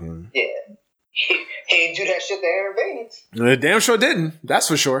get no fucking... Yeah. He didn't do that shit to Aaron Baines. Damn sure didn't. That's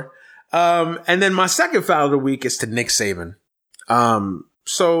for sure. And then my second foul of the week is to Nick Saban.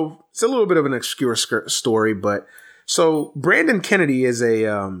 So it's a little bit of an obscure story, but so Brandon Kennedy is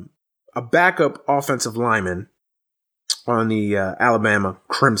a backup offensive lineman on the Alabama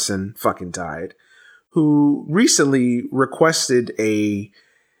Crimson fucking Tide, who recently requested a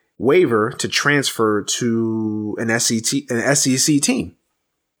waiver to transfer to an SEC team.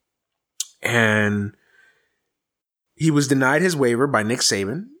 And he was denied his waiver by Nick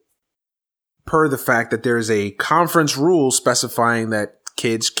Saban per the fact that there is a conference rule specifying that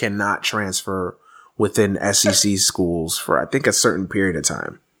kids cannot transfer within SEC schools for, I think, a certain period of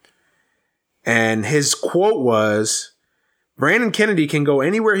time. And his quote was, Brandon Kennedy can go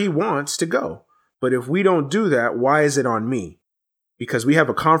anywhere he wants to go. But if we don't do that, why is it on me? Because we have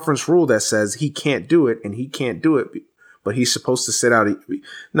a conference rule that says he can't do it and he can't do it, but he's supposed to sit out.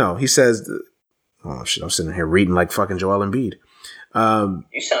 No, he says, oh shit, I'm sitting here reading like fucking Joel Embiid.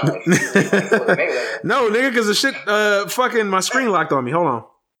 You sound like no, nigga, because the shit, fucking my screen locked on me. Hold on.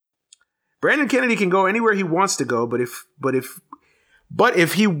 Brandon Kennedy can go anywhere he wants to go, but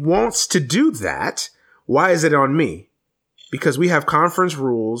if he wants to do that, why is it on me? Because we have conference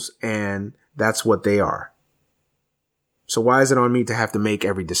rules and that's what they are. So why is it on me to have to make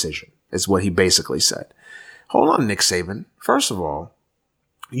every decision? Is what he basically said. Hold on, Nick Saban. First of all,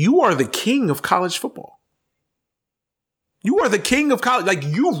 you are the king of college football. You are the king of college. Like,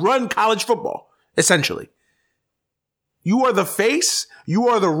 you run college football, essentially. You are the face. You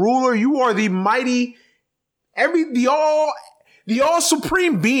are the ruler. You are the mighty, the all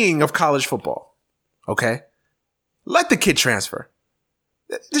supreme being of college football. Okay? Let the kid transfer.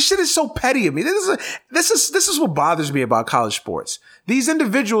 This shit is so petty of me. This is what bothers me about college sports. These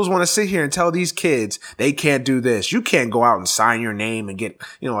individuals want to sit here and tell these kids they can't do this. You can't go out and sign your name and get,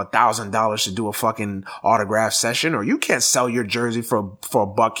 $1,000 to do a fucking autograph session, or you can't sell your jersey for a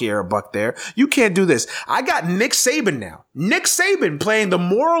buck here, a buck there. You can't do this. I got Nick Saban now. Nick Saban playing the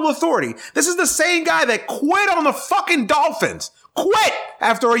moral authority. This is the same guy that quit on the fucking Dolphins. Quit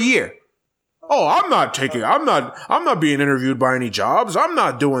after a year. Oh, I'm not being interviewed by any jobs. I'm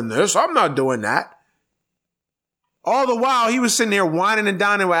not doing this. I'm not doing that. All the while, he was sitting there whining and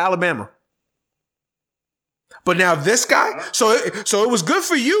dining with Alabama. But now this guy, so it was good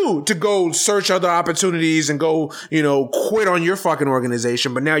for you to go search other opportunities and go, quit on your fucking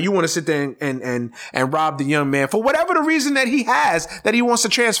organization. But now you want to sit there and rob the young man for whatever the reason that he has that he wants to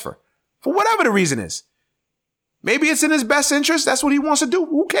transfer. For whatever the reason is. Maybe it's in his best interest. That's what he wants to do.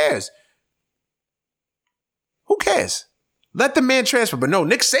 Who cares? Who cares? Let the man transfer. But no,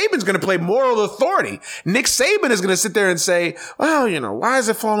 Nick Saban's going to play moral authority. Nick Saban is going to sit there and say, well, why does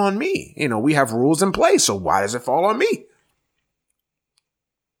it fall on me? We have rules in place, so why does it fall on me?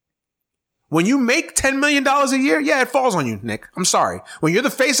 When you make $10 million a year, yeah, it falls on you, Nick. I'm sorry. When you're the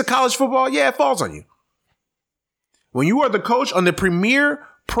face of college football, yeah, it falls on you. When you are the coach on the premier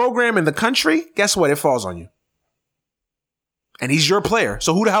program in the country, guess what? It falls on you. And he's your player.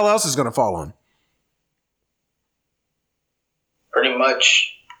 So who the hell else is going to fall on? Pretty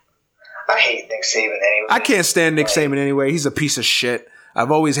much. I hate Nick Saban anyway. I can't stand Nick Saban anyway. He's a piece of shit. I've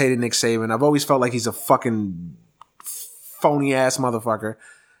always hated Nick Saban. I've always felt like he's a fucking phony ass motherfucker.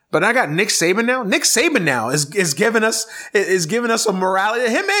 But I got Nick Saban now. Nick Saban now is giving us a morality.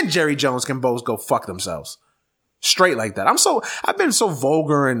 Him and Jerry Jones can both go fuck themselves. straight like that. I've been so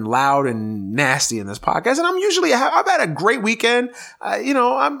vulgar and loud and nasty in this podcast, and I've had a great weekend.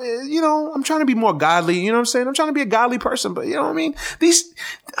 I'm trying to be more godly. You know what I'm saying? I'm trying to be a godly person, but you know what I mean?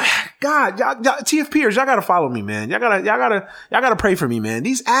 Y'all TFPers, y'all gotta follow me, man. Y'all gotta pray for me, man.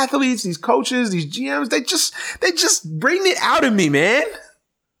 These athletes, these coaches, these GMs, they just bring it out of me, man.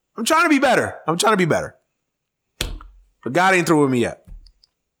 I'm trying to be better. But God ain't through with me yet.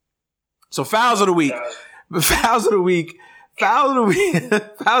 So fouls of the week. Fouls of the week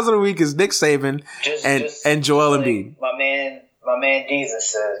is Nick Saban and Joel Embiid. My man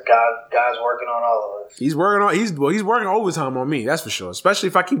Jesus says God's working on all of us. He's working overtime on me, that's for sure. Especially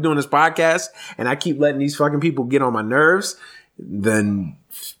if I keep doing this podcast and I keep letting these fucking people get on my nerves, then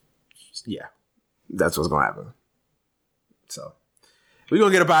yeah, that's what's gonna happen. So we're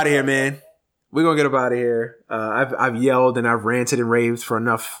gonna get up out of here, man. We're gonna get up out of here. I've yelled and I've ranted and raved for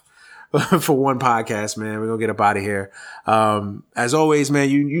enough for one podcast, man. We're gonna get up out of here. As always, man,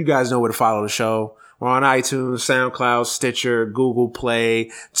 you guys know where to follow the show. We're on iTunes, SoundCloud, Stitcher, Google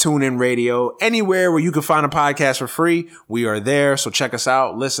Play, TuneIn Radio, anywhere where you can find a podcast for free. We are there. So check us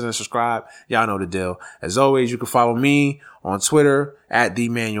out, listen and subscribe. Y'all know the deal. As always, you can follow me on Twitter at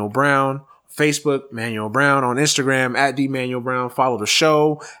 @TheManuelBrown. Facebook, Manuel Brown. On Instagram, @TheManuelBrown. Follow the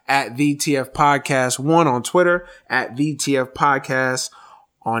show at VTF Podcast 1 on Twitter, at VTF Podcast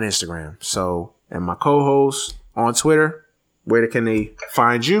on Instagram. So, and my co-host on Twitter, where can they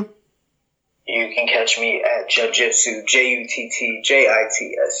find you? You can catch me at Jujitsu, JUTTJITSU.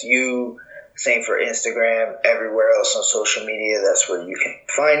 Same for Instagram. Everywhere else on social media, that's where you can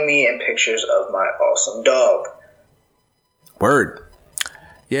find me, and pictures of my awesome dog. Word.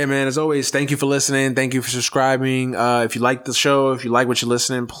 Yeah, man, as always, thank you for listening. Thank you for subscribing. If you like the show, if you like what you're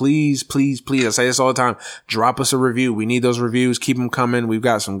listening, please, I say this all the time, drop us a review. We need those reviews. Keep them coming. We've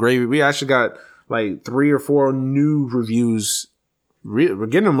got some great, we actually got like 3 or 4 new reviews. We're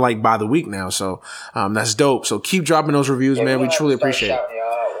getting them like by the week now. So, that's dope. So keep dropping those reviews, man. We truly appreciate it.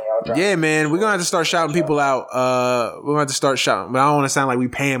 Yeah, man, we're gonna have to start shouting people out. We're gonna have to start shouting, but I don't want to sound like we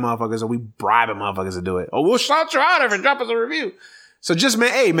paying motherfuckers or we bribing motherfuckers to do it. Oh, we'll shout you out if you drop us a review. So just,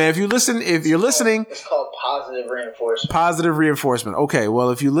 man, hey, man, if you're listening, it's called positive reinforcement. Positive reinforcement. Okay.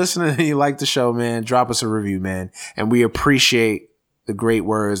 Well, if you're listening and you like the show, man, drop us a review, man. And we appreciate the great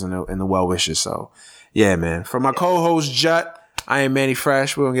words and the well wishes. So yeah, man, from my co-host Jut, I am Manny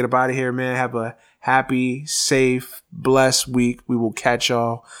Fresh. We're going to get up out of here, man. Have a happy, safe, blessed week. We will catch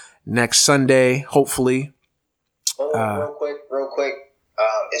y'all next Sunday, hopefully. Real quick.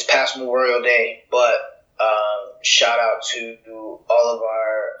 It's past Memorial Day, but, shout out to all of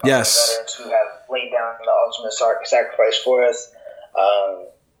our veterans who have laid down the ultimate sacrifice for us.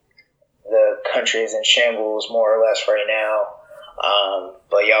 The country is in shambles more or less right now,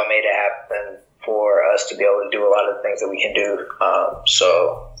 but y'all made it happen for us to be able to do a lot of the things that we can do.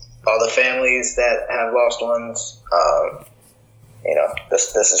 So all the families that have lost ones,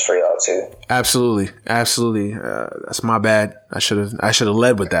 this is for y'all too. Absolutely. That's my bad. I should have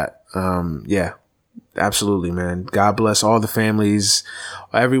led with that. Yeah. Absolutely, man. God bless all the families,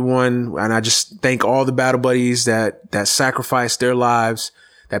 everyone. And I just thank all the battle buddies that sacrificed their lives,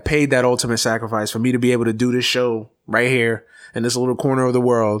 that paid that ultimate sacrifice for me to be able to do this show right here in this little corner of the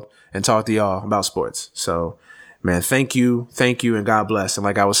world and talk to y'all about sports. So, man, thank you. And God bless. And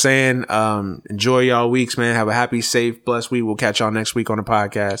like I was saying, enjoy y'all weeks, man. Have a happy, safe, blessed week. We'll catch y'all next week on the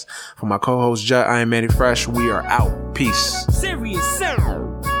podcast. For my co-host, Jut, I am Manny Fresh. We are out. Peace. Serious.